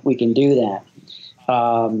idea. We can do that.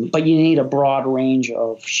 But you need a broad range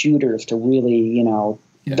of shooters to really,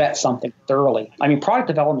 vet something thoroughly. I mean, product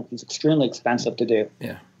development is extremely expensive to do.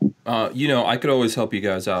 Yeah. I could always help you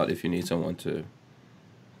guys out if you need someone to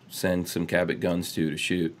send some Cabot guns to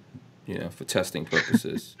shoot, for testing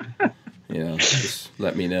purposes. Just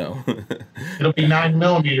let me know. It'll be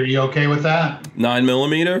 9mm. You okay with that?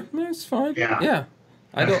 9mm? That's fine. Yeah.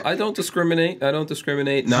 I don't discriminate.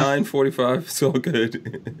 9.45. It's all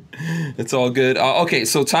good. It's all good. Okay,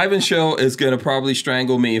 so Tyven Show is gonna probably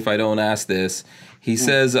strangle me if I don't ask this. He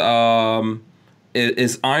says,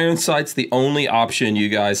 "Is iron sights the only option you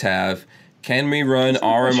guys have? Can we run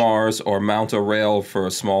RMRs or mount a rail for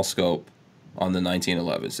a small scope on the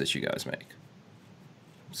 1911s that you guys make?"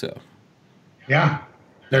 So. Yeah,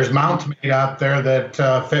 there's mounts made out there that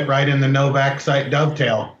fit right in the Novak sight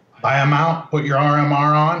dovetail. Buy a mount, put your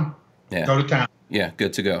RMR on, go to town. Yeah,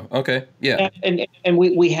 good to go. Okay, yeah. And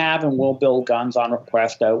we have and will build guns on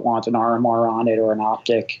request that want an RMR on it or an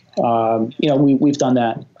optic. We've done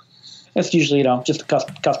that. It's usually just a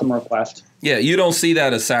custom request. Yeah, you don't see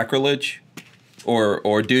that as sacrilege,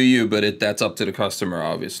 or do you? But that's up to the customer,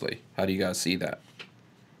 obviously. How do you guys see that?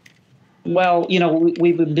 Well,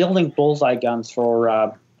 we've been building bullseye guns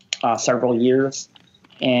for several years.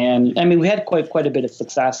 And I mean, we had quite a bit of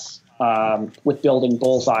success with building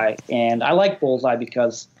bullseye. And I like bullseye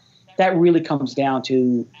because that really comes down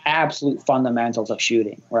to absolute fundamentals of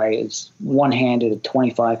shooting, right? It's one-handed at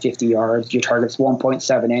 25, 50 yards. Your target's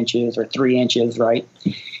 1.7 inches or 3 inches, right?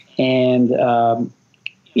 And,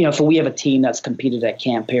 so we have a team that's competed at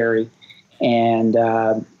Camp Perry. And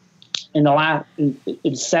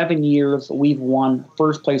in 7 years, we've won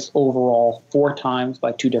first place overall 4 times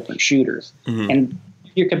by 2 different shooters. Mm-hmm. And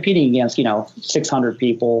you're competing against, 600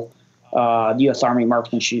 people, the U.S. Army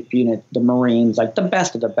Marksmanship Unit, the Marines, like the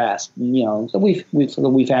best of the best. So we've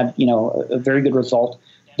had, a very good result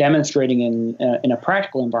demonstrating in a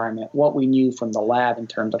practical environment what we knew from the lab in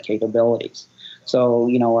terms of capabilities. So,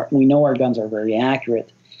 we know our guns are very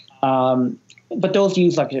accurate. But those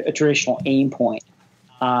use like a traditional aim point.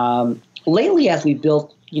 Lately, as we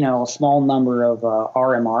built a small number of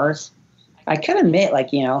RMRs, I can admit, like,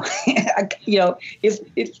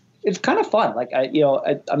 it's kind of fun. Like,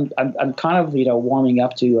 I'm kind of, warming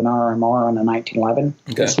up to an RMR on a 1911.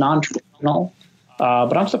 Okay. It's non-traditional,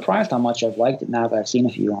 but I'm surprised how much I've liked it now that I've seen a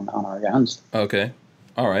few on our guns. Okay.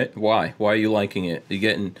 All right. Why? Why are you liking it? Are you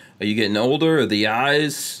getting older? Are the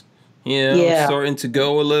eyes, starting to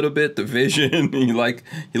go a little bit? The vision. you like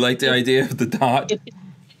the idea of the dot?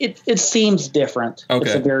 It seems different. Okay.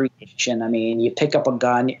 It's a variation. I mean, you pick up a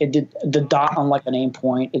gun. The dot on like an aim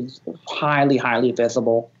point is highly, highly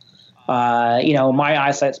visible. My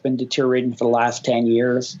eyesight's been deteriorating for the last 10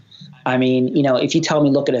 years. I mean, if you tell me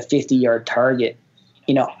look at a 50-yard target,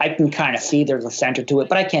 I can kind of see there's a center to it,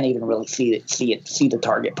 but I can't even really see the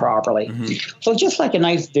target properly. Mm-hmm. So it's just like a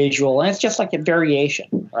nice visual, and it's just like a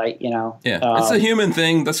variation, right? Yeah, it's a human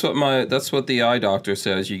thing. That's what the eye doctor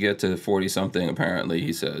says. You get to 40-something, apparently,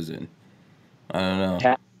 he says, and I don't know.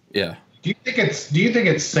 Okay. Yeah. Do you think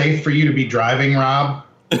it's safe for you to be driving, Rob?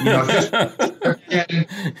 Just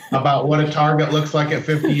about what a target looks like at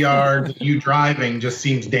 50 yards. You driving just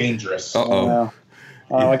seems dangerous. Uh-oh.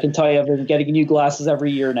 I can tell you, I've been getting new glasses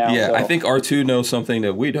every year now. Yeah, so. I think R2 knows something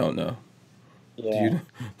that we don't know. Yeah.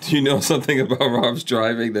 Do you know something about Rob's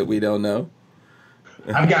driving that we don't know?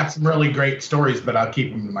 I've got some really great stories, but I'll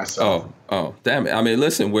keep them to myself. Oh, damn it! I mean,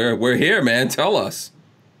 listen, we're here, man. Tell us.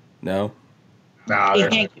 No. Nah.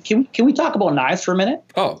 Hey, Hank, can we talk about knives for a minute?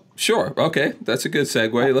 Oh, sure. Okay, that's a good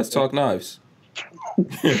segue. Let's talk knives.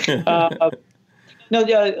 A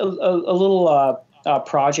little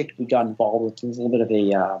project we got involved with. It was a little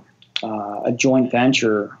bit of a joint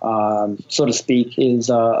venture, so to speak. Is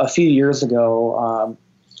a few years ago,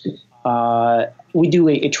 we do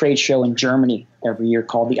a trade show in Germany every year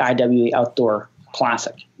called the IWA Outdoor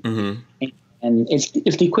Classic. Mm-hmm. And it's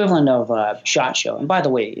the equivalent of a SHOT Show. And by the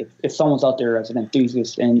way, if someone's out there as an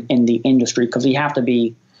enthusiast in the industry, because you have to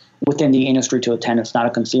be within the industry to attend, it's not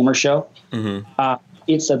a consumer show. Mm-hmm.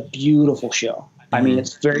 It's a beautiful show. Mm-hmm. I mean,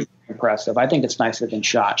 it's very impressive. I think it's nicer than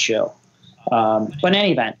SHOT Show. But in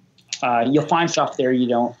any event, you'll find stuff there you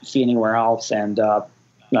don't see anywhere else. And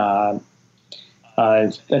I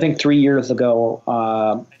think 3 years ago,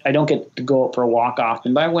 I don't get to go out for a walk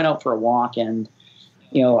often, but I went out for a walk, and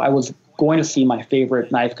I was going to see my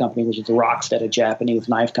favorite knife company, which is Rockstead, a Japanese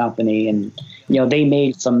knife company, and they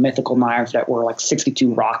made some mythical knives that were like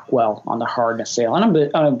 62 Rockwell on the hardness scale. And I'm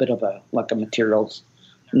a bit of a materials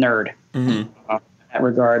nerd in that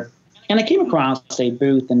regard. And I came across a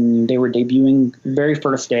booth, and they were debuting the very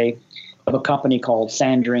first day of a company called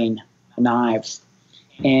Sandrine Knives.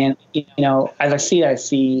 And as I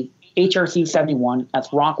see HRC 71.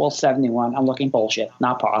 That's Rockwell 71. I'm looking bullshit,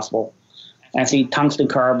 not possible. And I see tungsten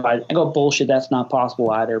carbide. I go, bullshit, that's not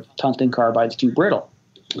possible either. Tungsten carbide's too brittle.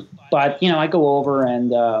 But, I go over,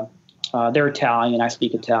 and they're Italian. I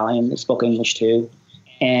speak Italian. They spoke English too.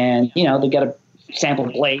 And, they get a sample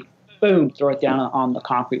blade, boom, throw it down on the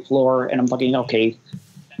concrete floor. And I'm thinking, okay,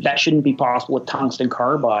 that shouldn't be possible with tungsten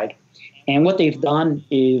carbide. And what they've done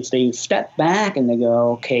is they step back and they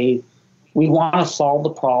go, okay, we want to solve the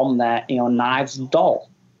problem that, knives dull,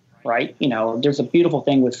 right? There's a beautiful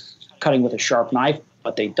thing with cutting with a sharp knife,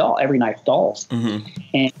 but they dull. Every knife dulls. Mm-hmm.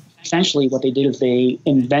 And essentially what they did is they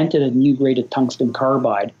invented a new grade of tungsten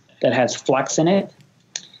carbide that has flex in it.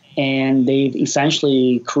 And they've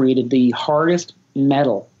essentially created the hardest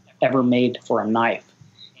metal ever made for a knife.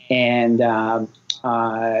 And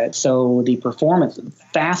so the performance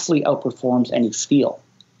vastly outperforms any steel.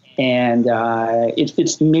 And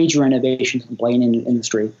it's major innovations in the blade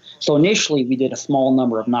industry. So initially, we did a small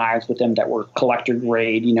number of knives with them that were collector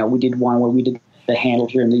grade. We did one where we did the handle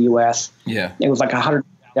here in the U.S. Yeah, it was like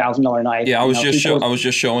 $100,000 knife. Yeah, I was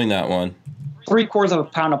just showing that one. 3/4 of a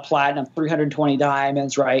pound of platinum, 320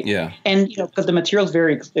 diamonds, right? Yeah, and because the material is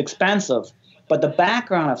very expensive. But the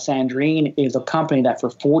background of Sandrine is a company that for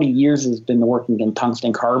 40 years has been working in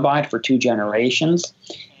tungsten carbide for 2 generations.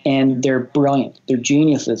 And they're brilliant. They're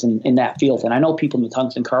geniuses in that field. And I know people in the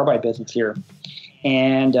tungsten carbide business here.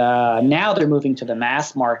 And now they're moving to the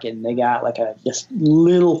mass market. And they got like this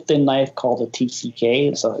little thin knife called a TCK.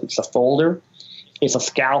 It's a folder. It's a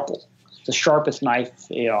scalpel. It's the sharpest knife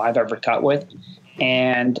I've ever cut with.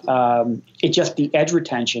 And the edge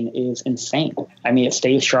retention is insane. I mean, it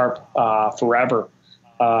stays sharp forever.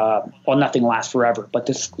 Nothing lasts forever, but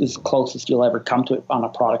this is the closest you'll ever come to it on a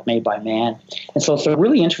product made by man. And so it's a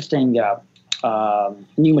really interesting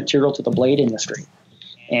new material to the blade industry.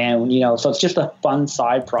 And, so it's just a fun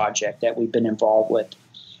side project that we've been involved with.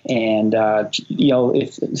 And,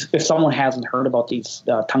 if someone hasn't heard about these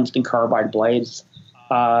tungsten carbide blades,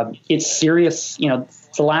 It's serious.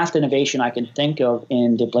 The last innovation I can think of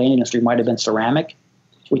in the blade industry might have been ceramic,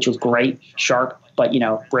 which was great, sharp, but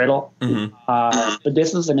brittle. Mm-hmm. But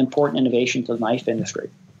this is an important innovation to the knife industry.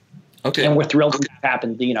 Okay. And we're thrilled that it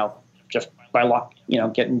happened, just by luck,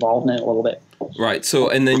 get involved in it a little bit. Right. So,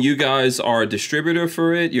 and then you guys are a distributor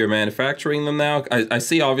for it. You're manufacturing them now. I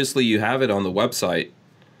see. Obviously, you have it on the website.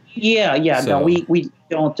 Yeah. So, no, we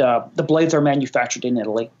don't. The blades are manufactured in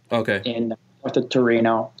Italy. Okay. In north of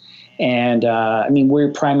Torino, and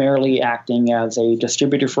we're primarily acting as a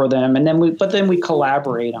distributor for them, and then we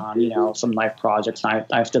collaborate on some knife projects,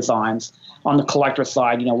 knife designs. On the collector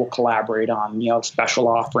side, we'll collaborate on special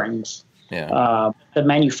offerings. Yeah. The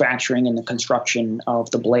manufacturing and the construction of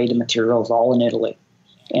the blade and materials all in Italy.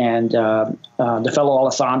 And the fellow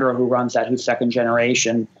Alessandro who runs that, who's second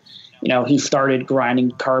generation, he started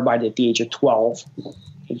grinding carbide at the age of 12.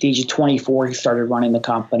 At the age of 24, he started running the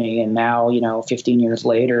company. And now, 15 years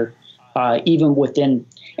later, even within,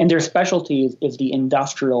 and their specialty is the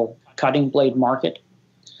industrial cutting blade market.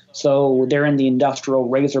 So they're in the industrial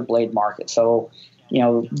razor blade market. So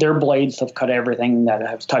their blades have cut everything that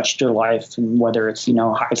has touched your life, and whether it's,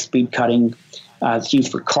 high-speed cutting, it's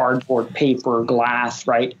used for cardboard, paper, glass,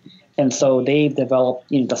 right? And so they've developed,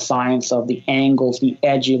 the science of the angles, the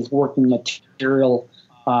edges, working material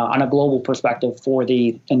on a global perspective for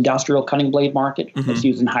the industrial cutting blade market. Mm-hmm. It's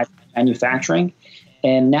used in high manufacturing.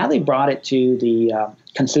 And now they brought it to the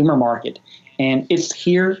consumer market. And it's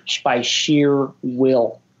here by sheer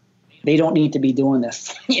will. They don't need to be doing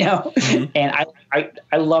this, Mm-hmm. And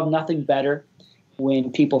I love nothing better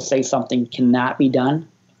when people say something cannot be done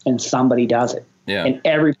and somebody does it. Yeah. And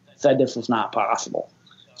everybody said this was not possible.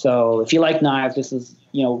 So if you like knives, this is,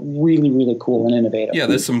 really, really cool and innovative. Yeah,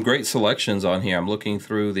 there's some great selections on here. I'm looking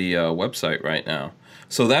through the website right now.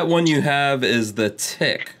 So that one you have is the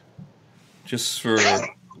Tick. Just for,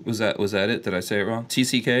 was that it? Did I say it wrong?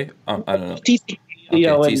 TCK? I don't know. TCK.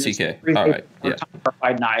 Okay, TCK. All right. Yeah.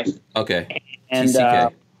 Carbide knife. Okay. And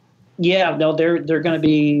TCK. They're going to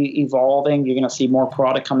be evolving. You're going to see more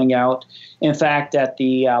product coming out. In fact, at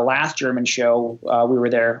the last German show, we were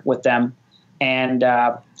there with them, and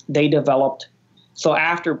they developed. So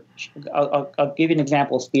after, I'll give you an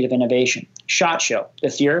example of speed of innovation. SHOT Show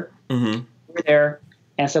this year, Mm-hmm. we're there,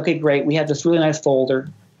 and it's okay, great. We have this really nice folder.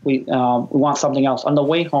 We want something else. On the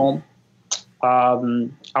way home,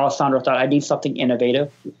 Alessandro thought, I need something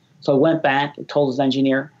innovative. So I went back and told his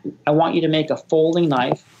engineer, I want you to make a folding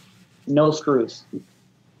knife, no screws.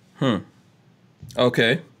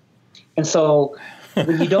 Okay. And so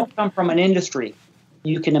when you don't come from an industry,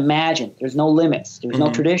 you can imagine there's no limits. There's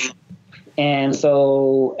no tradition. And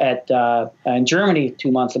so in Germany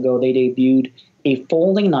 2 months ago, they debuted a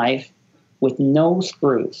folding knife with no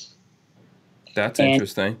screws. That's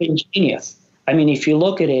interesting. Ingenious. I mean, if you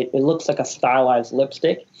look at it, it looks like a stylized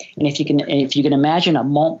lipstick. And if you can imagine a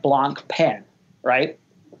Mont Blanc pen, right?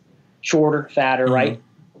 Shorter, fatter, right?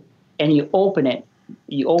 And you open it,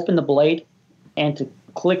 you open the blade, and to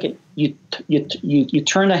click it, you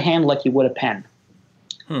turn the hand like you would a pen.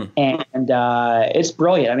 And it's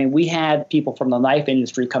brilliant. I mean, we had people from the knife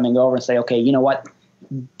industry coming over and say, okay, you know what?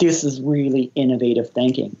 This is really innovative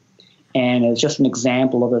thinking. And it's just an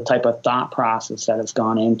example of the type of thought process that has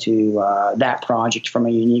gone into that project from a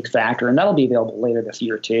unique factor. And that'll be available later this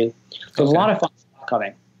year, too. So there's a lot of fun stuff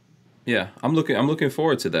coming. Yeah, I'm looking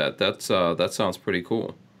forward to that. That sounds pretty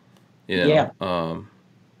cool. Yeah.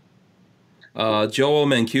 Joel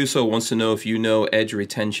Mancuso wants to know if you know edge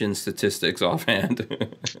retention statistics offhand.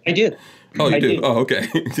 I do. Oh, you do? Oh, okay.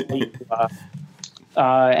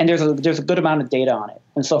 And there's a good amount of data on it.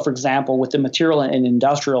 And so, for example, with the material and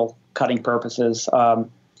industrial cutting purposes,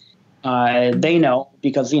 they know,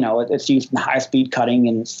 because it's used in high-speed cutting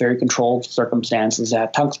and it's very controlled circumstances,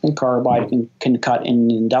 that tungsten carbide can cut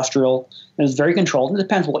in industrial. And it's very controlled. It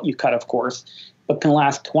depends what you cut, of course, but can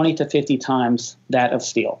last 20 to 50 times that of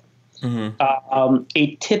steel.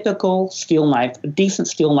 A typical steel knife, a decent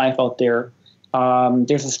steel knife out there,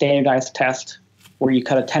 there's a standardized test where you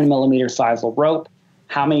cut a 10 millimeter sisal rope.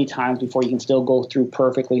 How many times before you can still go through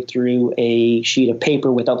perfectly through a sheet of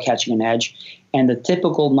paper without catching an edge? And the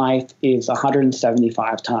typical knife is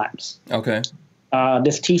 175 times. Okay.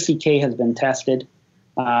 This TCK has been tested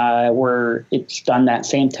where it's done that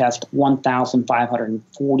same test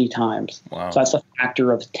 1,540 times. Wow. So that's a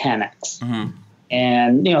factor of 10x.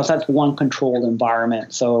 And, so that's one controlled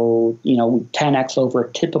environment. So, 10x over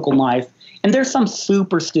a typical knife. And there's some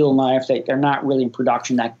super steel knives that are not really in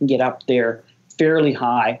production that can get up there fairly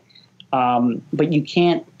high. But you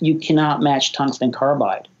cannot match tungsten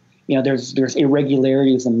carbide. There's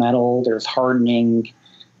irregularities in metal, there's hardening,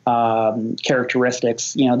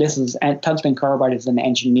 characteristics. This is tungsten carbide is an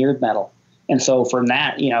engineered metal, and so from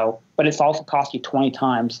that, but it's also cost you 20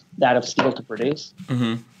 times that of steel to produce.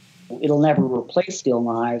 Mm-hmm. It'll never replace steel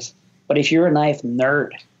knives, but if you're a knife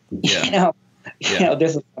nerd, Yeah.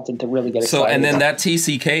 this is something to really get excited So, and then about. that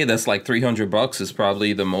TCK that's like $300 is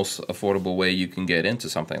probably the most affordable way you can get into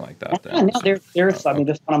something like that. Yeah, no, there's. I mean,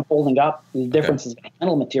 this one I'm holding up. The difference is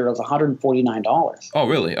handle material is $149. Oh,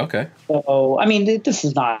 really? Okay. So, I mean, this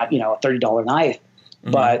is not a $30 knife,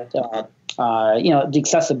 but the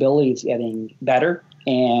accessibility is getting better,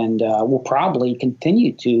 and will probably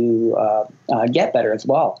continue to get better as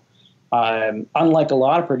well. Unlike a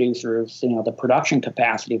lot of producers, the production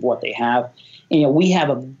capacity of what they have, we have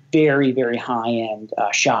a very, very high-end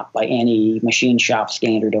shop by any machine shop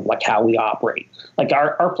standard of like how we operate. Like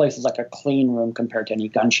our place is like a clean room compared to any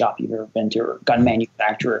gun shop you've ever been to or gun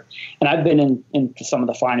manufacturer. And I've been into some of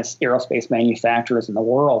the finest aerospace manufacturers in the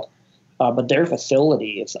world, but their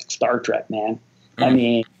facility is like Star Trek, man. I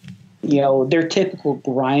mean, their typical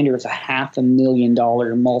grinder is a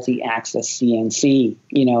 $500,000 multi-axis CNC.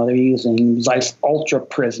 They're using Zeiss Ultra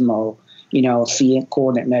Prismo,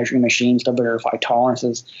 coordinate measuring machines to verify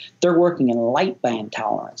tolerances. They're working in light band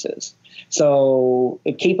tolerances. So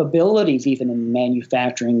the capabilities, even in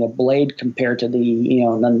manufacturing the blade compared to the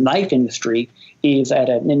knife industry, is at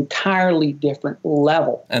an entirely different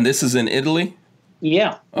level. And this is in Italy?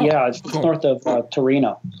 Yeah, it's cool. north of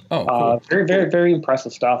Torino. Oh, cool. Very, very, very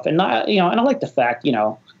impressive stuff. And and I like the fact,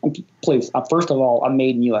 please, first of all, I'm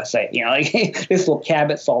made in USA. This is what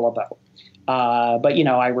Cabot's all about. But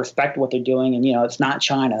I respect what they're doing, and it's not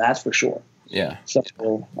China, that's for sure. Yeah. So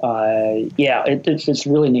it's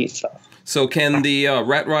really neat stuff. So can the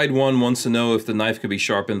Rat Ride 1 wants to know if the knife could be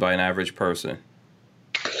sharpened by an average person?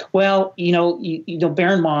 Well,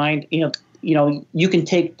 bear in mind, you can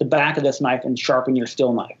take the back of this knife and sharpen your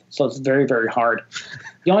steel knife. So it's very, very hard.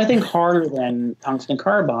 The only thing harder than tungsten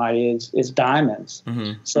carbide is diamonds.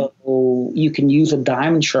 Mm-hmm. So you can use a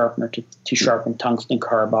diamond sharpener to sharpen tungsten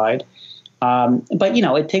carbide. But,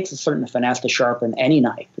 it takes a certain finesse to sharpen any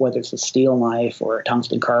knife, whether it's a steel knife or a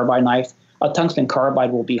tungsten carbide knife. A tungsten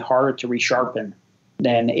carbide will be harder to resharpen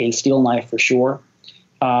than a steel knife for sure.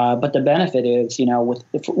 But the benefit is,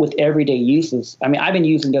 with everyday uses. I mean, I've been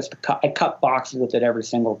using this I cut boxes with it every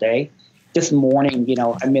single day. This morning,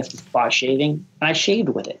 I missed a spot shaving, and I shaved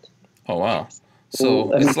with it. Oh, wow.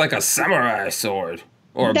 So it's like a samurai sword.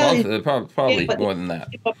 Or probably more than that.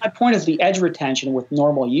 But my point is the edge retention with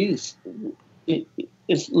normal use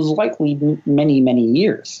is likely many, many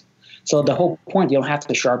years. So the whole point, you don't have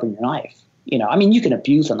to sharpen your knife. I mean, you can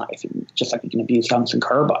abuse a knife just like you can abuse tungsten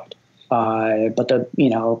carbide. But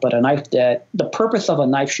a knife the purpose of a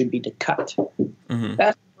knife should be to cut. Mm-hmm.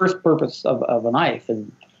 That's the first purpose of a knife.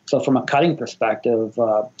 And so from a cutting perspective,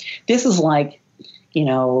 this is like,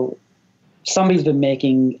 somebody's been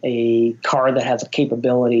making a car that has a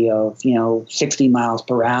capability of, 60 miles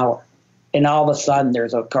per hour. And all of a sudden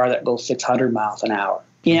there's a car that goes 600 miles an hour.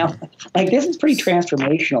 Like this is pretty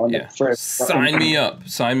transformational. Yeah. Sign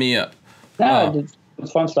me up. No,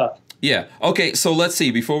 it's fun stuff. Yeah. Okay, so let's see.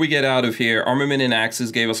 Before we get out of here, Armament and Axes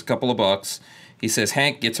gave us a couple of bucks. He says,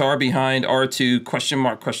 Hank, guitar behind R2, question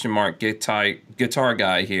mark, guitar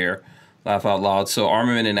guy here. Laugh out loud. So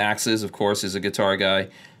Armament and Axes, of course, is a guitar guy.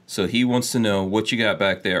 So he wants to know what you got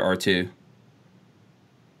back there, R2.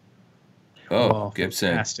 Oh, Gibson.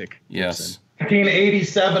 Fantastic. Yes.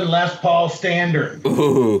 1987 Les Paul Standard.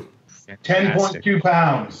 Ooh. 10.2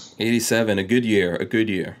 pounds. 87, a good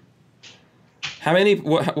year. How many,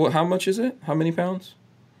 how much is it? How many pounds?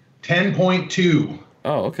 10.2.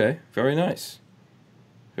 Oh, okay. Very nice.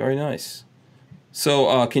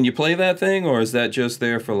 So, can you play that thing, or is that just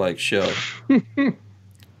there for, like, show?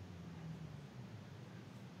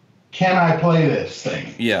 Can I play this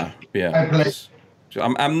thing? Yeah. I play.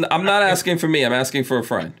 I'm not asking for me. I'm asking for a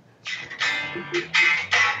friend.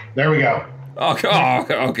 There we go. Oh,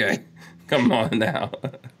 okay. Come on now.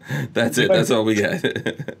 That's it. That's all we got.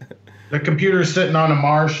 The computer's sitting on a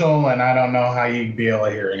Marshall, and I don't know how you'd be able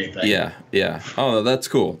to hear anything. Yeah. Oh, that's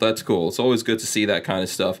cool. It's always good to see that kind of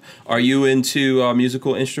stuff. Are you into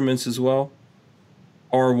musical instruments as well?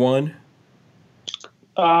 R1?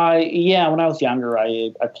 Yeah, when I was younger,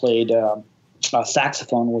 I played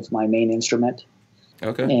saxophone was my main instrument.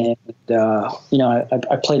 Okay. And,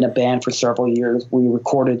 I played in a band for several years. We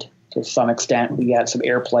recorded to some extent. We had some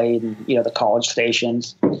airplay in, the college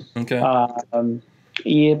stations. Okay.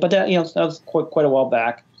 Yeah, but that, that was quite a while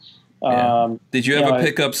back. Yeah. Did you ever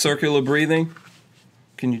pick up circular breathing?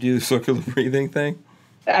 Can you do the circular breathing thing?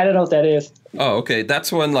 I don't know what that is. Oh, okay.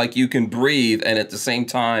 That's when, like, you can breathe and at the same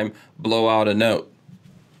time blow out a note.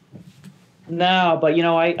 No, but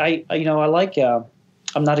I like.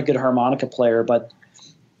 I'm not a good harmonica player, but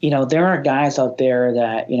there are guys out there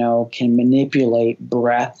that can manipulate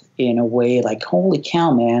breath in a way like, holy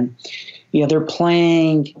cow, man! They're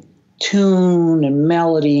playing tune and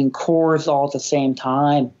melody and chords all at the same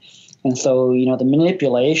time, and so the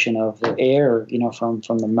manipulation of the air, from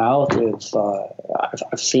the mouth is.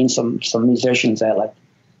 I've seen some musicians that like.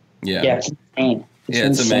 Yeah, it's insane.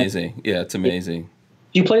 It's amazing. Yeah, it's amazing.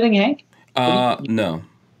 Do you play anything, Hank? No.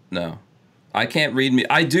 I can't read me.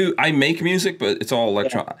 I make music, but it's all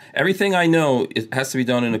electronic. Yeah. Everything I know, it has to be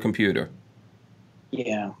done in a computer.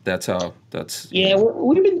 Yeah. That's how. That's. Yeah,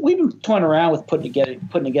 we've been toying around with putting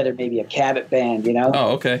together maybe a Cabot band.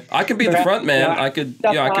 Oh, okay. I could be the front man. I could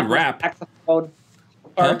rap. Saxophone.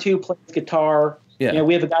 R2 plays guitar. Yeah.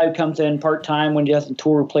 We have a guy who comes in part time when he doesn't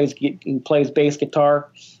tour, who plays bass guitar.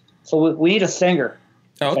 So we need a singer.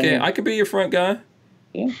 Oh, okay, I could be your front guy.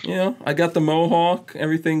 Yeah. I got the mohawk,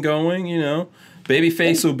 everything going.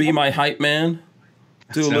 Babyface will be my hype man.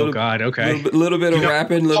 Do a little bit of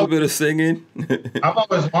rapping, a little bit of singing. I've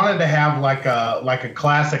always wanted to have like a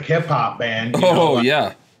classic hip hop band.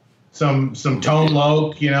 Yeah. Some Tone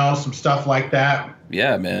Loc, some stuff like that.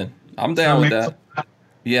 Yeah, man, I'm down with that.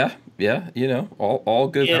 Yeah. All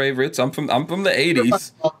good favorites. I'm from the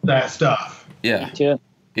 '80s. That stuff. Yeah.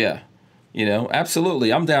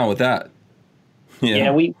 Absolutely. I'm down with that.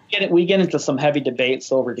 Yeah, we get into some heavy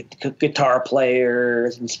debates over guitar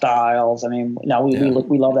players and styles. I mean, we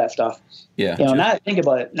love that stuff. Yeah. Now think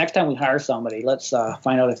about it. Next time we hire somebody, let's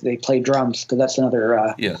find out if they play drums, because that's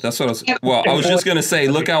another. Yeah, that's what I was. Well, I was just gonna say,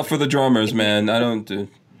 look out for the drummers, man. I don't do.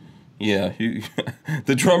 Yeah,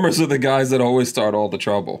 the drummers are the guys that always start all the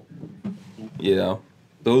trouble.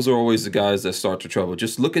 Those are always the guys that start the trouble.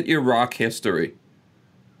 Just look at your rock history.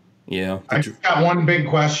 Yeah. I just got one big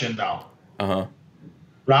question though.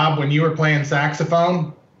 Rob, when you were playing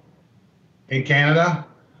saxophone in Canada,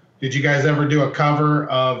 did you guys ever do a cover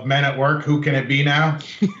of Men at Work? Who Can It Be Now?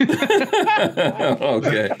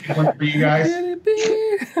 Okay. One for you guys.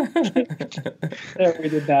 Yeah, we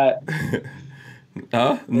did that.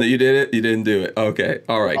 No, you did it? You didn't do it. Okay.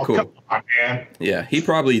 All right, cool. Come on, man. Yeah, he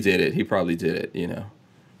probably did it.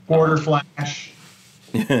 Quarter Flash.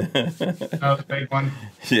 Another big one.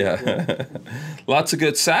 Yeah. Lots of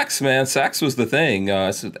good sax, man. Sax was the thing.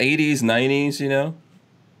 80s, 90s,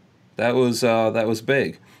 That was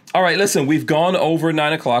big. All right, listen, we've gone over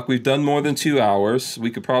 9 o'clock. We've done more than 2 hours.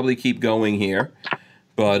 We could probably keep going here.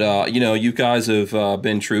 But, you guys have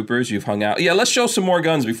been troopers. You've hung out. Yeah, let's show some more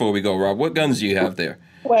guns before we go, Rob. What guns do you have there?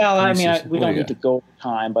 Well, we don't need to go over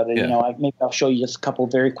time, but, maybe I'll show you just a couple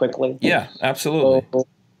very quickly. Yeah, absolutely. So,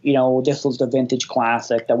 this was the vintage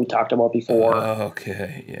classic that we talked about before.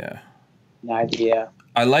 Okay, yeah. An idea.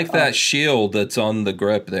 I like that shield that's on the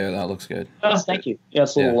grip there. That looks good. Oh, thank you. Yeah,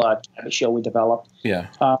 it's a little shield we developed. Yeah.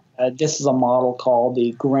 This is a model called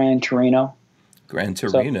the Gran Torino. Gran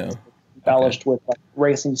Torino. So embellished with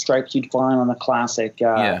racing stripes you'd find on the classic.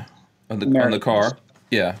 On the car.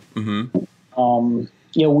 Yeah. Mm-hmm.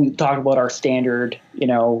 We talked about our standard,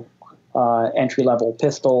 entry level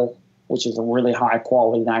pistol, which is a really high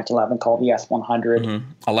quality 1911 called the S100. Mm-hmm.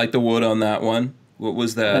 I like the wood on that one. What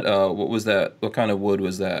was that? What kind of wood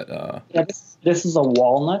was that? This is a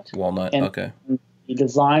walnut. Walnut. And okay. The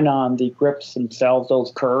design on the grips themselves,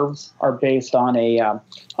 those curves, are based on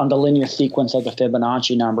on the linear sequence of the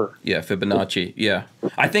Fibonacci number. Yeah, Fibonacci. Yeah,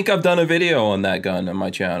 I think I've done a video on that gun on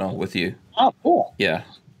my channel with you. Oh, cool. Yeah.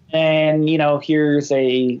 And here's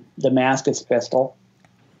a Damascus pistol,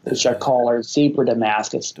 which I call our Zebra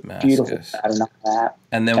Damascus. Beautiful pattern on that.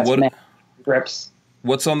 And then what? Grips.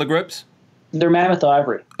 What's on the grips? They're mammoth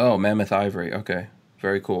ivory. Oh, mammoth ivory. Okay,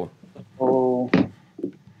 very cool. So,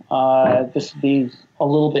 this would be a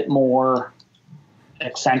little bit more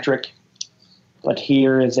eccentric, but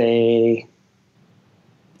here is a.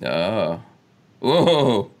 Oh,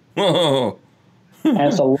 whoa! And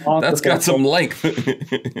it's a long. That's got some length.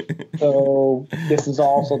 So this is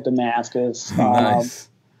also Damascus. Nice.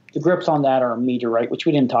 The grips on that are meteorite, which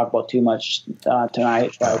we didn't talk about too much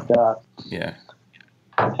tonight, but yeah.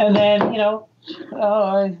 And then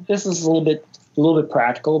this is a little bit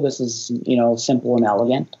practical. This is simple and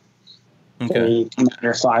elegant. Okay. The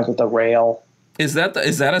commander size with the rail. Is that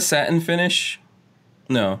a satin finish?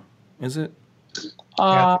 No, is it?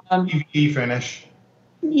 PVD finish.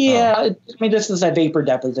 Yeah, this is a vapor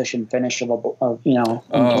deposition finish of in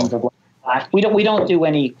terms of black. We don't do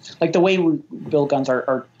any, like, the way we build guns.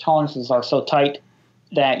 Our tolerances are so tight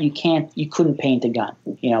that you couldn't paint a gun,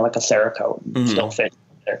 like a Cerakote and still fit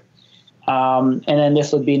there. And then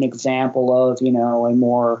this would be an example of a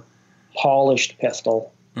more polished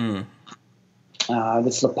pistol.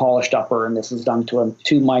 This is a polished upper, and this is done to a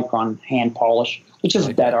 2-micron hand polish, which is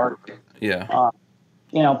dead art. Yeah.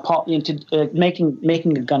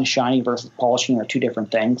 Making a gun shiny versus polishing are two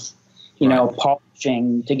different things.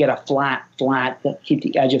 Polishing to get a flat, keep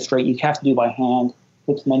the edges straight, you have to do by hand.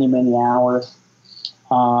 It takes many, many hours.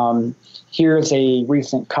 Here's a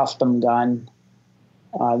recent custom gun.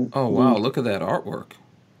 Oh wow! Look at that artwork.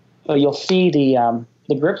 So you'll see the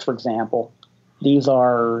grips, for example. These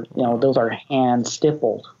are those are hand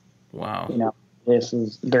stippled. Wow. This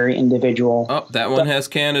is very individual. Oh, that one has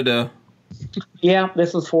Canada. Yeah,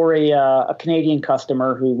 this is for a Canadian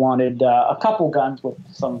customer who wanted a couple guns with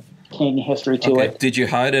some Canadian history to it. Did you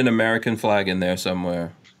hide an American flag in there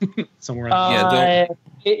somewhere? Somewhere.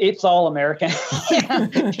 It's all American.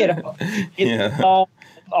 It's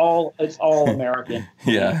all American.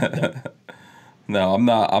 Yeah. No, I'm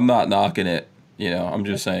not knocking it. I'm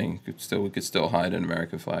just saying we could still hide an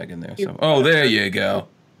American flag in there. So, oh, there you go.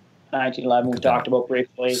 1911 we talked about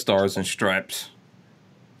briefly. Stars and stripes.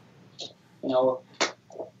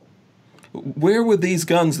 Where were these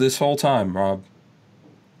guns this whole time, Rob?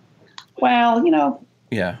 Well,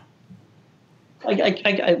 Yeah.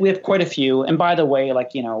 We have quite a few, and by the way,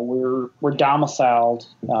 we're domiciled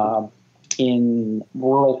in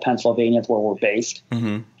rural Pennsylvania, is where we're based,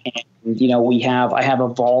 Mm-hmm. and I have a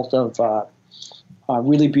vault of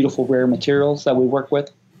really beautiful rare materials that we work with,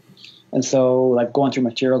 and so going through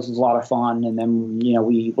materials is a lot of fun. And then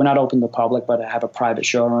we're not open to the public, but I have a private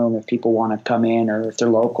showroom if people want to come in or if they're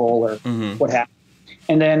local or what have you.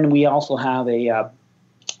 And then we also have a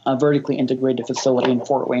vertically integrated facility in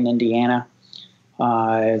Fort Wayne, Indiana.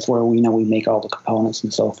 Is where we make all the components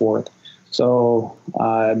and so forth. So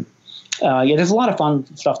there's a lot of fun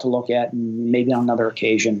stuff to look at, and maybe on another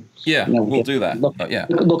occasion. Yeah, we'll do that.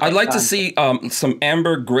 I'd like to see some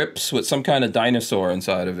amber grips with some kind of dinosaur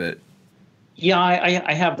inside of it. Yeah,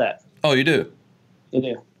 I have that. Oh, you do? I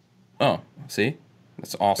do. Oh, see?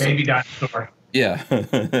 That's awesome. Baby dinosaur. Yeah.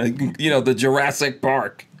 The Jurassic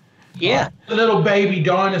Park. Yeah. The little baby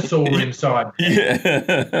dinosaur inside.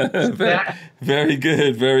 Yeah. Very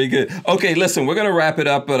good. Very good. Okay, listen, we're going to wrap it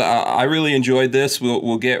up, but I really enjoyed this.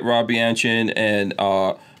 We'll get Rob Bianchin and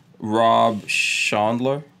Rob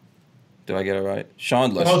Shondler. Did I get it right?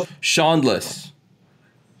 Shondless.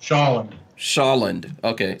 Shawland.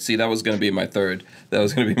 Okay, see, that was going to be my third. That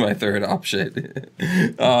was going to be my third option.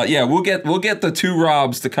 We'll get the two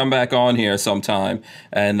Robs to come back on here sometime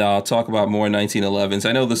and talk about more 1911s.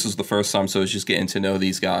 I know this is the first time, so it's just getting to know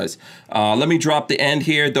these guys. Let me drop the end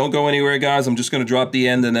here. Don't go anywhere, guys. I'm just going to drop the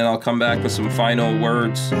end, and then I'll come back with some final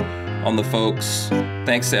words on the folks.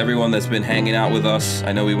 Thanks to everyone that's been hanging out with us.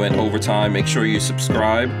 I know we went overtime. Make sure you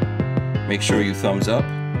subscribe. Make sure you thumbs up.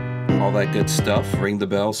 All that good stuff. Ring the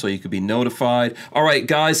bell so you could be notified. All right,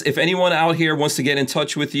 guys, if anyone out here wants to get in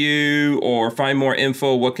touch with you or find more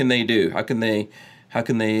info, what can they do? How can they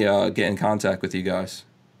get in contact with you guys?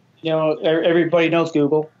 Everybody knows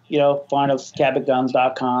Google. Find us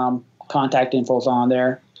cabotguns.com. Contact info's on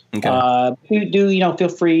there. Okay. Feel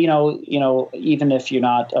free, even if you're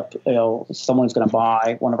not someone who's going to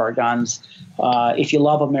buy one of our guns, if you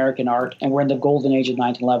love American art, and we're in the golden age of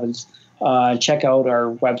 1911s, check out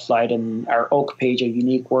our website and our Oak page of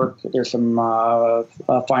unique work. There's some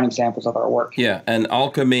fine examples of our work. Yeah, and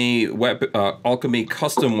Alchemy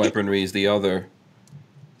Custom Weaponry is the other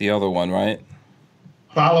one, right?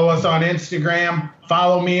 Follow us on Instagram.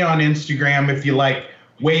 Follow me on Instagram if you like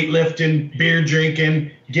weightlifting, beer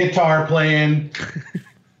drinking, guitar playing,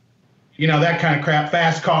 that kind of crap.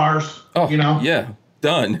 Fast cars. Oh, yeah,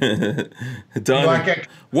 done. Done.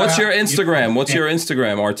 What's your Instagram? What's your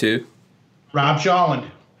Instagram, R2? Rob Shawland.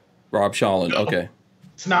 Rob Shawland. Okay.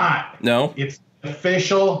 It's not. No. It's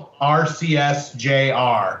official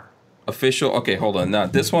RCSJR. Official. Okay, hold on. Now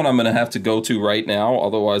this one I'm gonna have to go to right now,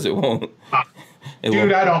 otherwise it won't.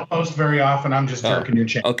 Dude, I don't post very often. I'm just jerking your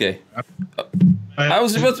chain. Okay. I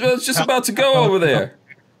was just about to go over there.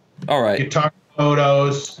 All right. Guitar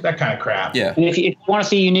photos, that kind of crap. Yeah. And if you want to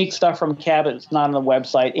see unique stuff from Cabot, it's not on the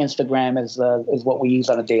website. Instagram is what we use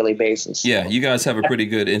on a daily basis. Yeah, you guys have a pretty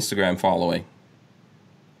good Instagram following.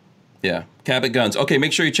 Yeah, Cabot Guns. Okay,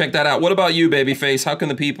 make sure you check that out. What about you, Babyface? How can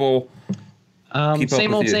the people keep up with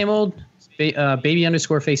you? Same old.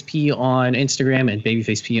 Baby_face_P on Instagram and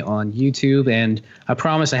Babyface P on YouTube. And I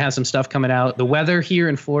promise I have some stuff coming out. The weather here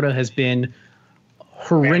in Florida has been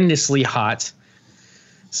horrendously hot.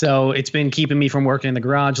 So it's been keeping me from working in the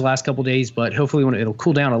garage the last couple of days, but hopefully when it'll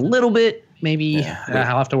cool down a little bit, maybe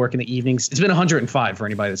I'll have to work in the evenings. It's been 105 for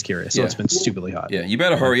anybody that's curious, so it's been stupidly hot. Yeah, you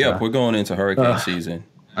better hurry up. We're going into hurricane season.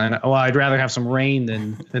 I know. Well, I'd rather have some rain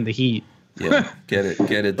than the heat. Yeah, get it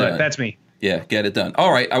done. But that's me. Yeah, get it done.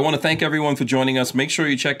 All right. I want to thank everyone for joining us. Make sure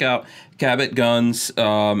you check out Cabot Guns,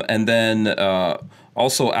 and then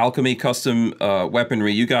also Alchemy Custom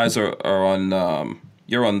Weaponry. You guys are on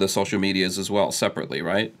you're on the social medias as well, separately,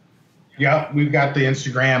 right? Yep, we've got the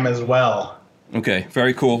Instagram as well. Okay,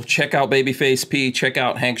 very cool. Check out Babyface P. Check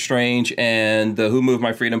out Hank Strange, and the Who Moved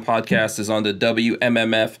My Freedom podcast is on the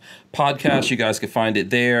WMMF podcast. You guys can find it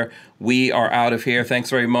there. We are out of here. Thanks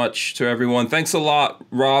very much to everyone. Thanks a lot,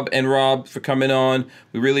 Rob, for coming on.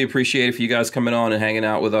 We really appreciate it for you guys coming on and hanging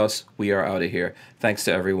out with us. We are out of here. Thanks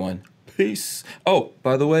to everyone. Peace. Oh,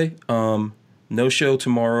 by the way, no show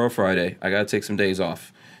tomorrow or Friday. I gotta take some days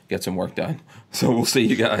off, get some work done. So we'll see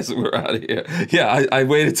you guys. We're out of here. Yeah, I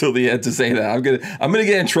waited till the end to say that. I'm gonna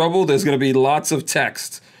get in trouble. There's gonna be lots of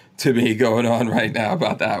text to me going on right now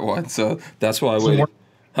about that one. So that's why I waited.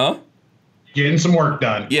 Huh? Getting some work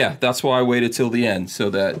done. Yeah, that's why I waited till the end so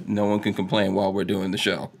that no one can complain while we're doing the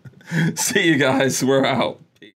show. See you guys. We're out.